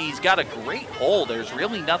there. You see, he's got a great hole. There's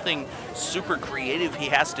really nothing super creative he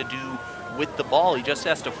has to do with the ball. He just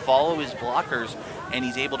has to follow his blockers, and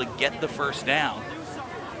he's able to get the first down.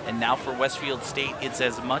 And now for Westfield State, it's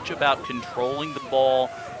as much about controlling the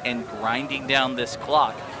ball and grinding down this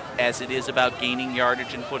clock as it is about gaining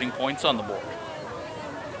yardage and putting points on the board.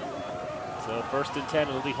 So 1st and 10,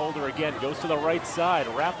 it'll be Holder again. Goes to the right side,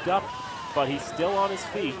 wrapped up, but he's still on his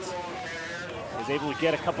feet. He's able to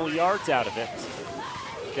get a couple of yards out of it.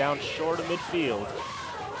 Down short of midfield.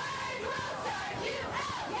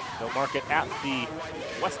 They'll mark it at the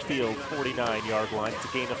Westfield 49-yard line. It's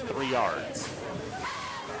a gain of 3 yards.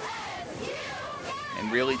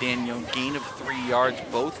 And really, Dan, gain of 3 yards,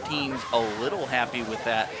 both teams a little happy with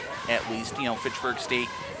that, at least. Fitchburg State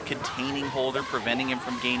containing Holder, preventing him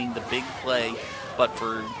from gaining the big play. But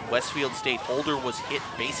for Westfield State, Holder was hit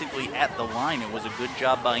basically at the line. It was a good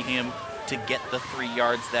job by him to get the 3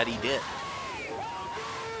 yards that he did.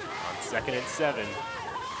 On 2nd and 7,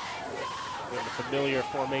 we have a familiar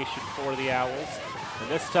formation for the Owls. And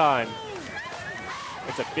this time,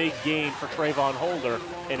 it's a big gain for Trayvon Holder,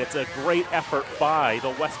 and it's a great effort by the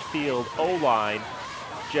Westfield O-line,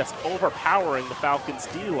 just overpowering the Falcons'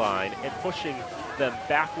 D-line and pushing them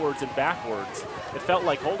backwards and backwards. It felt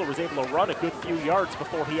like Holder was able to run a good few yards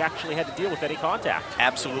before he actually had to deal with any contact.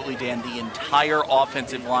 Absolutely, Dan. The entire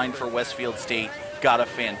offensive line for Westfield State got a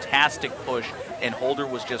fantastic push, and Holder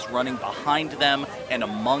was just running behind them and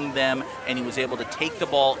among them, and he was able to take the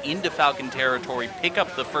ball into Falcon territory, pick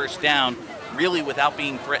up the first down, really without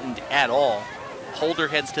being threatened at all. Holder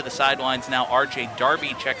heads to the sidelines now. R.J.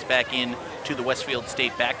 Darby checks back in to the Westfield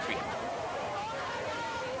State backfield.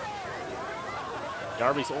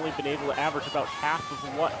 Darby's only been able to average about half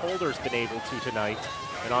of what Holder's been able to tonight.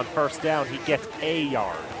 And on first down, he gets a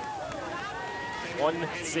yard. One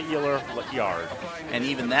singular yard. And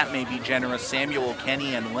even that may be generous. Samuel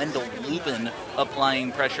Kenny and Wendell Lubin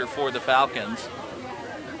applying pressure for the Falcons.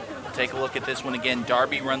 Take a look at this one again.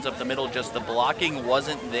 Darby runs up the middle. Just the blocking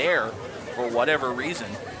wasn't there for whatever reason.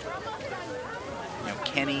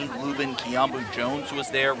 Kenny, Lubin, Kiambu Jones was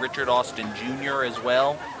there. Richard Austin Jr. as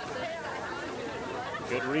well.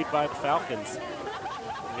 Good read by the Falcons.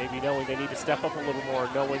 Maybe knowing they need to step up a little more,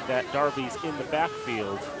 knowing that Darby's in the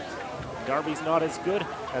backfield. Darby's not as good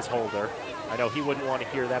as Holder. I know he wouldn't want to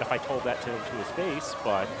hear that if I told that to him to his face,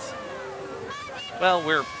 but... Well,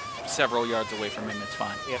 we're several yards away from him, it's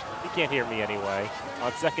fine. Yeah, he can't hear me anyway.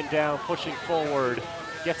 On 2nd down, pushing forward,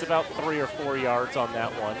 gets about 3 or 4 yards on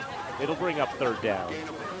that one. It'll bring up 3rd down.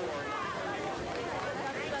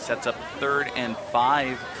 Sets up 3rd and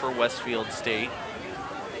 5 for Westfield State.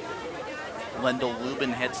 Wendell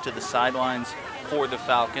Lubin heads to the sidelines for the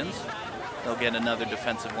Falcons. They'll get another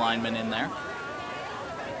defensive lineman in there.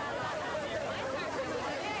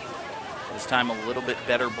 This time a little bit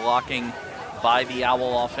better blocking by the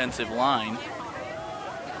Owl offensive line.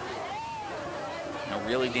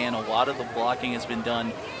 Really, Dan, a lot of the blocking has been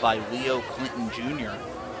done by Leo Clinton Jr.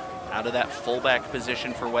 out of that fullback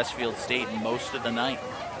position for Westfield State most of the night.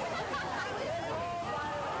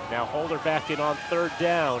 Now Holder back in on 3rd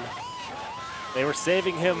down. They were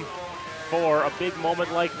saving him for a big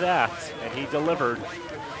moment like that, and he delivered.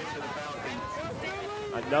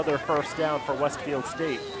 Another first down for Westfield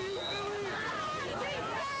State.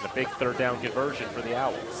 And a big 3rd down conversion for the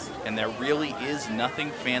Owls. And there really is nothing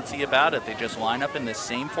fancy about it. They just line up in the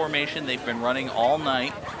same formation they've been running all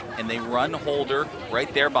night, and they run Holder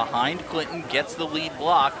right there behind Clinton, gets the lead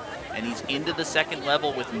block, and he's into the 2nd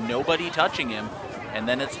level with nobody touching him. and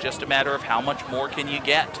then it's just a matter of how much more can you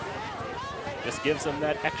get. Just gives them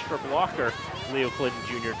that extra blocker, Leo Clinton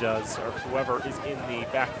Jr. does, or whoever is in the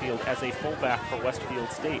backfield as a fullback for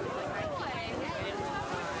Westfield State.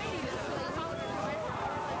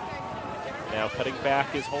 Now cutting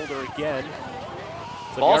back is Holder again.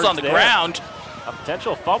 Ball's on the ground. A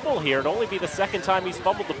potential fumble here. It'd only be the second time he's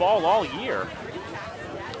fumbled the ball all year.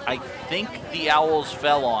 I think the Owls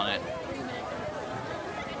fell on it.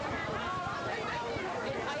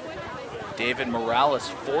 David Morales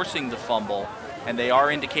forcing the fumble, and they are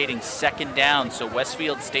indicating second down, so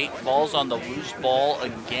Westfield State falls on the loose ball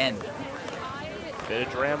again. Bit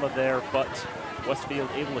of drama there, but Westfield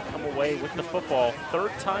able to come away with the football.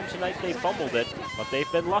 Third time tonight they fumbled it, but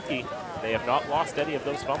they've been lucky. They have not lost any of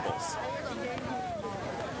those fumbles.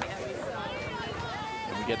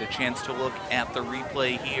 And we get a chance to look at the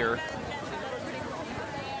replay here.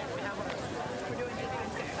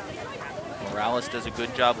 Morales does a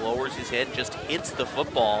good job, lowers his head, just hits the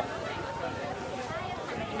football.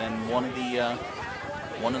 And then one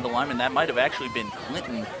of the linemen, that might have actually been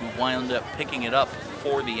Clinton, who wound up picking it up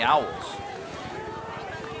for the Owls.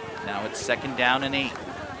 Now it's second down and 8.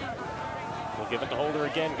 We'll give it to Holder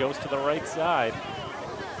again, goes to the right side.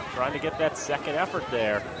 Trying to get that second effort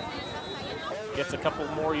there. Gets a couple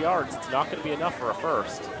more yards. It's not going to be enough for a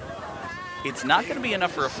first. It's not going to be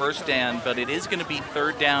enough for a first down, but it is going to be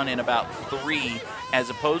third down in about 3, as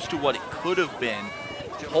opposed to what it could have been.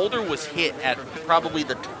 Holder was hit at probably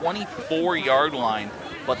the 24-yard line,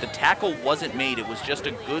 but the tackle wasn't made. It was just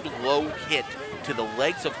a good low hit to the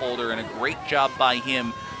legs of Holder, and a great job by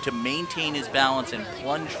him to maintain his balance and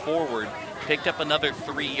plunge forward. Picked up another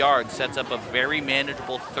 3 yards, sets up a very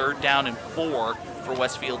manageable third down and 4 for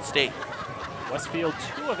Westfield State. Westfield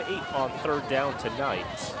 2 of 8 on third down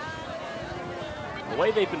tonight. The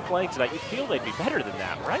way they've been playing tonight, you'd feel they'd be better than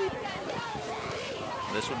that, right?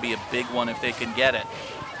 This would be a big one if they can get it.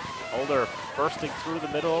 Holder bursting through the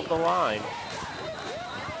middle of the line.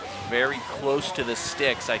 Very close to the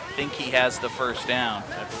sticks. I think he has the first down.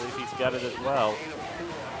 I believe he's got it as well.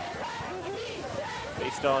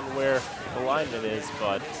 Based on where the lineman is,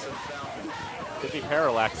 but could be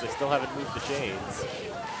parallax. They still haven't moved the chains.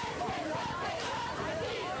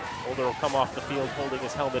 Holder will come off the field holding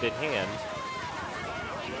his helmet in hand.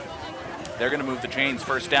 They're going to move the chains.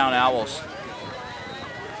 First down, Owls.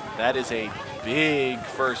 That is a big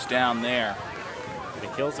first down there. And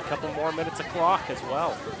it kills a couple more minutes of clock as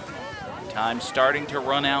well. Time starting to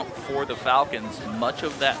run out for the Falcons. Much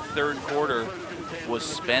of that third quarter was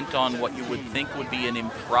spent on what you would think would be an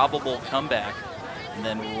improbable comeback. And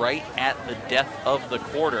then right at the death of the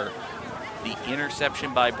quarter, the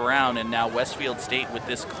interception by Brown, and now Westfield State with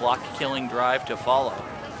this clock-killing drive to follow.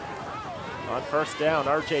 On first down,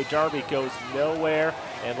 R.J. Darby goes nowhere,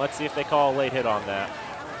 and let's see if they call a late hit on that.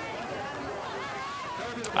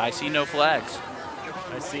 I see no flags.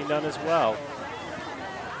 I see none as well.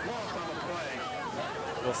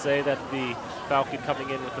 We'll say that the Falcon coming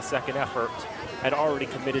in with the second effort had already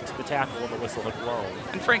committed to the tackle when the whistle had blown.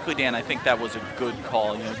 And frankly, Dan, I think that was a good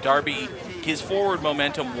call. You know, Darby, his forward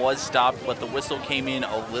momentum was stopped, but the whistle came in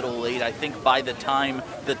a little late. I think by the time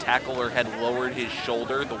the tackler had lowered his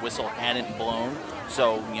shoulder, the whistle hadn't blown.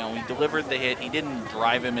 So, you know, he delivered the hit. He didn't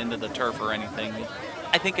drive him into the turf or anything.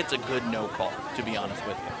 I think it's a good no call, to be honest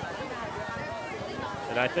with you.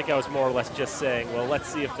 And I think I was more or less just saying, well, let's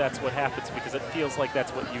see if that's what happens, because it feels like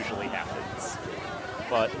that's what usually happens.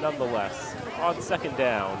 But nonetheless, on second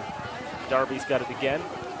down, Darby's got it again.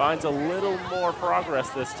 Finds a little more progress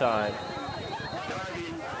this time.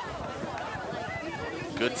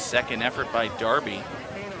 Good second effort by Darby.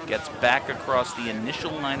 Gets back across the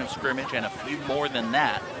initial line of scrimmage and a few more than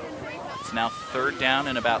that. It's now third down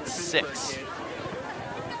and about 6.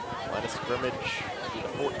 Line of scrimmage to the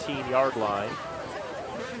 14-yard line.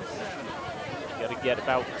 Got to get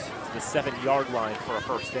about to the 7-yard line for a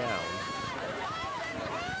first down.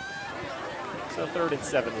 So 3rd and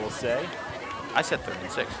 7, we'll say. I said 3rd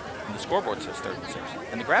and 6, and the scoreboard says 3rd and 6,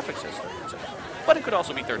 and the graphic says 3rd and 6. But it could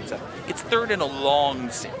also be 3rd and 7. It's 3rd and a long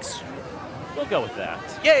 6. We'll go with that.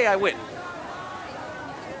 Yay, I win.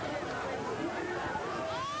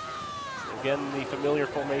 Again, the familiar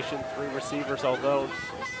formation, 3 receivers, although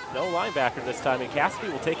no linebacker this time, and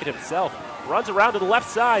Cassidy will take it himself. Runs around to the left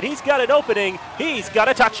side. He's got an opening. He's got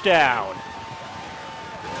a touchdown.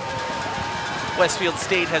 Westfield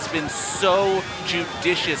State has been so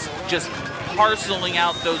judicious, just parceling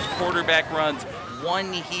out those quarterback runs,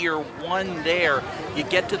 one here, one there. You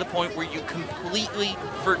get to the point where you completely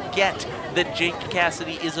forget that Jake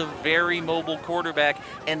Cassidy is a very mobile quarterback.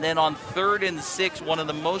 And then on 3rd and 6, one of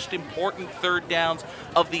the most important third downs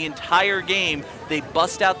of the entire game, they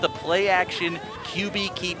bust out the play action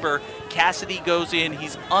QB keeper. Cassidy goes in.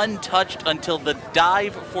 He's untouched until the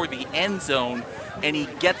dive for the end zone, and he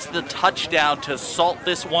gets the touchdown to salt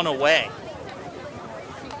this one away.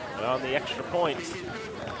 And on the extra point,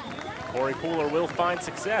 Corey Pooler will find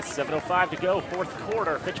success. 7:05 to go, 4th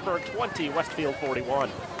quarter. Fitchburg 20, Westfield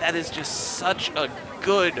 41. That is just such a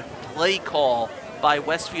good play call by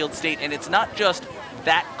Westfield State, and it's not just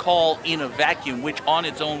that call in a vacuum, which on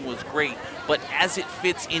its own was great, but as it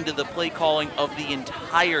fits into the play calling of the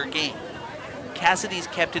entire game. Cassidy's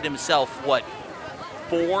kept it himself, what,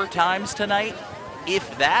 4 times tonight,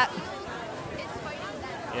 if that?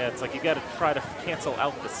 Yeah, it's like you got to try to cancel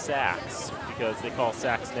out the sacks because they call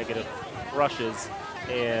sacks negative rushes.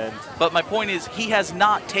 But my point is, he has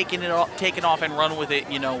not taken off and run with it,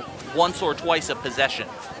 once or twice a possession,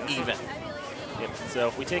 even. Yep. So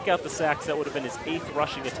if we take out the sacks, that would have been his 8th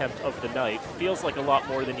rushing attempt of the night. Feels like a lot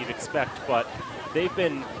more than you'd expect, but they've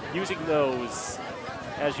been using those,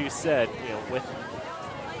 as you said, with,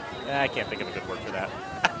 I can't think of a good word for that.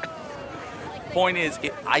 Point is,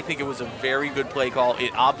 I think it was a very good play call.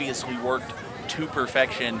 It obviously worked to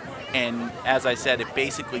perfection, and as I said, it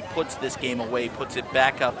basically puts this game away, puts it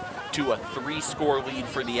back up to a 3-score lead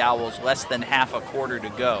for the Owls, less than half a quarter to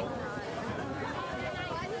go.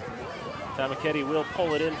 Tamaketti will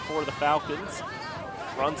pull it in for the Falcons.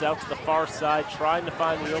 Runs out to the far side, trying to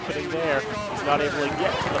find the opening there. He's not able to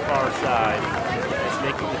get to the far side. As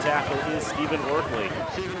making the tackle is Stephen Wortley.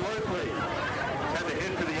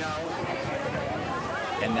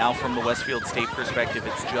 And now from the Westfield State perspective,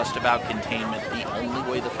 it's just about containment. The only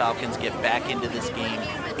way the Falcons get back into this game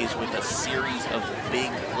is with a series of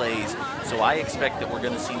big plays. So I expect that we're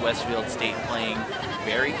going to see Westfield State playing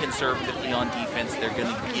very conservatively on defense. They're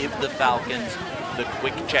going to give the Falcons the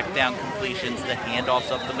quick check down completions, the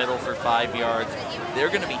handoffs up the middle for 5 yards. They're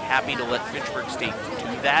going to be happy to let Fitchburg State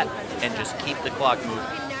do that and just keep the clock moving.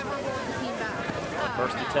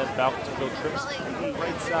 First and 10, Falcons will go trips to the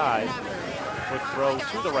right side. Quick throw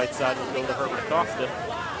to the right side will go to Herman Acosta.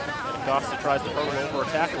 And Acosta tries to hurdle over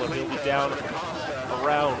a tackler. He'll be down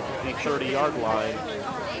around the 30-yard line.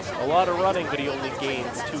 A lot of running, but he only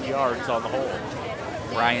gains 2 yards on the whole.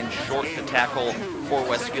 Ryan Short, the tackle for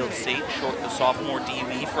Westfield State. Short, the sophomore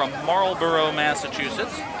DB from Marlborough,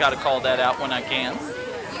 Massachusetts. Got to call that out when I can.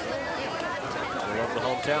 I love the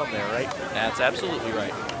hometown there, right? That's absolutely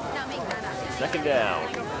right. 2nd down.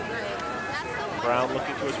 Brown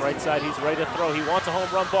looking to his right side. He's ready to throw. He wants a home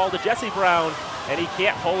run ball to Jesse Brown, and he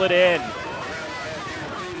can't pull it in.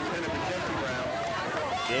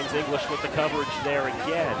 James English with the coverage there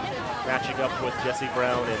again, matching up with Jesse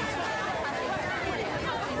Brown, and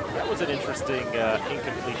that was an interesting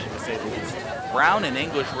incompletion to say the least. Brown and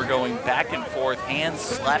English were going back and forth, hands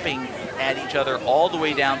slapping at each other all the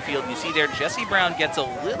way downfield. You see there, Jesse Brown gets a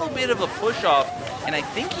little bit of a push-off, and I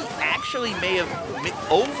think he actually may have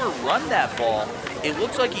overrun that ball. It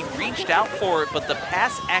looks like he reached out for it, but the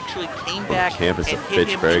pass actually came back campus and of hit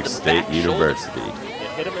him in Fitchburg the State back University.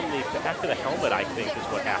 It hit him in the back of the helmet, I think, is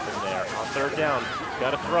what happened there. On 3rd down,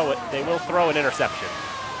 got to throw it. They will throw an interception.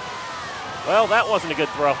 Well, that wasn't a good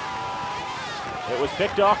throw. It was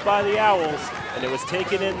picked off by the Owls, and it was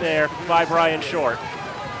taken in there by Brian Short.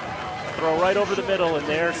 Throw right over the middle, and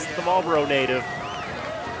there's the Marlborough native.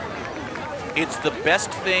 It's the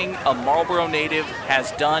best thing a Marlborough native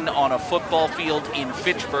has done on a football field in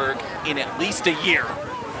Fitchburg in at least a year.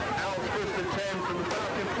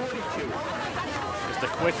 Just a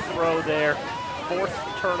quick throw there.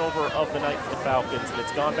 4th turnover of the night for the Falcons, and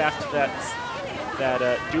it's gone back to that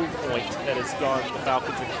doom point that has gone the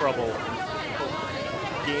Falcons in trouble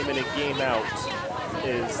game in and game out.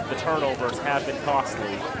 Is the turnovers have been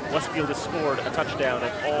costly. Westfield has scored a touchdown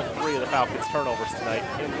at all 3 of the Falcons' turnovers tonight,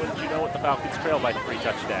 and wouldn't you know it, the Falcons trail by 3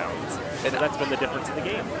 touchdowns. And that's been the difference in the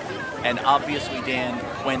game. And obviously, Dan,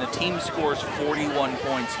 when a team scores 41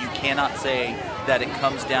 points, you cannot say that it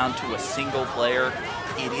comes down to a single player.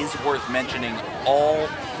 It is worth mentioning all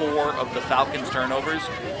 4 of the Falcons' turnovers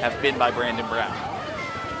have been by Brandon Brown.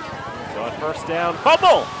 So on 1st down,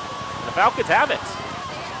 fumble! The Falcons have it.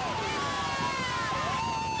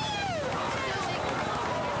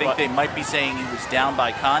 I think they might be saying he was down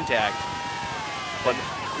by contact, but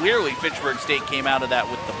clearly Fitchburg State came out of that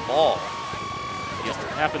with the ball. It just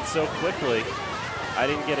happened so quickly. I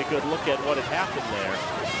didn't get a good look at what had happened there.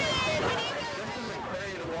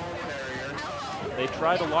 They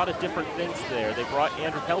tried a lot of different things there. They brought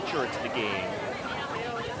Andrew Pelcher into the game.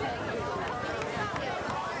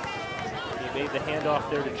 made the handoff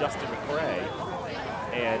there to Justin McRae.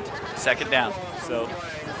 And second down. So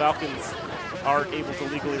the Falcons aren't able to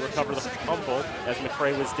legally recover the fumble as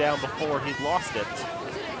McRae was down before he lost it.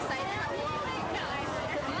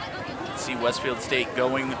 See Westfield State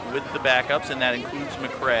going with the backups, and that includes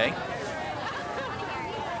McRae.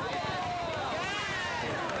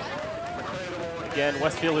 Again,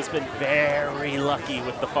 Westfield has been very lucky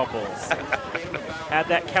with the fumbles. Had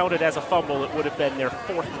that counted as a fumble, it would have been their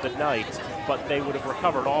 4th of the night, but they would have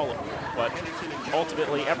recovered all of them. But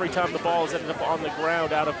ultimately, every time the ball has ended up on the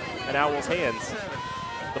ground out of an Owl's hands,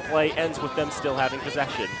 the play ends with them still having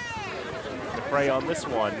possession. McRae on this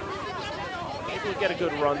one. Maybe we get a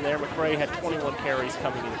good run there. McRae had 21 carries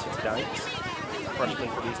coming into tonight. Freshman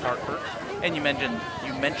from East Hartford. And you mentioned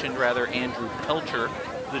Andrew Pelcher,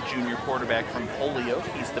 the junior quarterback from Holyoke.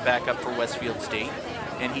 He's the backup for Westfield State,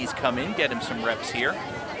 and he's come in, get him some reps here.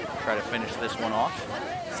 Try to finish this one off.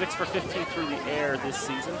 6 for 15 through the air this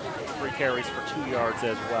season. 3 carries for 2 yards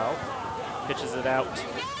as well. Pitches it out.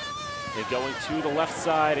 And going to the left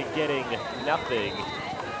side and getting nothing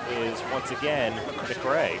is once again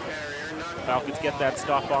McRae. Falcons get that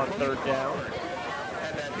stop on 3rd down.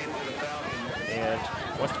 And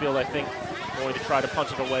Westfield, I think, going to try to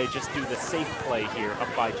punch it away, just do the safe play here,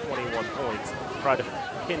 up by 21 points. Try to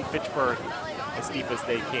pin Fitchburg as deep as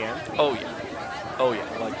they can. Oh, yeah. Oh, yeah.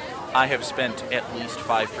 Like, I have spent at least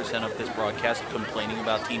 5% of this broadcast complaining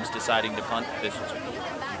about teams deciding to punt. This is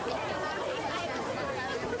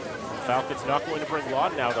Falcons not going to bring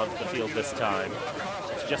Lawton out onto the field this time.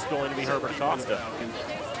 It's just going to be Herbert Costa.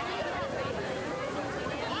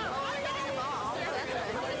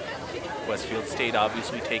 Westfield State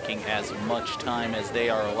obviously taking as much time as they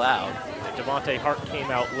are allowed. Devontae Hart came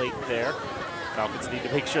out late there. Falcons need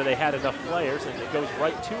to make sure they had enough players, and it goes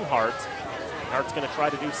right to Hart. Hart's going to try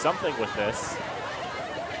to do something with this.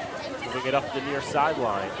 Moving it up the near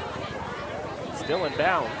sideline. Still in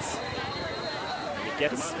bounds. It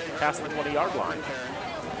gets past the 20-yard line.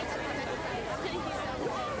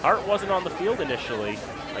 Hart wasn't on the field initially.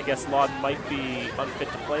 I guess Lawton might be unfit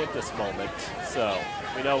to play at this moment. So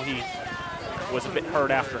we know he was a bit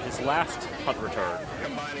hurt after his last punt return.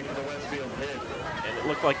 And it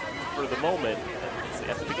looked like for the moment,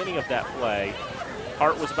 at the beginning of that play,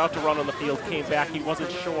 Hart was about to run on the field, came back. He wasn't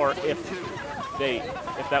sure if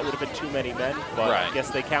that would have been too many men, but right. I guess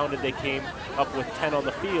they counted. They came up with 10 on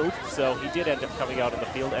the field, so he did end up coming out on the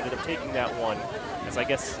field, ended up taking that one. As I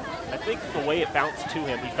think the way it bounced to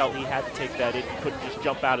him, he felt he had to take that in. He couldn't just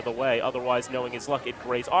jump out of the way. Otherwise, knowing his luck, it'd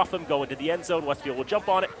graze off him, go into the end zone. Westfield will jump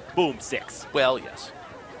on it. Boom, 6. Well, yes.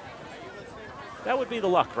 That would be the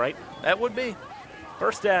luck, right? That would be.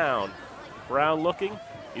 First down. Brown looking.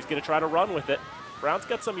 He's going to try to run with it. Brown's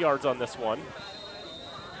got some yards on this one.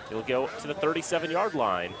 He'll go to the 37-yard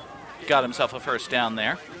line. Got himself a first down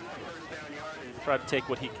there. Try to take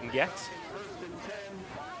what he can get.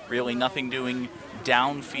 Really nothing doing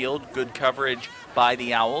downfield. Good coverage by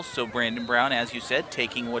the Owls. So Brandon Brown, as you said,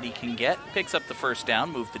 taking what he can get. Picks up the first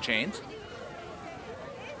down, move the chains.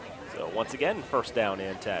 So once again, first down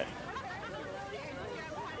and 10.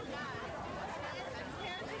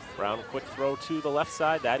 Brown, quick throw to the left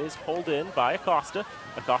side. That is pulled in by Acosta.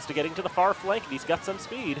 Acosta getting to the far flank, and he's got some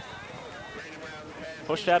speed.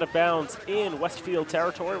 Pushed out of bounds in Westfield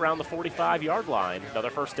territory around the 45-yard line.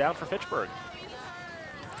 Another first down for Fitchburg.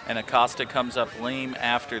 And Acosta comes up lame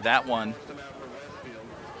after that one.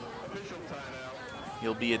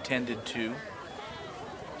 He'll be attended to.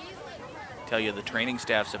 Tell you, the training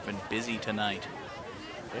staffs have been busy tonight.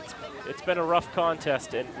 It's been a rough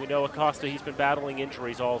contest, and we know Acosta, he's been battling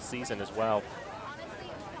injuries all season as well.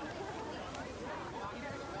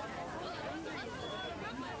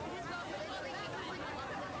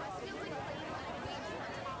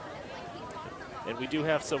 And we do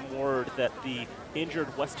have some word that the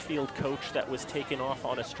injured Westfield coach that was taken off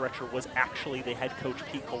on a stretcher was actually the head coach,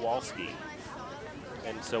 Pete Kowalski.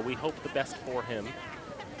 And so we hope the best for him,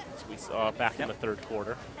 as we saw back in the third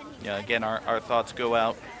quarter. Yeah, again, our thoughts go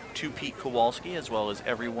out to Pete Kowalski as well as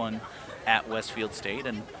everyone at Westfield State.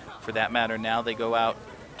 And for that matter, now they go out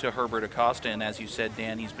to Herbert Acosta. And as you said,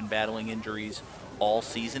 Dan, he's been battling injuries all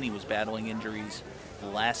season. He was battling injuries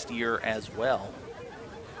last year as well.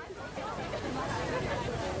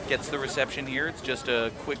 Gets the reception here. It's just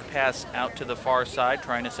a quick pass out to the far side,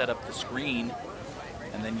 trying to set up the screen.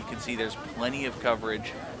 And then you can see there's plenty of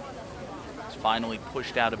coverage. It's finally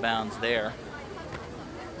pushed out of bounds there.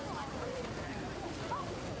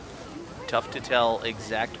 Tough to tell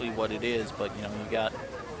exactly what it is, but you know,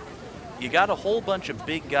 you got a whole bunch of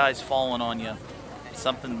big guys falling on you.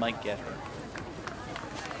 Something might get hurt.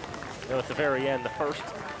 You know, at the very end,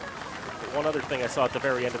 One other thing I saw at the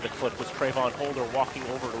very end of the clip was Trayvon Holder walking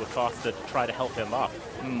over to Acosta to try to help him up.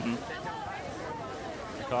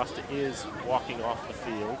 Acosta is walking off the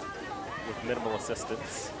field with minimal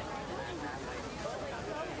assistance.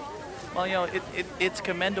 Well, you know, it's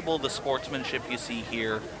commendable the sportsmanship you see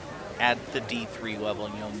here at the D3 level.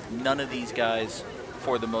 You know, none of these guys,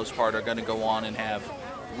 for the most part, are going to go on and have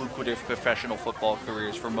lucrative professional football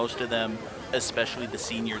careers. For most of them, especially the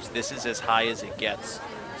seniors, this is as high as it gets.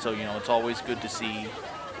 So, you know, it's always good to see,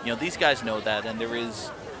 you know, these guys know that, and there is,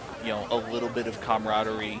 you know, a little bit of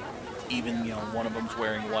camaraderie. Even, you know, one of them's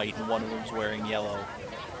wearing white and one of them's wearing yellow.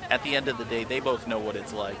 At the end of the day, they both know what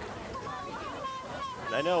it's like.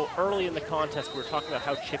 And I know early in the contest we were talking about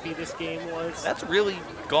how chippy this game was. That's really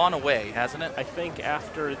gone away, hasn't it? I think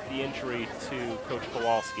after the injury to Coach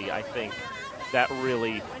Kowalski, I think that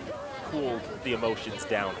really cooled the emotions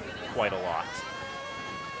down quite a lot.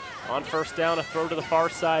 On first down, a throw to the far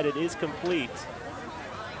side. It is complete.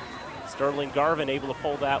 Sterling Garvin able to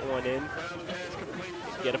pull that one in,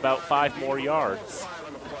 get about 5 more yards.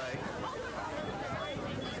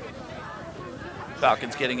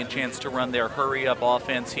 Falcons getting a chance to run their hurry-up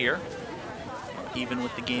offense here. Even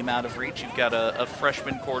with the game out of reach, you've got a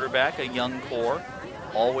freshman quarterback, a young core.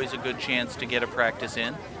 Always a good chance to get a practice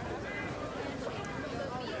in.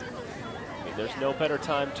 I mean, there's no better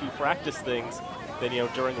time to practice things than, you know,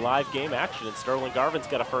 during live game action. And Sterling Garvin's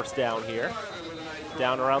got a first down here.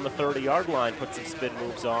 Down around the 30-yard line, put some spin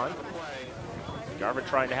moves on. Garvin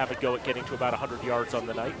trying to have a go at getting to about 100 yards on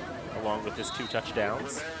the night, along with his 2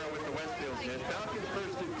 touchdowns.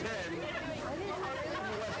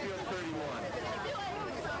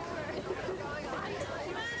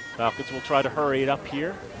 Falcons will try to hurry it up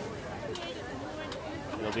here.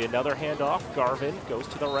 There'll be another handoff. Garvin goes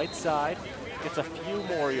to the right side, gets a few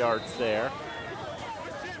more yards there.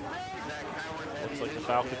 Looks like the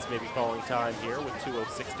Falcons may be calling time here with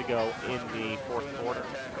 2:06 to go in the 4th quarter.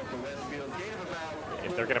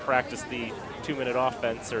 If they're going to practice the 2-minute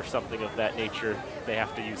offense or something of that nature, they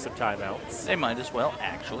have to use some timeouts. They might as well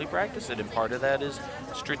actually practice it, and part of that is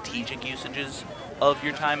strategic usages of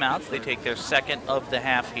your timeouts. They take their second of the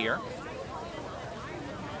half here.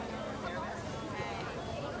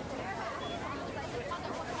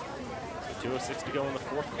 So 2:06 to go in the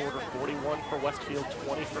 4th quarter, 41 for Westfield,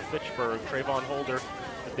 20 for Fitchburg. Trayvon Holder,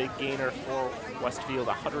 the big gainer for Westfield,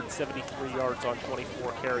 173 yards on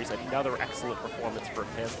 24 carries. Another excellent performance from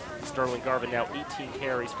him. Sterling Garvin now 18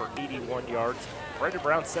 carries for 81 yards. Brandon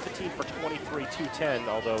Brown 17 for 23, 210,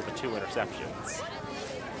 although the 2 interceptions.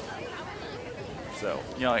 So,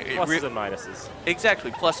 you know, pluses and minuses.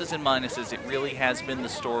 Exactly, pluses and minuses. It really has been the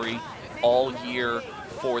story all year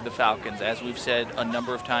for the Falcons. As we've said a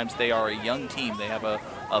number of times, they are a young team. They have a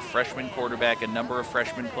freshman quarterback, a number of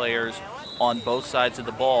freshman players on both sides of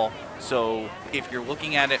the ball. So if you're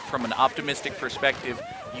looking at it from an optimistic perspective,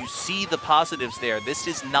 you see the positives there. This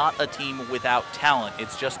is not a team without talent.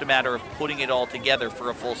 It's just a matter of putting it all together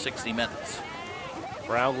for a full 60 minutes.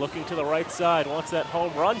 Brown looking to the right side, wants that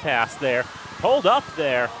home run pass there. Hold up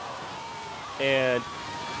there. And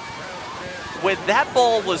when that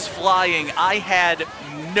ball was flying, I had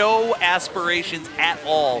no aspirations at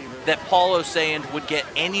all that Paul Osand would get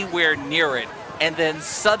anywhere near it. And then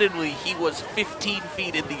suddenly he was 15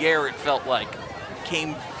 feet in the air, it felt like.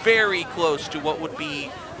 Came very close to what would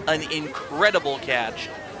be an incredible catch.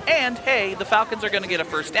 And hey, the Falcons are going to get a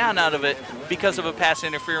first down out of it because of a pass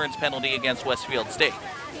interference penalty against Westfield State.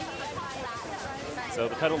 So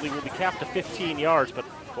the penalty will be capped to 15 yards, but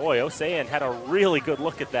boy, Osand had a really good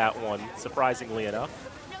look at that one, surprisingly enough.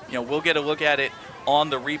 You know, we'll get a look at it on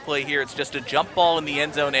the replay here. It's just a jump ball in the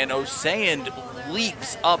end zone, and Osand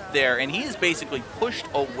leaps up there, and he is basically pushed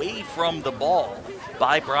away from the ball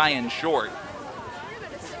by Brian Short.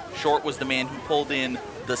 Short was the man who pulled in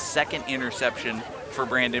the second interception for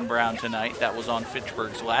Brandon Brown tonight. That was on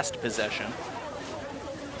Fitchburg's last possession.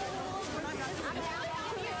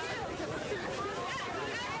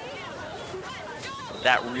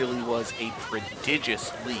 That really was a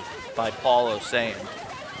prodigious leap by Paul Osand.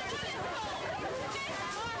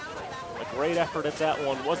 A great effort at that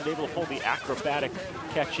one. Wasn't able to pull the acrobatic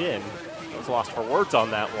catch in. I was lost for words on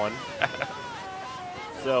that one.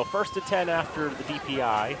 So 1st and 10 after the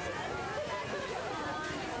DPI.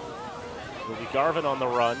 Will be Garvin on the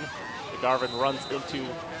run. Garvin runs into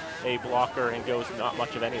a blocker and goes not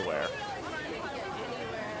much of anywhere.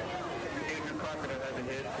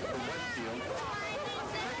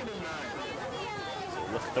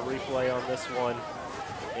 Look at the replay on this one,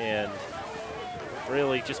 and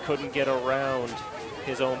really just couldn't get around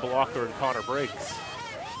his own blocker and Connor Briggs.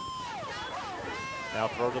 Now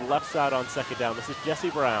throw to the left side on 2nd down. This is Jesse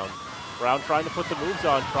Brown. Brown trying to put the moves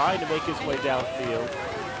on, trying to make his way downfield.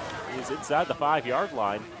 He's inside the 5-yard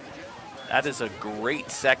line. That is a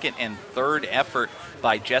great second and third effort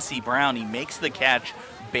by Jesse Brown. He makes the catch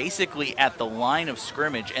basically at the line of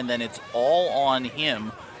scrimmage, and then it's all on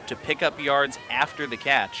him to pick up yards after the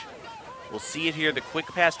catch. We'll see it here, the quick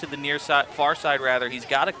pass to the near side, far side rather. He's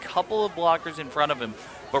got a couple of blockers in front of him,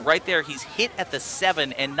 but right there he's hit at the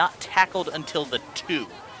 7 and not tackled until the 2.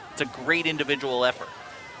 It's a great individual effort.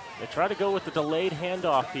 They try to go with the delayed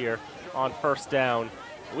handoff here on first down.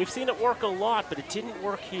 We've seen it work a lot, but it didn't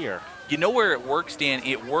work here. You know where it works, Dan?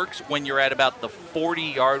 It works when you're at about the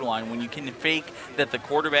 40-yard line, when you can fake that the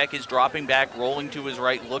quarterback is dropping back, rolling to his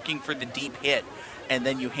right, looking for the deep hit, and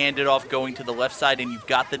then you hand it off going to the left side, and you've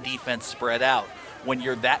got the defense spread out. When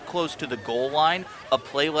you're that close to the goal line, a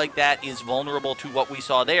play like that is vulnerable to what we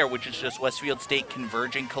saw there, which is just Westfield State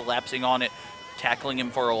converging, collapsing on it, tackling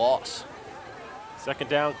him for a loss.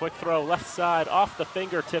 Second down, quick throw, left side, off the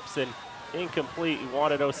fingertips, and incomplete. He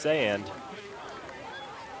wanted Osand.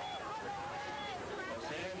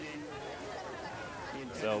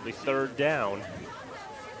 So the third down.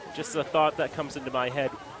 Just a thought that comes into my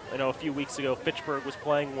head. I know a few weeks ago, Fitchburg was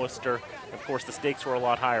playing Worcester. Of course, the stakes were a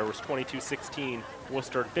lot higher. It was 22-16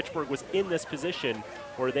 Worcester. Fitchburg was in this position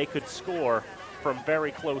where they could score from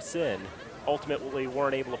very close in. Ultimately,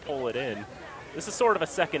 weren't able to pull it in. This is sort of a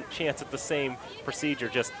second chance at the same procedure,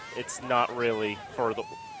 just it's not really for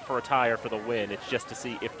a tie or for the win. It's just to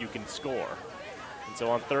see if you can score. And so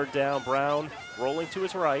on third down, Brown rolling to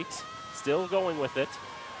his right, still going with it.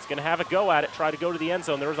 He's going to have a go at it, try to go to the end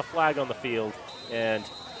zone. There is a flag on the field, and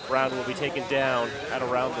Brown will be taken down at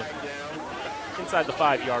around inside the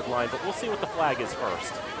 5-yard line, but we'll see what the flag is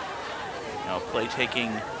first. Now, play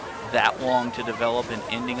taking that long to develop and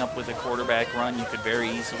ending up with a quarterback run, you could very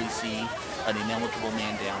easily see an ineligible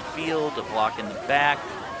man downfield, a block in the back,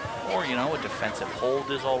 or, you know, a defensive hold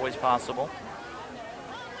is always possible.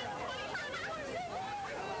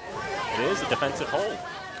 It is a defensive hold.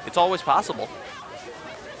 It's always possible.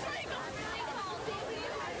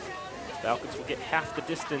 Falcons will get half the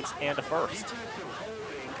distance and a first.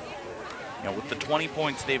 Now, with the 20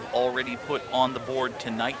 points they've already put on the board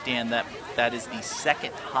tonight, Dan, that is the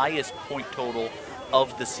second highest point total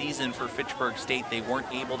of the season for Fitchburg State. They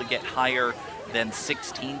weren't able to get higher than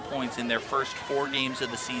 16 points in their first 4 games of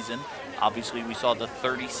the season. Obviously, we saw the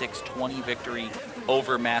 36-20 victory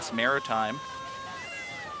over Mass Maritime.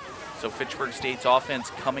 So Fitchburg State's offense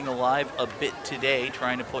coming alive a bit today,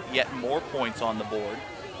 trying to put yet more points on the board.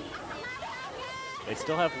 They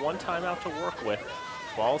still have one timeout to work with.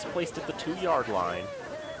 Ball is placed at the 2-yard line.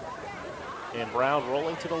 And Brown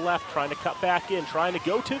rolling to the left, trying to cut back in, trying to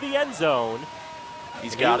go to the end zone.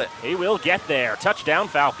 He's got it. He will get there. Touchdown,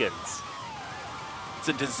 Falcons. It's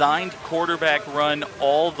a designed quarterback run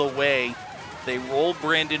all the way. They roll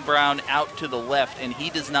Brandon Brown out to the left, and he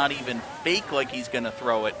does not even fake like he's going to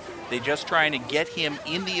throw it. They're just trying to get him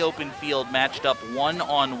in the open field, matched up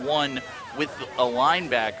one-on-one with a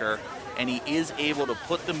linebacker, and he is able to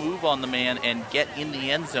put the move on the man and get in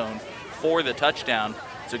the end zone for the touchdown.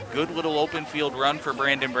 It's a good little open field run for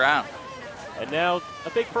Brandon Brown. And now a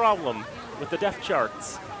big problem with the depth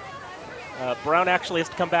charts. Brown actually has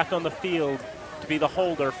to come back on the field to be the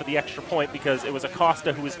holder for the extra point because it was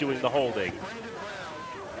Acosta who was doing the holding.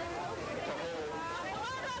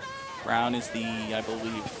 Brown is the, I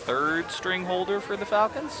believe, 3rd string holder for the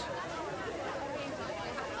Falcons.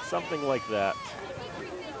 Something like that.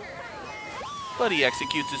 But he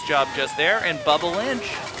executes his job just there, and Bubba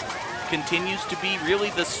Lynch continues to be really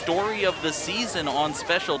the story of the season on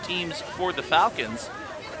special teams for the Falcons.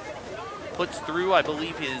 Puts through, I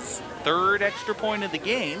believe, his 3rd extra point of the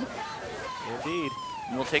game. Indeed.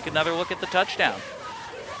 And we'll take another look at the touchdown.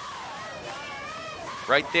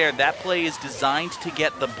 Right there, that play is designed to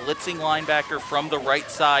get the blitzing linebacker from the right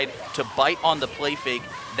side to bite on the play fake.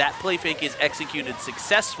 That play fake is executed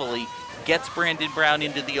successfully, gets Brandon Brown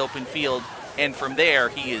into the open field, and from there,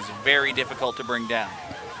 he is very difficult to bring down.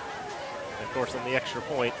 And of course, on the extra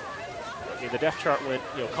point, the depth chart went,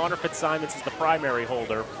 Connor Fitzsimons is the primary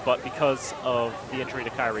holder, but because of the injury to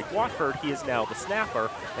Kyrie Watford, he is now the snapper,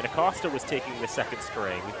 and Acosta was taking the 2nd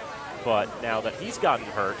string. But now that he's gotten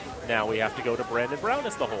hurt, now we have to go to Brandon Brown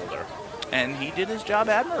as the holder. And he did his job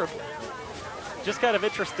admirably. Just kind of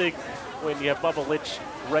interesting when you have Bubba Lynch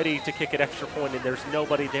ready to kick an extra point and there's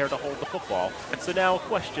nobody there to hold the football. So now a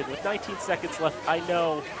question, with 19 seconds left, I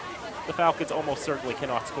know the Falcons almost certainly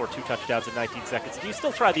cannot score 2 touchdowns in 19 seconds. Do you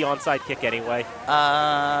still try the onside kick anyway?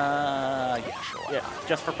 Yeah, sure. Why not?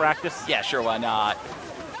 Just for practice? Yeah, sure, why not?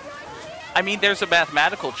 I mean, there's a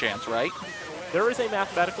mathematical chance, right? There is a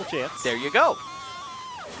mathematical chance. There you go.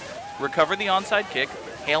 recover the onside kick,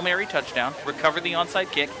 Hail Mary touchdown, recover the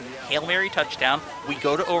onside kick, Hail Mary touchdown. We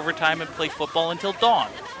go to overtime and play football until dawn.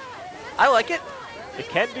 I like it. It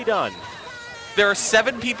can be done. There are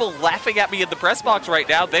 7 people laughing at me in the press box right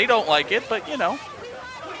now. They don't like it, but you know.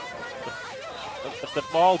 If the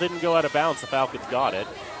ball didn't go out of bounds, the Falcons got it.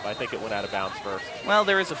 I think it went out of bounds first. Well,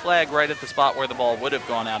 there is a flag right at the spot where the ball would have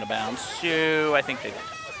gone out of bounds, so I think they did.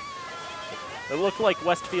 It looked like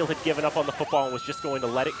Westfield had given up on the football and was just going to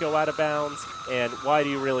let it go out of bounds. And why do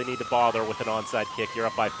you really need to bother with an onside kick? You're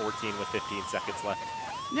up by 14 with 15 seconds left.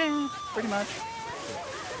 Yeah, pretty much.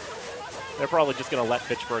 They're probably just going to let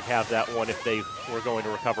Fitchburg have that one if they were going to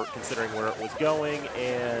recover it, considering where it was going.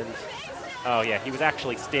 And, oh yeah, he was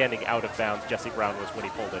actually standing out of bounds. Jesse Brown was when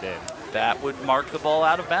he pulled it in. That would mark the ball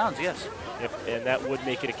out of bounds, yes. And that would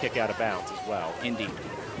make it a kick out of bounds as well. Indeed.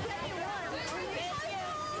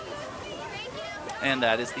 And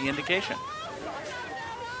that is the indication.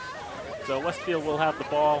 So Westfield will have the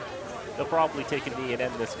ball. They'll probably take a knee and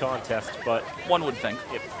end this contest, but one would think.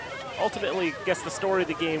 Ultimately, I guess the story of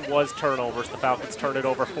the game was turnovers. The Falcons turned it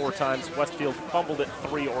over 4 times. Westfield fumbled it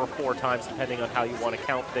 3 or 4 times, depending on how you want to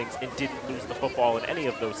count things, and didn't lose the football in any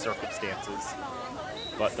of those circumstances.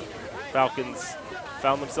 But the Falcons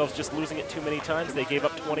found themselves just losing it too many times. They gave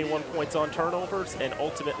up 21 points on turnovers, and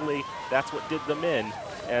ultimately that's what did them in,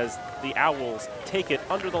 as the Owls take it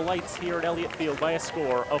under the lights here at Elliott Field by a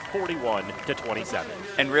score of 41-27.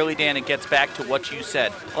 And really, Dan, it gets back to what you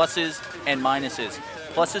said, pluses and minuses.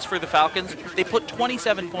 Pluses for the Falcons, they put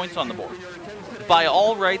 27 points on the board. By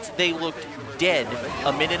all rights, they looked dead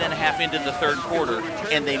a minute and a half into the third quarter,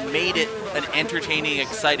 and they made it an entertaining,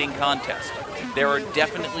 exciting contest. There are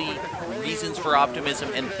definitely reasons for optimism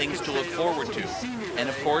and things to look forward to. And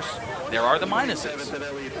of course, there are the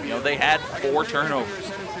minuses. You know, they had 4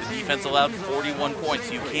 turnovers. The defense allowed 41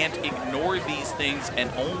 points. You can't ignore these things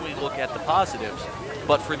and only look at the positives.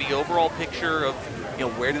 But for the overall picture of, you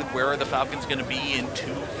know, where are the Falcons going to be in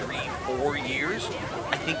 2, 3, 4 years,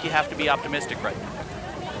 I think you have to be optimistic right now.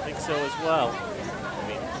 I think so as well. I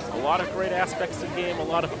mean, a lot of great aspects to the game, a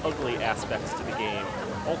lot of ugly aspects to the game.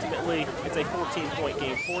 Ultimately, it's a 14-point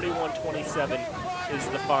game. 41-27 is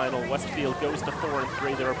the final. Westfield goes to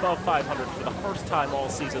 4-3. They're above 500 for the first time all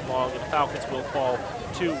season long, and the Falcons will fall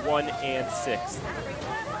to 1-6.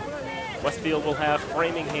 Westfield will have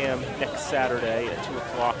Framingham next Saturday at 2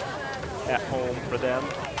 o'clock at home for them.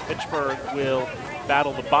 Fitchburg will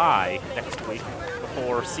battle the bye next week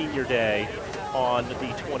before Senior Day on the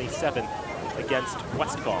 27th against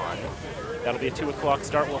Westbourne. That'll be a 2 o'clock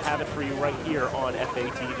start. We'll have it for you right here on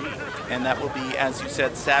FATV. And that will be, as you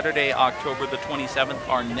said, Saturday, October the 27th.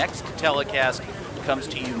 Our next telecast comes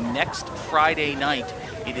to you next Friday night.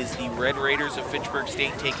 It is the Red Raiders of Fitchburg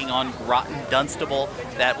State taking on Groton Dunstable.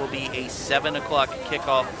 That will be a 7 o'clock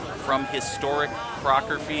kickoff from historic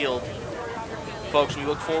Crocker Field. Folks, we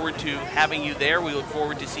look forward to having you there. We look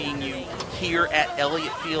forward to seeing you here at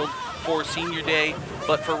Elliott Field for Senior Day.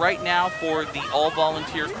 But for right now, for the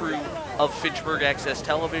all-volunteer crew of Fitchburg Access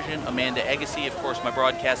Television, Amanda Agassi, of course, my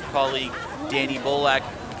broadcast colleague, Danny Bolak,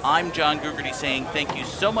 I'm John Gugerty saying thank you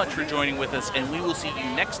so much for joining with us, and we will see you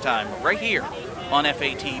next time right here on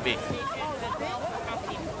FATV.